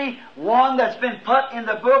every one that's been put in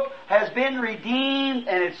the book has been redeemed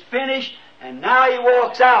and it's finished, and now he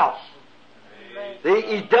walks out.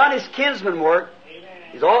 He's done his kinsman work.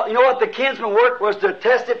 You know what the kinsman work was? To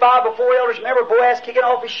testify before elders. Remember Boaz kicking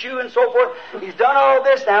off his shoe and so forth? He's done all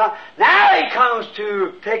this now. Now he comes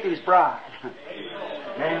to take his bride.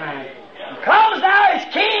 Amen. He comes now as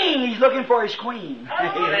king. He's looking for his queen.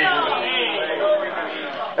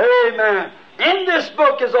 Amen. In this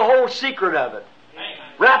book is the whole secret of it.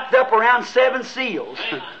 Wrapped up around 7 seals.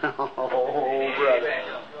 Oh, brother.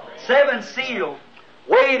 7 seals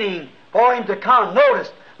waiting for him to come.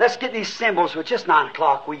 Notice, let's get these symbols. It's just 9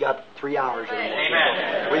 o'clock. We got 3 hours.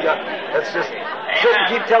 Amen. Let's just shouldn't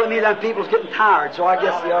keep telling me that people's getting tired, so I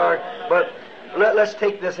guess they are. But let's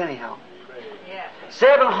take this anyhow.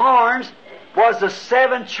 7 horns was the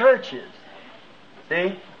 7 churches.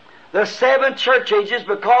 See? The 7 church ages,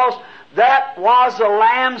 because that was the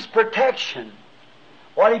Lamb's protection.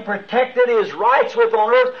 What he protected his rights with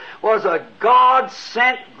on earth was a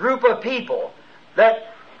God-sent group of people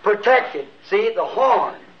that protected, see, the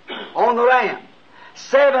horn on the Lamb.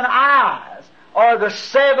 7 eyes are the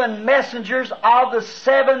 7 messengers of the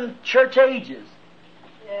 7 church ages.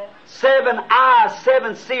 7 eyes,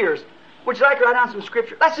 7 seers. Would you like to write down some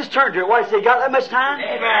scripture? Let's just turn to it. Why, say, got that much time?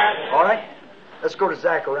 Amen. All right. Let's go to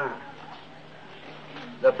Zechariah.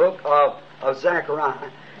 The book of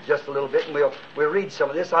Zechariah, just a little bit, and we'll read some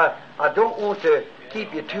of this. I don't want to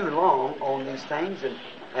keep you too long on these things,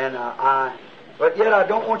 but yet I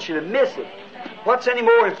don't want you to miss it. What's any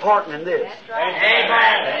more important than this?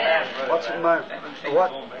 Amen.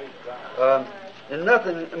 There's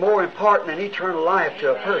nothing more important than eternal life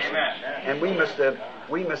to a person, and we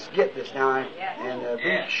must get this now and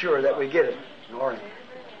be sure that we get it. All right.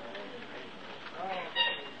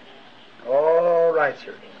 All right,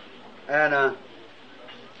 sir. And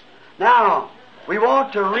now we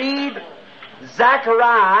want to read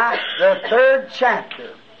Zechariah, the 3rd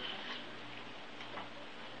chapter.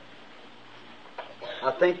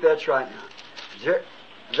 I think that's right now.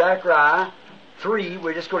 Zechariah 3.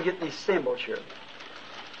 We're just going to get these symbols here.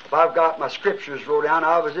 If I've got my scriptures wrote down,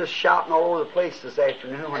 I was just shouting all over the place this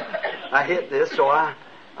afternoon when I hit this, so I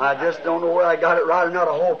just don't know where I got it right or not.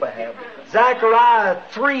 I hope I have. Zechariah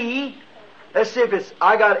 3. Let's see if it's,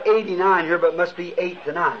 I got 89 here, but it must be 8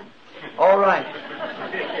 to 9. All right.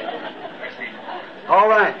 All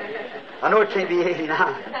right. I know it can't be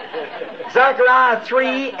 89. Zechariah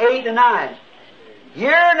 3, 8 to 9.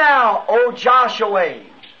 Hear now, O Joshua,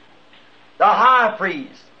 the high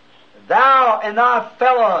priest, thou and thy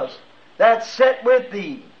fellows that sit with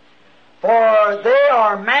thee, for they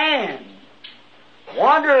are man,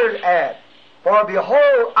 wondered at. For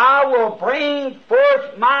behold, I will bring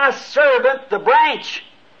forth my servant, the branch,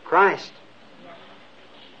 Christ.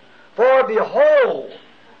 For behold,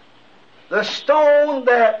 the stone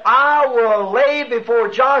that I will lay before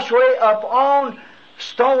Joshua upon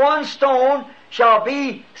one stone shall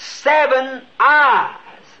be 7 eyes.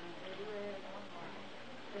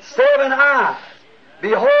 7 eyes.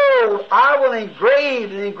 Behold, I will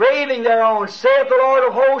engrave, the engraving thereon, saith the Lord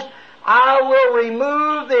of hosts, I will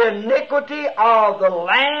remove the iniquity of the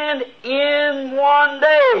land in one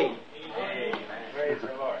day. Praise the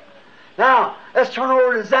Lord. Now, let's turn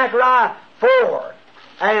over to Zechariah 4.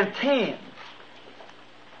 and 10.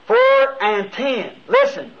 4 and 10.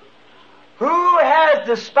 Listen. Who has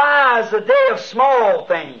despised the day of small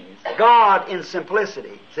things? God in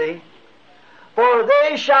simplicity. See? For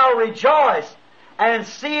they shall rejoice and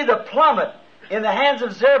see the plummet in the hands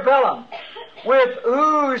of Zerubbabel, with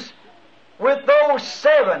those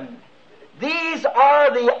 7. These are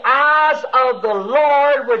the eyes of the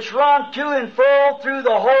Lord which run to and fro through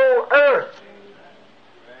the whole earth.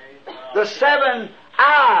 The 7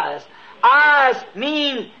 eyes. Eyes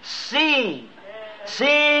mean seeing.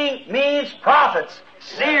 Seeing means prophets,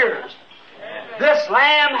 seers. This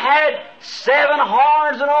lamb had 7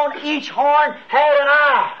 horns, and on each horn had an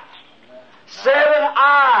eye. 7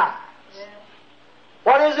 eyes.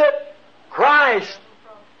 What is it? Christ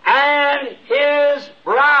and His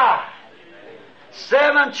bride.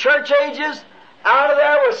 7 church ages. Out of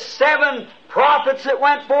there was 7 prophets that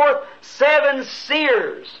went forth, 7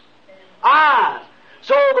 seers. Eyes.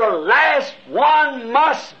 So the last one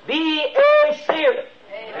must be a seer.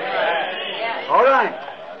 Amen. All right.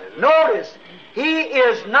 Notice, he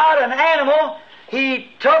is not an animal. He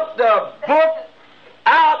took the book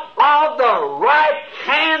out of the right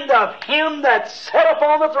hand of Him that sat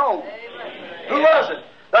upon the throne. Amen. Who was it?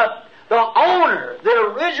 The owner,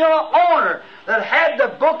 the original owner that had the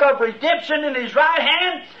book of redemption in his right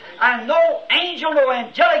hand, and no angel, no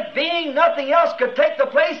angelic being, nothing else could take the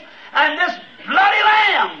place. And this bloody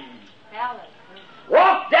lamb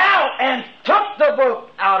walked out and took the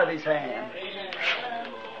book out of his hand.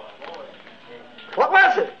 What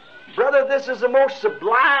was it? Brother, this is the most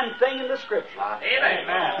sublime thing in the Scripture.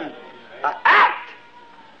 Amen. An act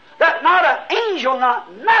that not an angel,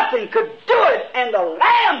 not nothing could do it, and the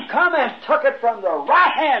lamb come and took it from the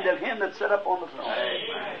right hand of Him that sat up on the throne.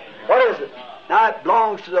 Amen. What is it? Now it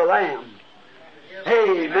belongs to the lamb.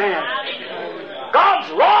 Amen.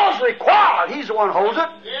 God's law is required. He's the one who holds it.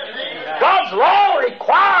 God's law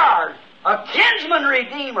required a kinsman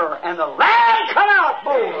redeemer, and the lamb come out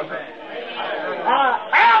bold. I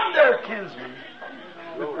am their kinsman.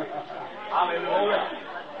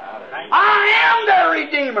 I am their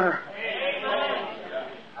redeemer.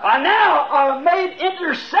 I now I've made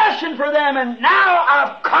intercession for them, and now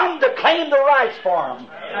I've come to claim the rights for them.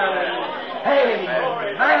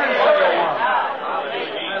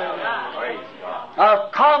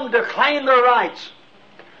 I've come to claim the rights.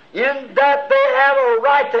 In that they have a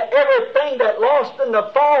right to everything that lost in the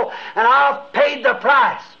fall, and I've paid the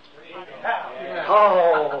price.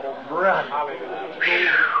 Oh, brother.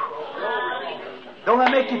 Don't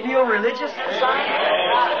that make you feel religious?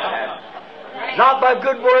 Not by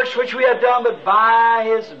good works which we have done, but by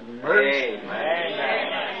His mercy.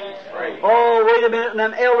 Oh, wait a minute, and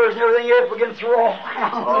them elders and everything else begin to throw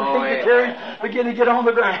all and dignitaries begin to get on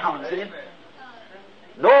the ground. See?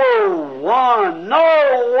 No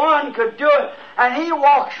one could do it. And he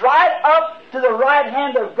walks right up to the right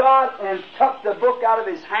hand of God and took the book out of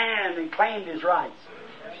his hand and claimed his rights.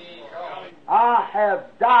 I have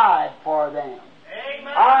died for them.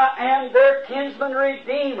 I am their kinsman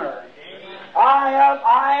redeemer.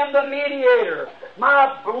 I am the mediator.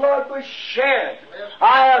 My blood was shed.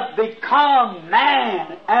 I have become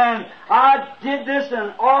man, and I did this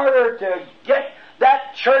in order to get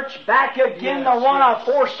that church back again, the one I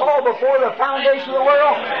foresaw before the foundation of the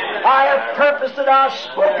world. I have purposed it, I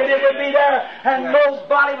spoke it, it would be there, and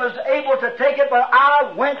nobody was able to take it, but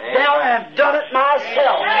I went down and done it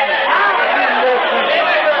myself.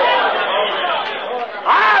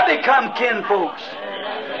 I become kinfolks.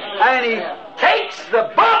 And he takes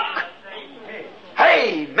the book.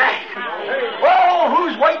 Hey, man. Oh,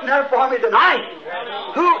 who's waiting there for me tonight?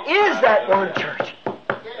 Who is that one church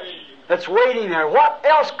that's waiting there? What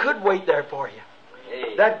else could wait there for you?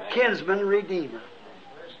 That kinsman redeemer.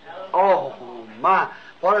 Oh, my.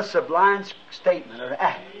 What a sublime statement or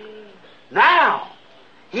act. Now,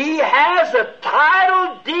 he has a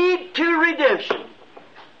title deed to redemption.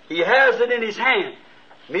 He has it in his hand.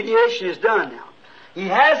 Mediation is done now. He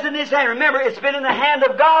has it in his hand. Remember, it's been in the hand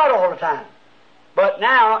of God all the time. But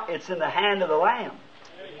now, it's in the hand of the Lamb.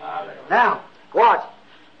 Now, watch.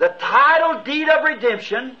 The title deed of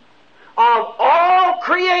redemption of all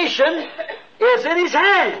creation is in his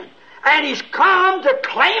hand. And he's come to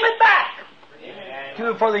claim it back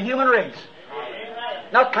for the human race.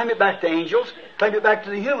 Not claim it back to angels. Claim it back to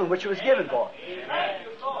the human, which it was given for.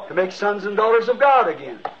 To make sons and daughters of God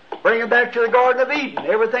again. Bring them back to the Garden of Eden.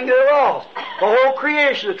 Everything they lost. The whole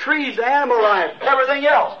creation, the trees, the animal life, everything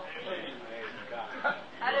else.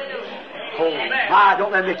 Oh my,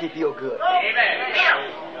 don't that make you feel good?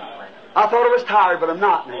 I thought I was tired, but I'm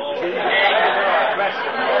not now.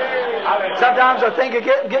 Sometimes I think I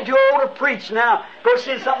get too old to preach now. Go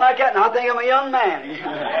see something like that, and I think I'm a young man.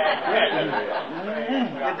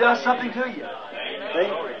 It does something to you. See?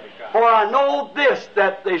 For I know this,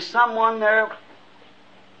 that there's someone there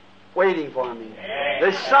waiting for me.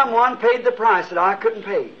 There's someone paid the price that I couldn't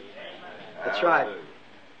pay. That's right.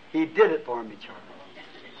 He did it for me, Charlie.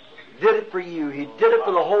 Did it for you. He did it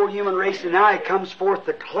for the whole human race, and now He comes forth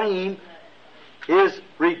to claim His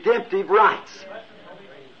redemptive rights.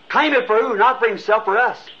 Claim it for who? Not for Himself, for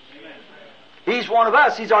us. He's one of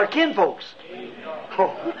us. He's our kinfolks.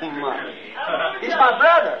 Oh, my. He's my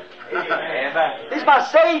brother. He's my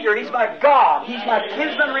Savior. He's my God. He's my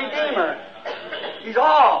kinsman redeemer. He's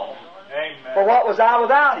all. For what was I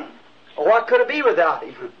without Him? Or what could it be without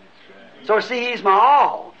Him? So see, He's my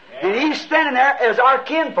all. And He's standing there as our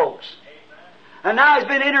kinfolks. And now He's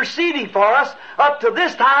been interceding for us up to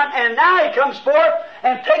this time, and now He comes forth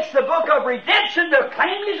and takes the book of redemption to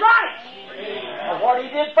claim His rights of what He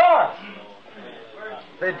did for us.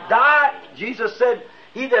 They died. Jesus said,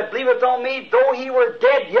 He that believeth on me, though he were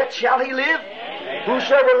dead, yet shall he live.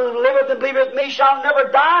 Whosoever liveth and believeth in me shall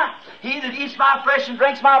never die. He that eats my flesh and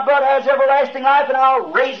drinks my blood has everlasting life, and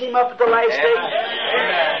I'll raise him up at the last day.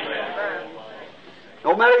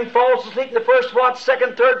 No matter if he falls asleep in the first watch,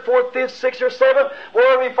 second, third, fourth, fifth, sixth, or seventh,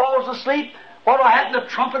 wherever he falls asleep, what will happen? The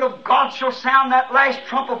trumpet of God shall sound. That last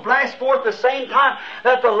trump will blast forth the same time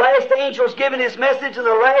that the last angel is giving his message and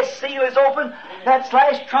the last seal is open. That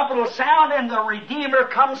last trumpet will sound, and the Redeemer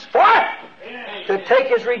comes forth to take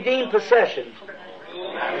His redeemed possession.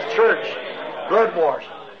 His church, blood washed.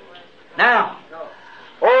 Now,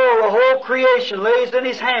 the whole creation lays in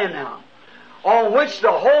His hand now, on which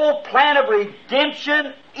the whole plan of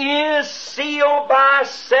redemption is sealed by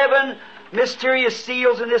 7 mysterious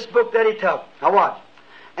seals in this book that He took. Now watch.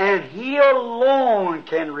 And He alone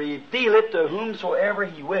can reveal it to whomsoever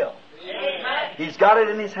He will. Amen. He's got it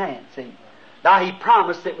in His hand, see. Now He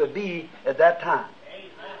promised it would be at that time.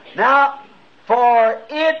 Now, for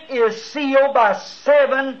it is sealed by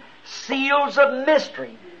 7 seals of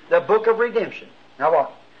mystery, the book of redemption. Now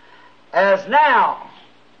what? As now,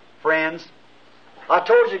 friends, I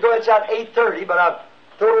told you to go, it's at 8:30, but I've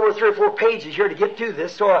thrown over 3 or 4 pages here to get to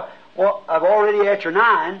this, so I've already at your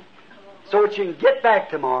 9, so that you can get back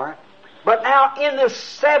tomorrow. But now in this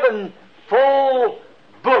 7-fold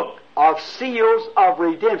book of seals of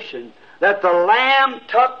redemption that the Lamb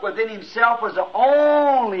took within Himself was the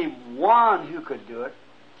only one who could do it,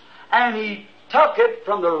 and He took it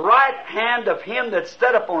from the right hand of Him that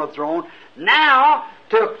stood upon the throne, now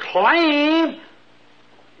to claim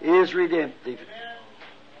His redemptive,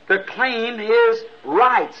 to claim His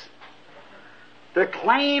rights, to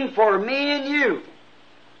claim for me and you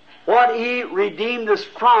what He redeemed us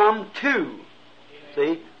from to.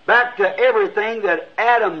 See? Back to everything that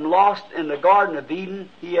Adam lost in the Garden of Eden,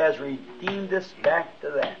 He has redeemed us back to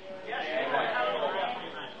that.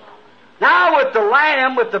 Now with the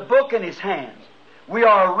Lamb, with the book in His hands, we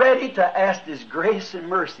are ready to ask His grace and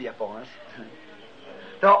mercy upon us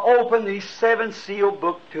to open the 7-seal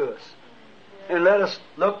book to us. And let us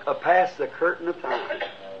look past the curtain of time.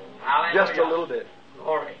 Just a little bit.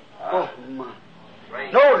 Glory. Oh, my.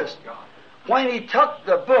 Notice, when He took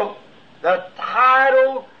the book, the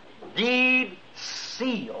title deed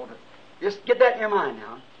sealed, just get that in your mind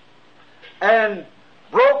now, and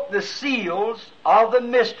broke the seals of the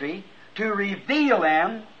mystery to reveal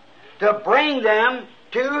them, to bring them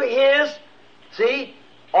to His, see,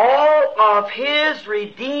 all of His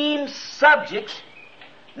redeemed subjects.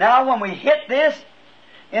 Now when we hit this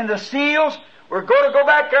in the seals, we're going to go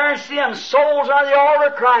back there and see them souls on the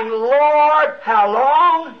altar crying, Lord, how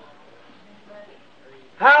long?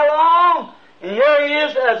 How long? And here He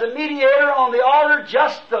is as a mediator on the altar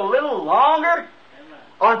just a little longer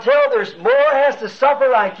until there's more has to suffer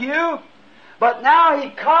like you. But now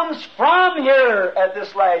He comes from here at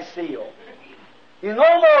this last seal. He's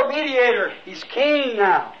no more mediator. He's king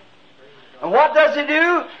now. And what does He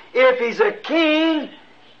do? If He's a king,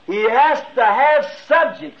 He has to have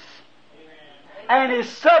subjects. And His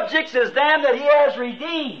subjects is them that He has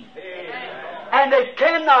redeemed. And they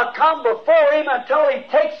cannot come before Him until He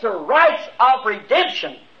takes the rights of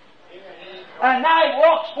redemption. And now He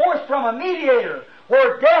walks forth from a mediator.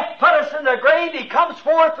 Where death put us in the grave, He comes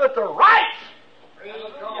forth with the rights.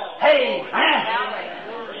 Amen.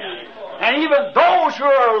 And even those who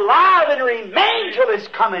are alive and remain till His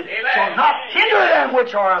coming shall not hinder them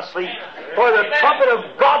which are asleep. For the trumpet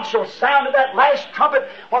of God shall sound at that last trumpet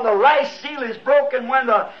when the last seal is broken, when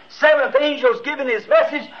the seventh angel is given his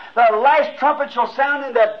message. The last trumpet shall sound,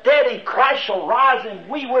 and the dead in Christ shall rise, and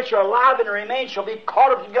we which are alive and remain shall be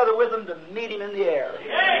caught up together with them to meet him in the air.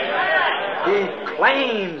 He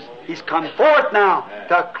claims, he's come forth now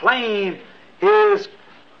to claim his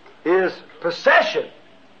possession.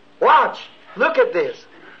 Watch, look at this.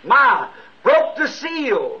 Broke the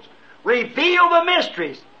seals, revealed the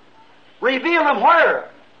mysteries. Revealed them where?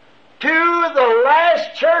 To the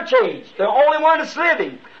last church age, the only one that's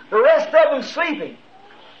living. The rest of them sleeping.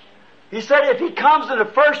 He said if he comes in the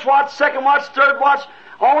first watch, second watch, third watch,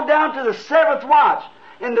 on down to the seventh watch.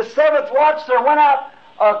 In the seventh watch there went out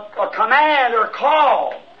a command or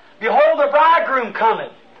call. Behold, the bridegroom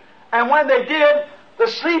cometh. And when they did, the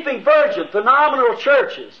sleeping virgin, the nominal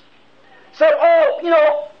churches, said,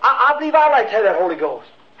 I believe I'd like to have that Holy Ghost.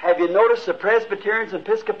 Have you noticed the Presbyterians and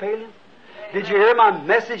Episcopalians? Did you hear my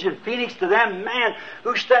message in Phoenix to them? Man,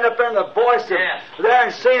 who stand up there in the voice of there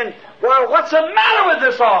and saying, well, what's the matter with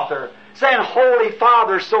this author? Saying, Holy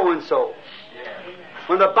Father so-and-so.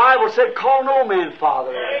 When the Bible said, call no man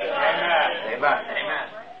Father. Amen. Amen.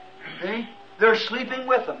 See? They're sleeping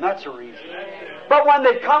with them. That's the reason. But when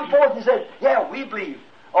they come forth and said, yeah, we believe.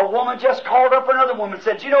 A woman just called up another woman and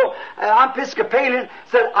said, I'm Episcopalian.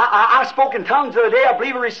 Said, I spoke in tongues the other day. I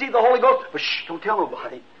believe I received the Holy Ghost. But shh, don't tell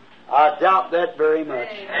nobody. I doubt that very much.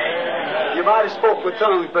 Amen. You might have spoke with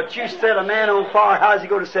tongues, but you set a man on fire. How's he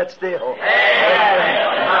going to set still?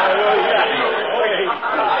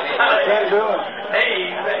 Can't do it.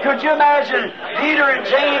 Could you imagine Peter and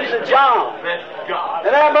James and John?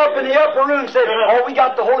 And I'm up in the upper room said, we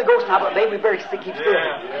got the Holy Ghost now, but baby, we better keep still.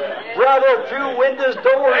 Brother, through windows,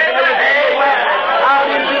 doors, and everything, they went out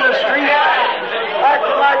into the street,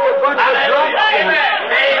 acting like a bunch of drunks.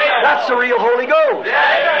 That's the real Holy Ghost.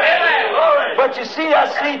 But you see,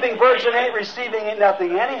 that sleeping virgin ain't receiving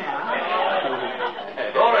nothing anyhow.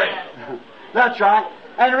 That's right.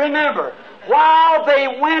 And remember, while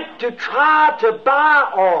they went to try to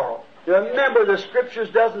buy oil, remember the Scriptures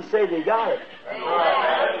doesn't say they got it.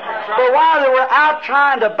 But while they were out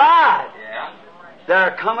trying to buy it,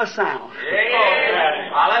 there come a sound.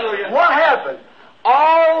 What happened?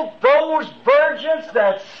 All those virgins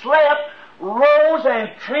that slept rose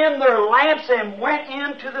and trimmed their lamps and went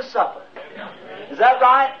into the supper. Is that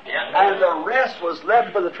right? And the rest was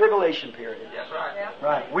left for the tribulation period. That's right.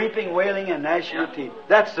 Right. Weeping, wailing, and gnashing of teeth.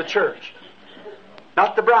 That's the church.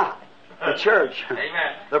 Not the bride. The church.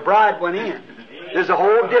 Amen. The bride went in. There's a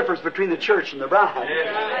whole difference between the church and the bride.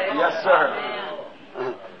 Yes,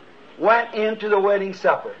 sir. Went into the wedding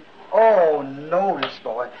supper. Oh, notice,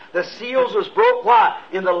 boy. The seals was broke. Why?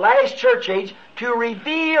 In the last church age, to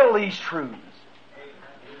reveal these truths.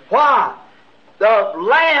 Why? The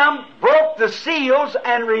Lamb broke the seals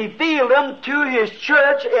and revealed them to His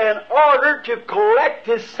church in order to collect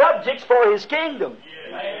His subjects for His kingdom.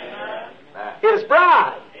 His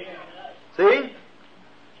bride. See?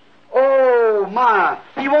 Oh, my.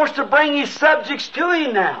 He wants to bring His subjects to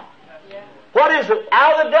Him now. What is it?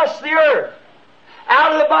 Out of the dust of the earth.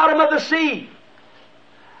 Out of the bottom of the sea.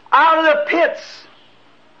 Out of the pits.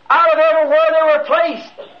 Out of everywhere they were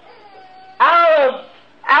placed. Out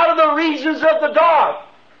of the regions of the dark.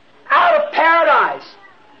 Out of paradise.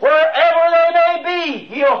 Wherever they may be,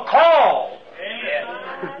 He'll call.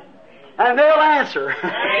 Amen. And they'll answer.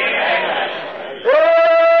 Amen.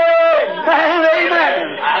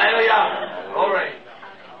 Amen. Hallelujah. Glory.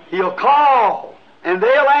 He'll call and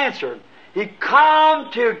they'll answer. He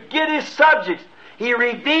come to get His subjects. He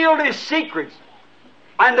revealed His secrets.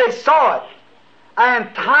 And they saw it.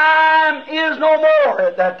 And time is no more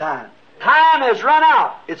at that time. Time has run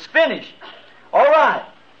out. It's finished. All right.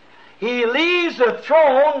 He leaves the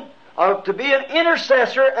throne to be an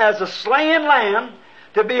intercessor as a slain lamb,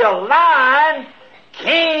 to be a lion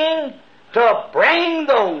king, to bring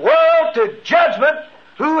the world to judgment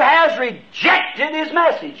who has rejected His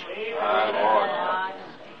message.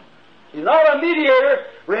 He's not a mediator.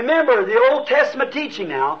 Remember the Old Testament teaching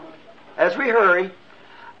now, as we hurry.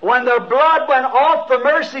 When the blood went off the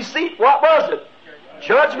mercy seat, what was it?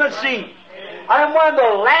 Judgment seat. And when the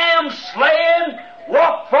Lamb slain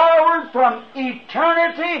walked forward from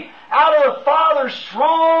eternity out of the Father's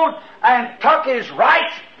throne and took His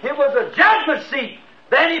rights, it was a judgment seat.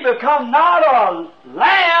 Then He become not a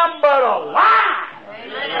lamb, but a lion.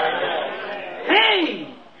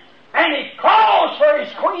 King. And He calls for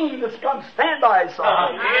His queen to come stand by His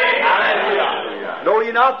side. Know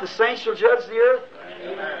ye not the saints shall judge the earth?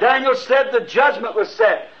 Daniel said the judgment was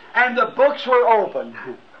set, and the books were opened,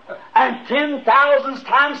 and 10,000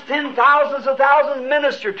 times 10,000s of thousands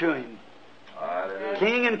ministered to Him. Hallelujah.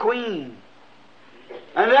 King and queen.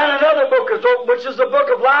 And then another book is opened, which is the book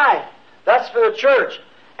of life. That's for the church.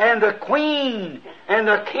 And the queen and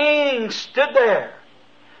the king stood there.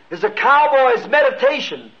 It's a cowboy's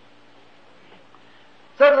meditation.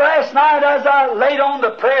 Said last night as I laid on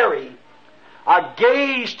the prairie, I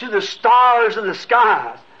gazed to the stars in the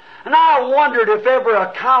skies, and I wondered if ever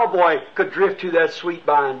a cowboy could drift to that sweet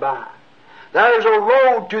by and by. There's a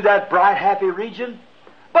road to that bright, happy region,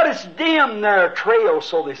 but it's dim there, a trail,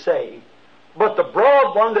 so they say. But the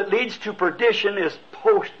broad one that leads to perdition is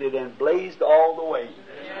posted and blazed all the way.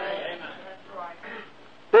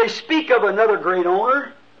 They speak of another great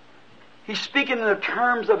owner. He's speaking in the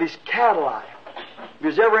terms of his cattle life. If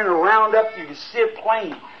he's ever in a roundup, you can see it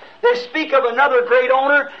plain. They speak of another great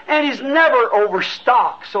owner, and he's never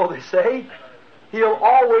overstocked, so they say. He'll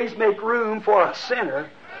always make room for a sinner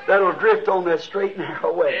that'll drift on that straight and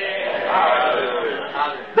narrow way.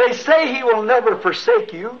 They say he will never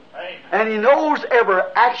forsake you, and he knows every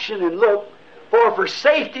action and look, for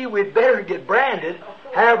safety we'd better get branded,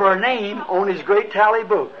 have our name on his great tally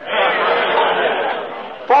book.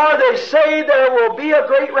 For they say there will be a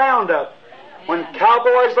great roundup, when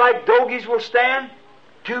cowboys like dogies will stand,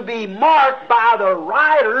 to be marked by the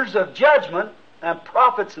riders of judgment and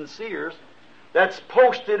prophets and seers that's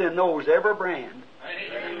posted in those every brand.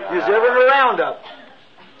 There's ever a roundup.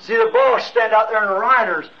 See the boss stand out there in the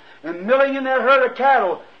riders and milling in that herd of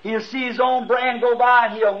cattle. He'll see his own brand go by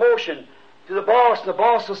and he'll motion to the boss, and the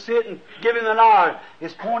boss will sit and give him the nod.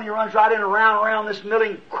 His pony runs right in around this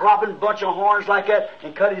milling, cropping bunch of horns like that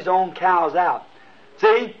and cut his own cows out.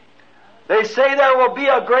 See? They say there will be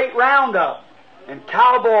a great roundup, and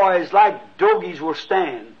cowboys like dogies will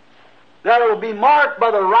stand. That will be marked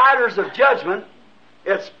by the riders of judgment.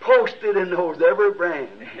 It's posted in those every brand.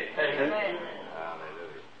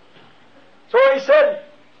 So he said,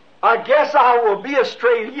 I guess I will be a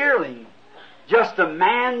stray yearling, just a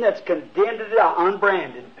man that's condemned to die,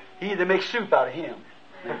 unbranded. He either makes soup out of him.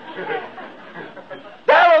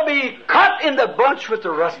 That'll be cut in the bunch with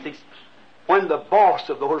the rustics when the boss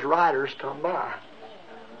of those riders come by.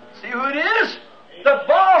 See who it is? The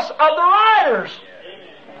boss of the riders.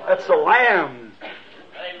 That's the Lamb.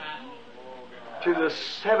 To the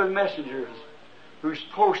 7 messengers who's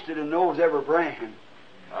posted and knows every brand.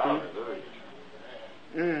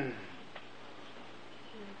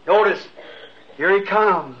 Notice, here he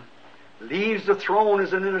comes. Leaves the throne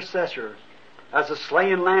as an intercessor, as a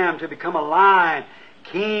slain lamb to become a lion,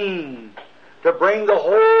 king, to bring the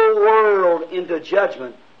whole world into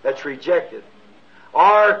judgment that's rejected.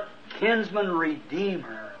 Our kinsman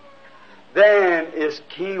redeemer then is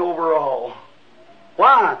king over all.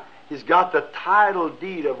 Why? He's got the title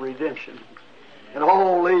deed of redemption, and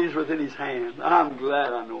all lays within his hand. I'm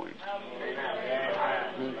glad I know him.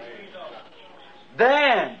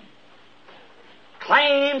 Then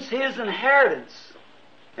claims his inheritance.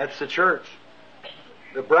 That's the church,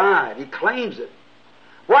 the bride. He claims it.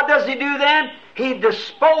 What does he do then? He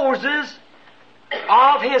disposes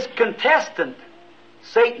of his contestant,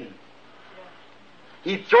 Satan.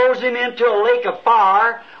 He throws him into a lake of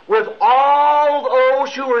fire with all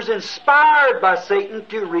those who were inspired by Satan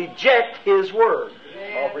to reject his word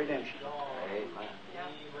of redemption.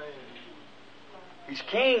 He's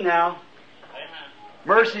king now.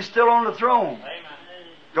 Mercy's still on the throne.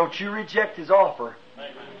 Don't you reject his offer.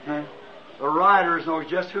 The riders know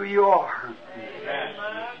just who you are.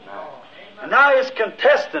 And now his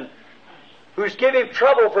contestant, who's given him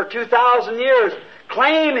trouble for 2,000 years,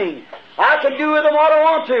 claiming, I can do with them what I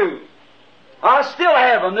want to. I still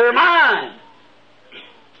have them. They're mine.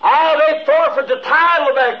 Oh, they forfeit the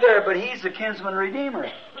title back there, but he's the kinsman redeemer.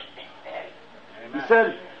 He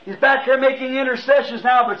said, he's back there making intercessions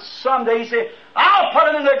now, but someday he said, I'll put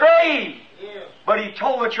him in the grave. But he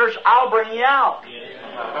told the church, I'll bring you out.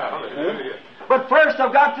 But first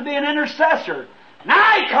I've got to be an intercessor.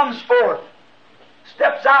 Now he comes forth,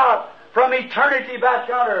 steps out from eternity back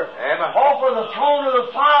under, off of the throne of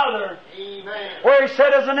the Father, where he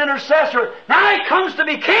said as an intercessor, now he comes to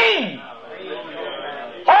be king.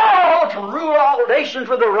 Oh, to rule all nations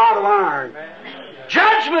with a rod of iron.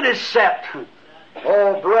 Judgment is set.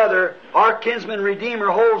 Oh, brother, our kinsman redeemer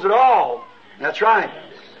holds it all. That's right.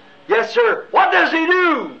 Yes, sir. What does he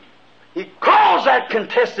do? He calls that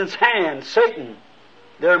contestant's hand, Satan.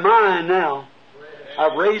 They're mine now.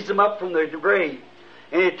 I've raised them up from the grave.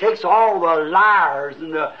 And it takes all the liars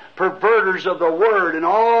and the perverters of the Word and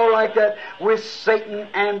all like that with Satan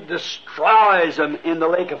and destroys them in the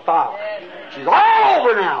lake of fire. She's all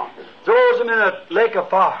over now. Throws them in a lake of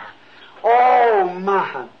fire. Oh,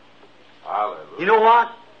 my. Hallelujah. You know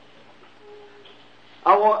what?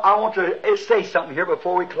 I want to say something here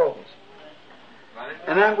before we close.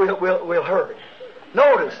 And then we'll hurry.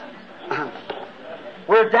 Notice,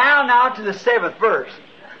 we're down now to the 7th verse.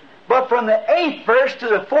 But from the 8th verse to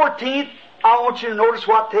the 14th, I want you to notice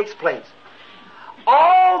what takes place.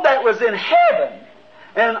 All that was in heaven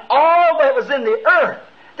and all that was in the earth.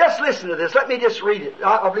 Just listen to this. Let me just read it.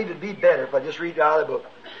 I believe it'd be better if I just read it out of the book.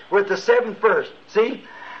 With the 7th verse. See?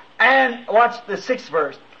 And watch the 6th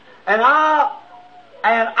verse. And I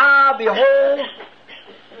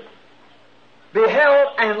beheld,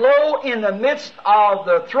 and lo, in the midst of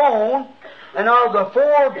the throne and of the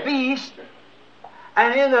 4 beasts,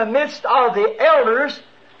 and in the midst of the elders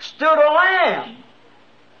stood a lamb,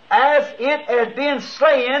 as it had been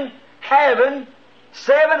slain, having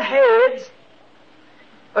 7 heads,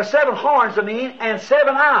 or 7 horns, and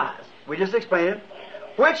 7 eyes. We just explained it.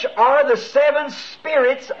 Which are the 7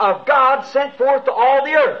 spirits of God sent forth to all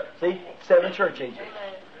the earth. See? 7 church angels.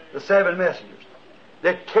 The 7 messengers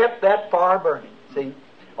that kept that fire burning. See?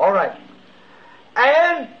 All right.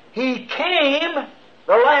 And he came,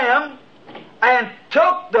 the Lamb, and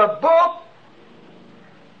took the book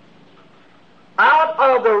out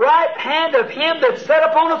of the right hand of him that sat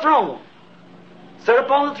upon the throne. Sat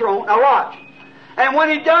upon the throne. Now watch. And when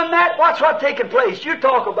he done that, watch what's taking place. You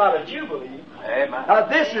talk about a jubilee. Amen. Now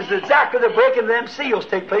this is exactly the breaking of them seals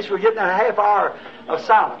take place. We're getting a half hour of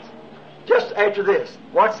silence. Just after this.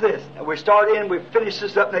 Watch this. And we start in, we finish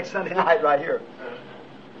this up next Sunday night right here.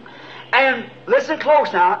 And listen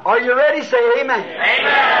close now. Are you ready? Say amen.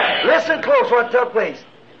 Amen. Listen close what took place.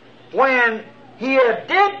 When he had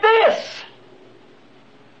did this,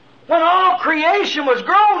 when all creation was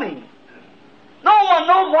groaning, no one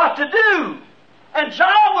knew what to do. And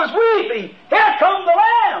John was weeping. Here come the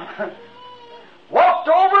Lamb. Walked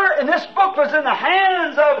over, and this book was in the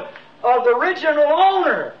hands of the original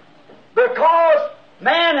owner, because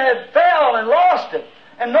man had fell and lost it,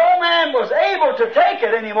 and no man was able to take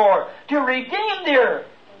it anymore to redeem the earth.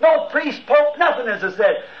 No priest, pope, nothing, as I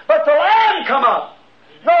said. But the Lamb come up.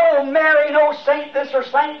 No Mary, no saint this or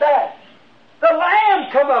saint that. The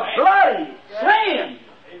Lamb come up, bloody, slain,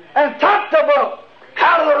 and took the book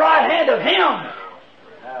out of the right hand of him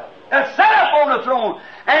and sat up on the throne.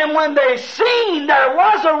 And when they seen there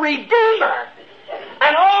was a Redeemer,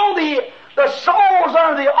 and all the souls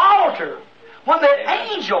under the altar, when the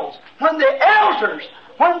angels, when the elders,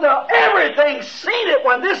 when everything seen it,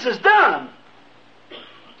 when this is done,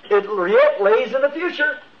 it yet lays in the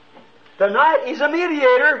future. Tonight he's a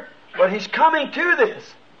mediator, but he's coming to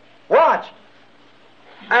this. Watch.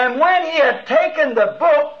 And when he had taken the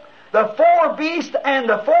book, the 4 beasts and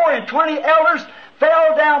the 24 elders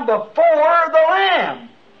fell down before the Lamb,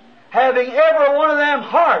 having every one of them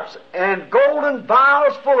harps and golden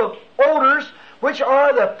vials full of odors, which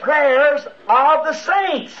are the prayers of the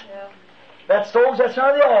saints. That's those that's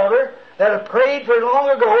under the altar that have prayed for it long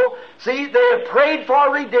ago. See, they have prayed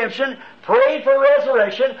for redemption, prayed for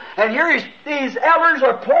resurrection, and here these elders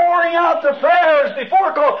are pouring out the prayers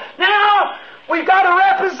before God. Now, we've got a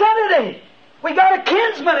representative. We've got a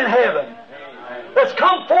kinsman in heaven that's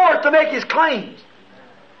come forth to make his claims.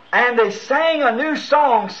 And they sang a new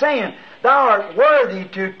song, saying, Thou art worthy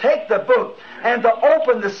to take the book and to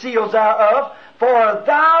open the seals thereof, for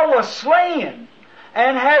Thou wast slain,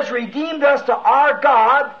 and hast redeemed us to our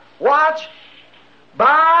God, watch,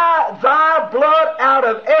 by Thy blood out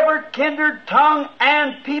of every kindred, tongue,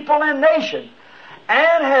 and people and nation,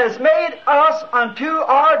 and has made us unto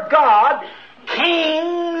our God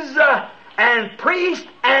kings and priests,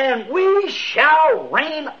 and we shall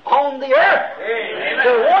reign on the earth. Amen.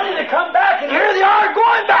 They're wanting to come back, and here they are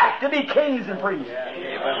going back to be kings and priests.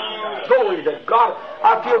 Amen. Glory to God.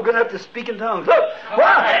 I feel good enough to speak in tongues. Look,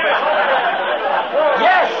 wow.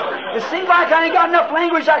 Yes, it seems like I ain't got enough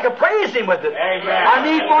language I can praise Him with it. Amen. I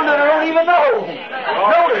need one that I don't even know.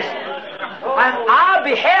 Notice. And I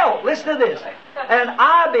beheld, listen to this, and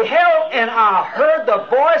I beheld and I heard the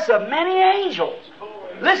voice of many angels.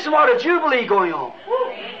 Listen what a jubilee going on.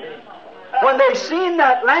 When they seen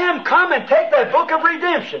that Lamb come and take that book of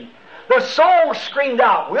redemption, the souls screamed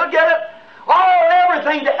out, we'll get it.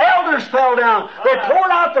 Everything, the elders fell down. They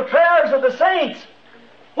poured out the prayers of the saints.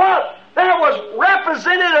 What? There was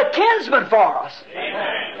represented a kinsman for us.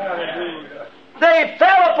 Amen. They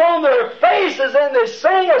fell upon their faces and they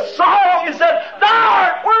sang a song and said, Thou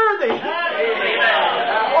art worthy.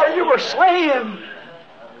 Amen. Or you were slain.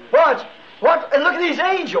 Watch. What? And look at these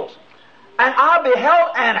angels. And I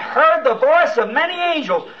beheld and heard the voice of many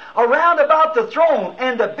angels around about the throne,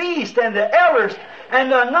 and the beast, and the elders,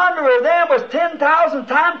 and the number of them was 10,000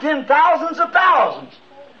 times 10,000s of thousands.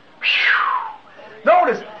 Whew.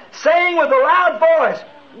 Notice, saying with a loud voice,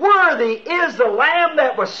 Worthy is the Lamb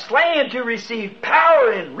that was slain to receive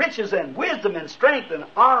power and riches and wisdom and strength and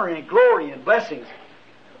honor and glory and blessings.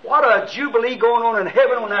 What a jubilee going on in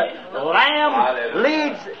heaven when that Lamb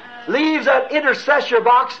leaves that intercessor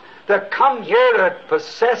box to come here to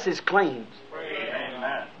possess His claims.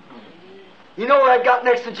 Amen. You know what I got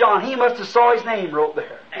next to John? He must have saw his name wrote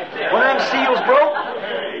there. When them seals broke,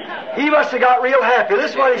 he must have got real happy.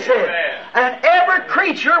 This is what he said. And every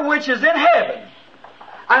creature which is in heaven,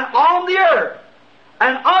 and on the earth,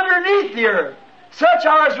 and underneath the earth, such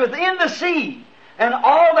as within the sea, and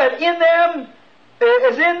all that in them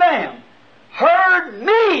is in them, heard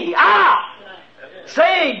me,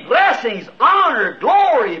 saying, Blessings, honor,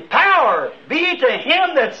 glory, power be to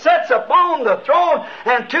Him that sits upon the throne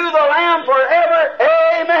and to the Lamb forever.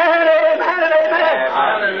 Amen, amen, and amen.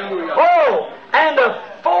 Hallelujah. Oh, and the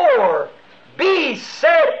 4 beasts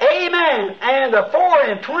said, Amen. And the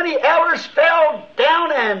 24 elders fell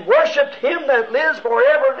down and worshipped Him that lives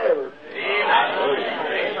forever and ever.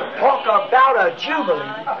 Amen. Talk about a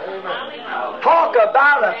jubilee. Talk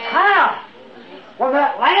about a time when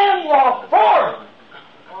that Lamb walked forth.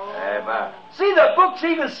 Amen. See, the book's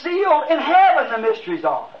even sealed in heaven, the mysteries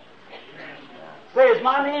are. Say, is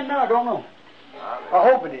my name there? I don't know. I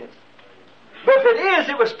hope it is. But if it is,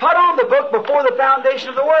 it was put on the book before the foundation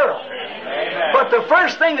of the world. Amen. But the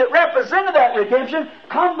first thing that represented that redemption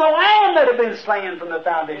come the Lamb that had been slain from the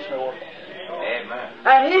foundation of the world. Amen.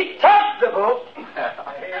 And He took the book,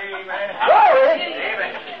 Amen. glory,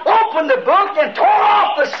 Amen. opened the book and tore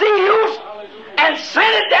off the seals and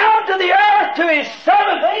sent it down to the earth to His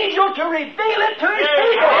 7th angel to reveal it to His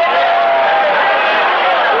people.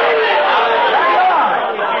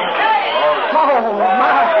 Oh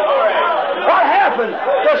my! What happened?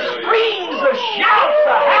 The screams, the shouts,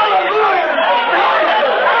 the hallelujah,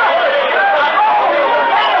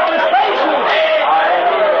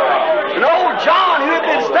 and old John, who had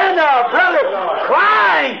been standing there, brother,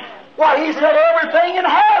 crying. Why, he said everything in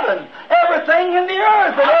heaven, everything in the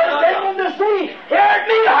earth, and everything in the sea heard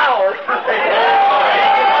me holler.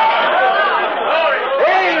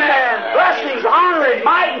 Amen. Blessings, honor, and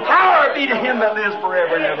might, and power be to Him that lives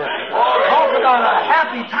forever and ever. Talk about a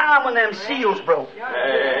happy time when them seals broke.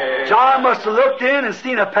 John must have looked in and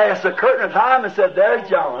seen her pass the curtain of time and said, There's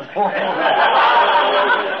John.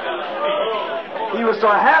 He was so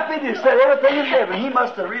happy that he said everything in heaven. He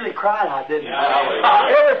must have really cried out, didn't he?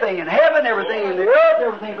 Everything in heaven, everything in the earth,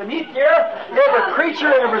 everything beneath the earth, every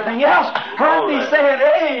creature, everything else heard me saying,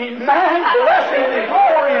 Amen. Blessing and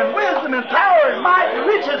glory and wisdom and power and might and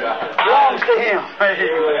riches belongs to Him.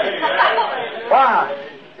 Why?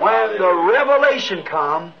 When the revelation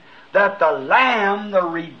come that the Lamb, the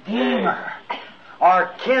Redeemer,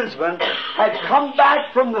 our kinsman, had come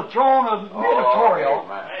back from the throne of Meditorial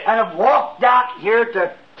and have walked out here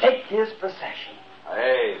to take His possession.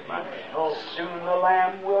 Amen. Oh, soon the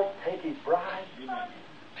Lamb will take His bride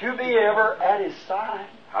to be ever at His side.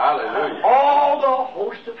 Hallelujah. All the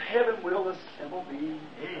host of heaven will assemble thee.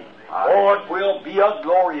 Oh, it will be a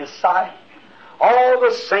glorious sight. All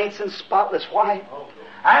the saints in spotless white.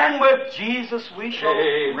 And with Jesus we shall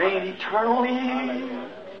reign eternally.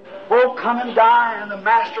 Oh, come and dine, the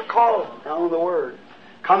Master calleth. Now the word.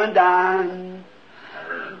 Come and dine.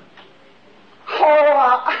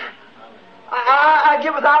 Oh, I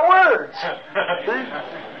get without words.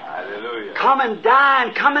 Hallelujah. Come and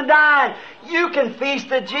dine, come and dine. You can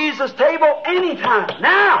feast at Jesus' table anytime,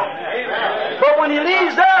 now. Amen. But when He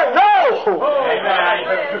leaves there, no.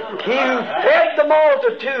 Amen. He who fed the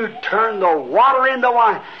multitude turned the water into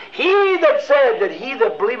wine. He that said that he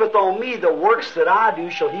that believeth on me, the works that I do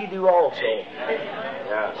shall he do also.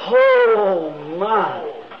 Yes. Oh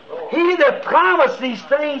my. He that promised these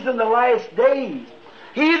things in the last days.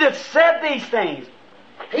 He that said these things.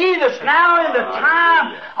 He that's now in the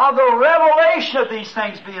time of the revelation of these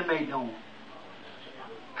things being made known.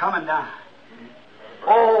 Come and dine.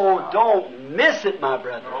 Oh, don't miss it, my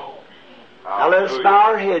brother. Now let us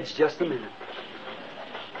bow our heads just a minute.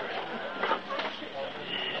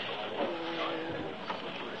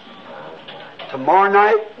 Tomorrow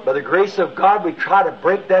night, by the grace of God, we try to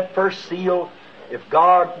break that first seal. If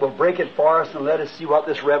God will break it for us and let us see what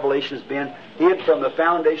this revelation has been, hid from the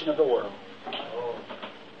foundation of the world.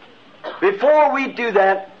 Before we do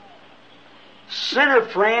that, sinner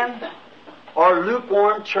friend or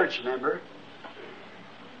lukewarm church member,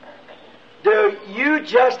 do you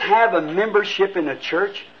just have a membership in a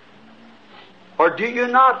church? Or do you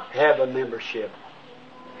not have a membership?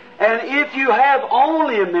 And if you have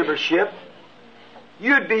only a membership,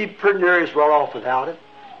 you'd be pretty near as well off without it.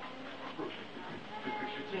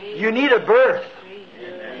 You need a birth.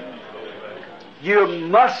 You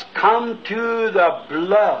must come to the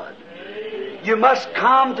blood. You must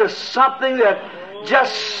come to something that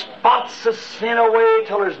just spots the sin away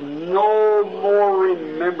till there's no more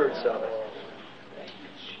remembrance of it.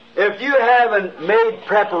 If you haven't made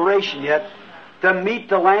preparation yet to meet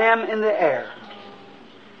the Lamb in the air,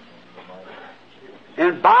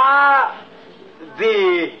 and by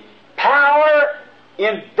the power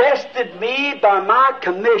invested me by my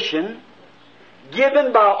commission,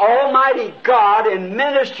 given by Almighty God and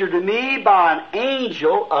ministered to me by an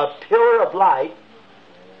angel, a pillar of light,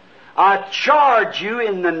 I charge you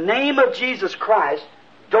in the name of Jesus Christ,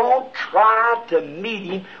 don't try to meet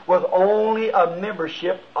Him with only a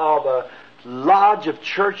membership of a lodge of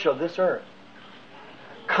church of this earth.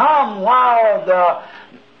 Come while the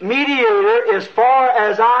mediator, as far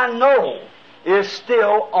as I know, is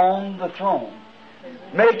still on the throne,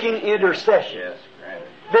 making intercession.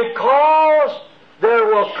 Because there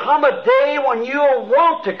will come a day when you'll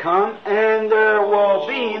want to come and there will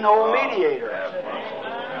be no mediator.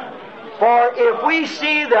 For if we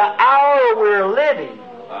see the hour we're living,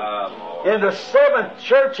 in the seventh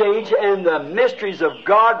church age, and the mysteries of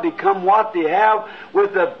God become what they have,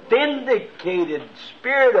 with the vindicated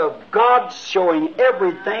Spirit of God showing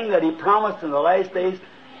everything that He promised in the last days,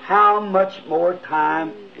 how much more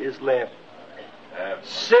time is left?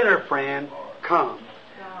 Sinner friend, come.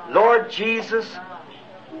 Lord Jesus,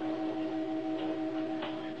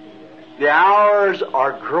 the hours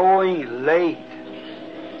are growing late.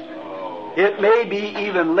 It may be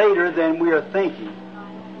even later than we are thinking.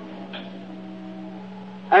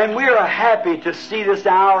 And we are happy to see this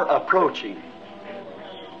hour approaching.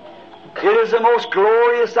 It is the most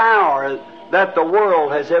glorious hour that the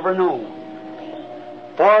world has ever known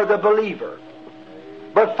for the believer.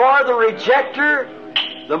 But for the rejecter,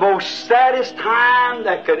 the most saddest time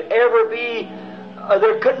that could ever be,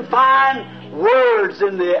 there couldn't find words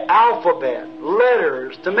in the alphabet,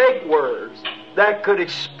 letters, to make words that could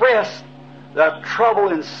express the trouble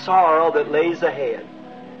and sorrow that lays ahead.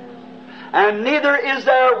 And neither is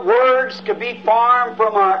there words could be formed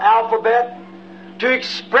from our alphabet to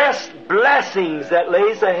express blessings that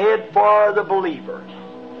lays ahead for the believer.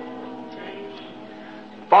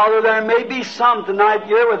 Father, there may be some tonight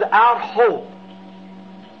here without hope.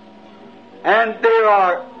 And they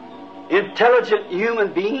are intelligent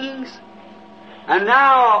human beings. And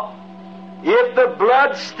now, if the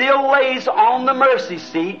blood still lays on the mercy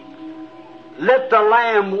seat, let the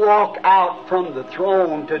Lamb walk out from the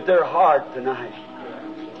throne to their heart tonight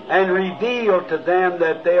and reveal to them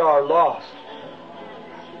that they are lost.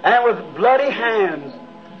 And with bloody hands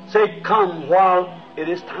say, come while it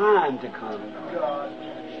is time to come.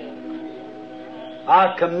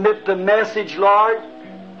 I commit the message, Lord,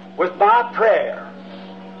 with my prayer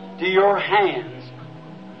to your hands.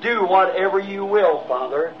 Do whatever you will,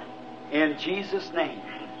 Father, in Jesus' name.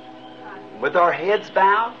 With our heads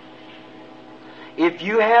bowed, if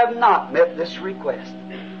you have not met this request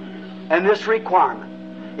and this requirement,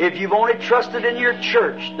 if you've only trusted in your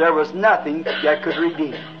church, there was nothing that could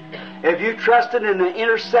redeem. If you trusted in the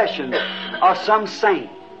intercession of some saint,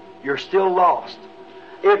 you're still lost.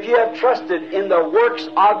 If you have trusted in the works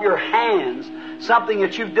of your hands, something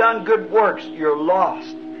that you've done good works, you're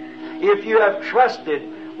lost. If you have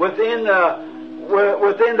trusted within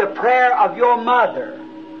the prayer of your mother,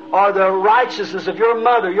 or the righteousness of your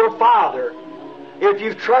mother, your father, if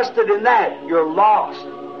you've trusted in that, you're lost.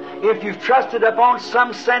 If you've trusted upon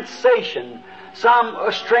some sensation, some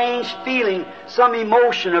strange feeling, some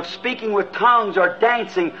emotion of speaking with tongues or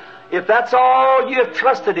dancing, if that's all you have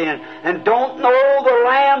trusted in, and don't know the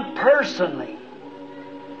Lamb personally,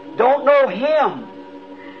 don't know Him,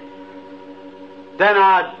 then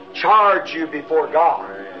I charge you before God.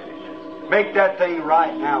 Make that thing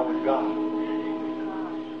right now with God.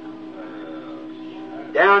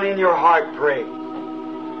 Down in your heart, pray.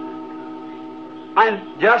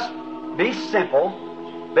 And just be simple,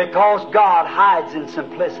 because God hides in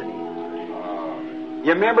simplicity.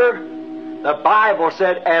 You remember, the Bible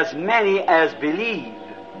said, as many as believed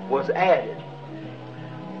was added.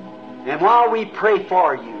 And while we pray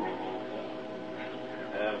for you,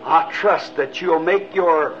 I trust that you'll make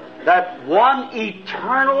that one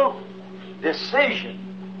eternal decision.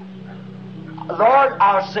 Lord,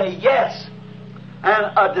 I'll say yes.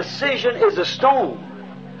 And a decision is a stone.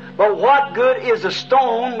 But what good is a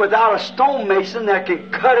stone without a stonemason that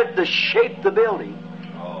can cut it to shape the building,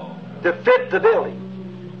 to fit the building?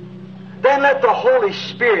 Then let the Holy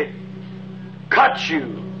Spirit cut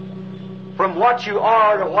you from what you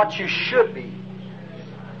are to what you should be.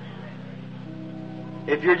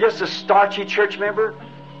 If you're just a starchy church member,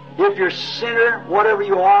 if you're a sinner, whatever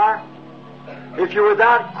you are, If you're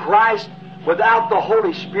without Christ, without the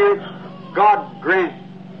Holy Spirit, God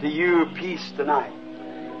grant to you peace tonight.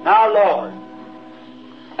 Now, Lord,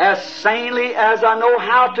 as sanely as I know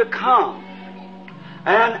how to come,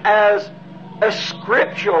 and as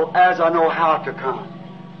scriptural as I know how to come,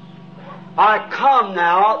 I come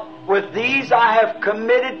now with these I have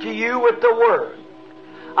committed to you with the Word.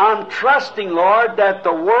 I'm trusting, Lord, that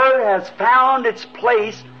the Word has found its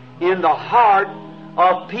place in the heart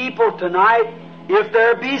of people tonight, if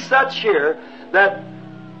there be such here, that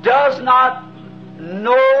does not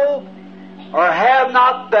know or have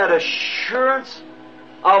not that assurance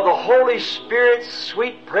of the Holy Spirit's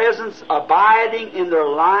sweet presence abiding in their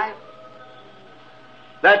life,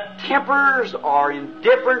 that tempers or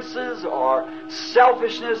indifferences or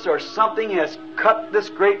selfishness or something has cut this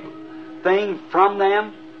great thing from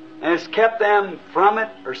them and has kept them from it,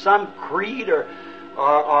 or some creed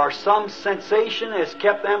or some sensation has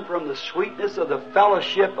kept them from the sweetness of the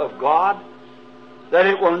fellowship of God, that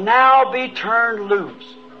it will now be turned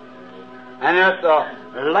loose, and that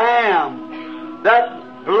the Lamb,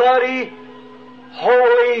 that bloody,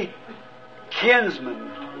 holy kinsman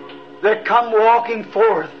that come walking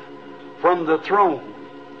forth from the throne,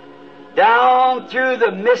 down through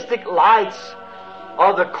the mystic lights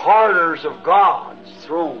of the corridors of God's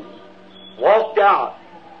throne, walked out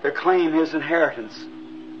to claim His inheritance.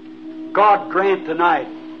 God grant tonight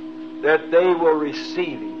that they will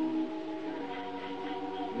receive Him.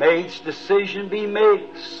 May each decision be made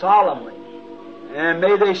solemnly, and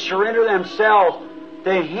may they surrender themselves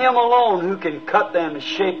to Him alone who can cut them and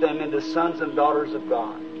shape them into sons and daughters of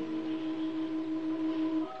God.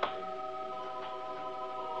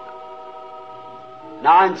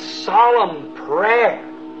 Now in solemn prayer,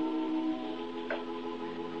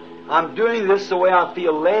 I'm doing this the way I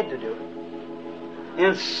feel led to do it.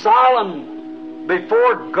 In solemn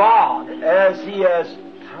before God, as He has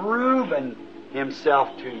proven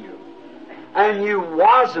Himself to you. And you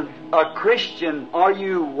wasn't a Christian, or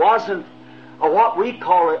you wasn't what we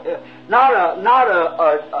call it, not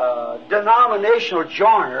a denominational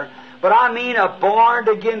joiner, but I mean a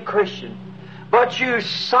born-again Christian. But you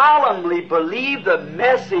solemnly believe the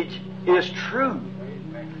message is true.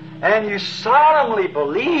 And you solemnly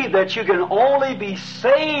believe that you can only be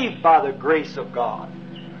saved by the grace of God.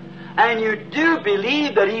 And you do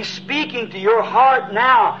believe that He's speaking to your heart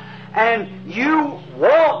now, and you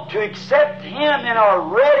want to accept Him and are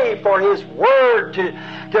ready for His Word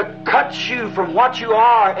to cut you from what you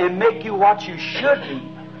are and make you what you should be.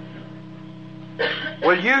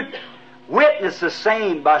 Will you witness the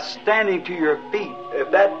same by standing to your feet?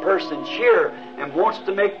 If that person's here and wants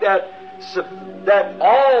to make that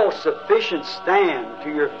all-sufficient stand to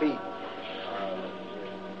your feet.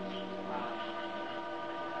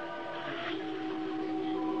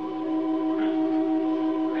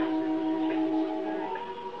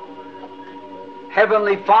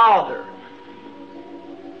 Heavenly Father,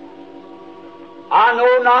 I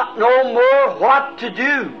know not no more what to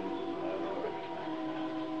do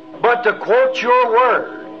but to quote your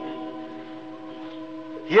word.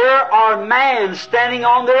 Here are men standing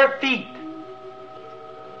on their feet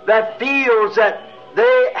that feels that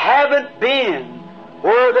they haven't been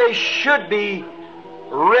where they should be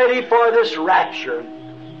ready for this rapture.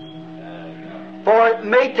 For it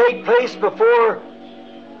may take place before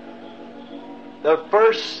the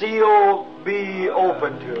first seal be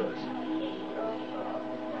opened to us.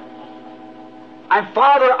 And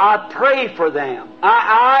Father, I pray for them.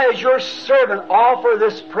 I as your servant, offer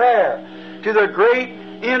this prayer to the great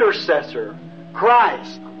intercessor,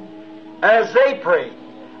 Christ, as they pray.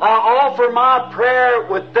 I offer my prayer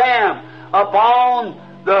with them upon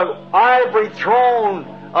the ivory throne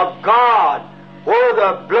of God, where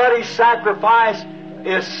the bloody sacrifice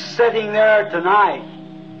is sitting there tonight.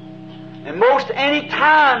 And most any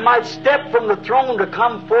time might step from the throne to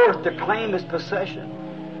come forth to claim His possession.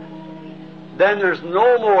 Then there's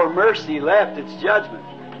no more mercy left, it's judgment.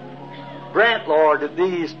 Grant, Lord, that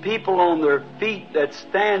these people on their feet that's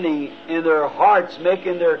standing in their hearts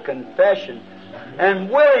making their confession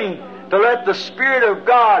and willing to let the Spirit of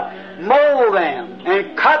God mold them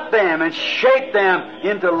and cut them and shape them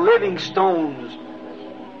into living stones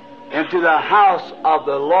into the house of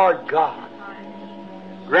the Lord God.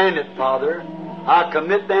 Grant it, Father. I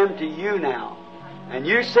commit them to you now. And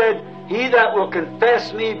you said, he that will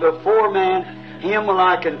confess me before man, him will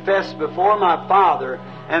I confess before my Father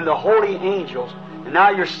and the holy angels. And now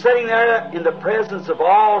you're sitting there in the presence of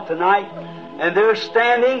all tonight, and they're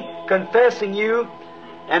standing, confessing you.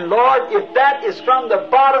 And Lord, if that is from the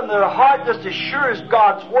bottom of their heart, just as sure as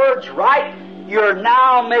God's Word's right, you're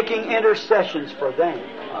now making intercessions for them.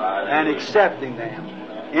 and accepting them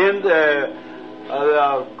in the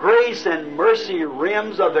grace and mercy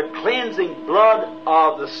rims of the cleansing blood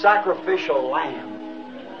of the sacrificial lamb.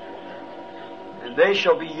 And they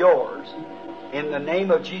shall be yours in the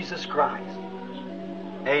name of Jesus Christ.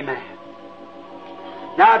 Amen.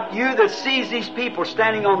 Now, you that sees these people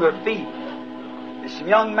standing on their feet, there's some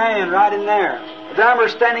young man right in there. The drummer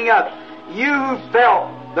standing up. You who felt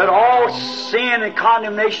that all sin and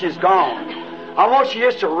condemnation is gone, I want you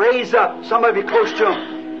just to raise up somebody close to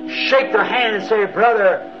them, shake their hand and say,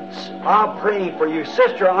 brother, I'm praying for you.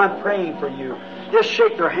 Sister, I'm praying for you. Just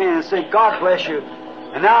shake their hand and say, God bless you.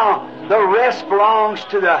 And now the rest belongs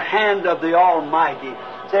to the hand of the Almighty.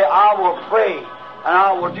 Say, I will pray and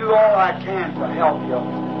I will do all I can to help you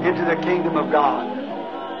into the kingdom of God.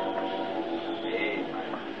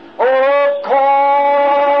 Oh, call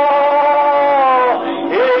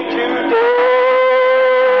it today.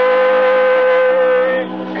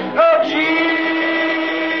 Oh, Jesus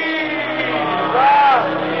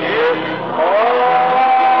is calling.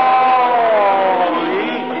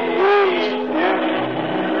 He's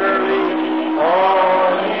tenderly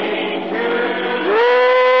calling today.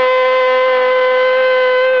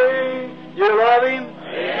 You love Him?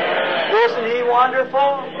 Isn't He wonderful?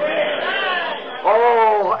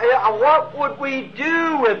 Oh, what would we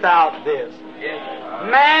do without this?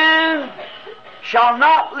 Man shall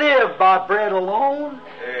not live by bread alone,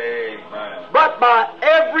 but by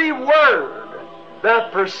every word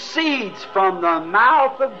that proceeds from the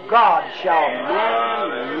mouth of God shall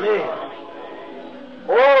man live.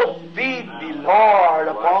 Oh, feed me, Lord,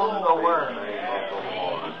 upon the word.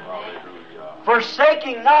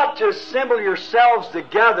 Forsaking not to assemble yourselves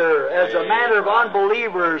together as a manner of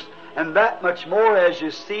unbelievers, and that much more as you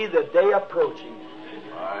see the day approaching.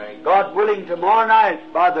 God willing, tomorrow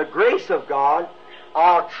night, by the grace of God,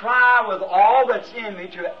 I'll try with all that's in me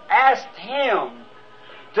to ask Him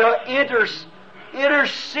to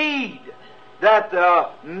intercede that the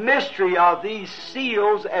mystery of these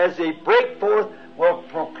seals, as they break forth, will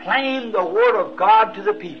proclaim the Word of God to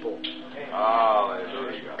the people.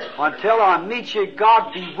 Hallelujah. Until I meet you,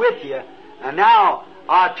 God be with you. And now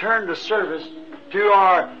I turn the service to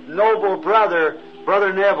our noble brother,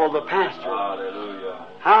 Brother Neville, the pastor. Hallelujah.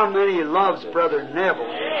 How many loves Brother Neville?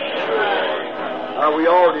 We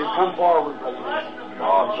all do. Come forward, Brother Neville.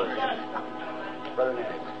 God bless you. Brother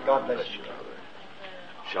Neville. God bless you.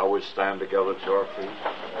 Shall we stand together to our feet?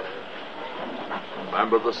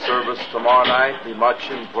 Remember the service tomorrow night. Be much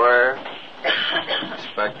in prayer.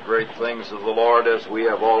 Expect great things of the Lord as we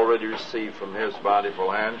have already received from His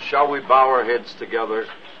bountiful hand. Shall we bow our heads together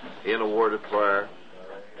in a word of prayer?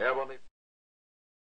 Heavenly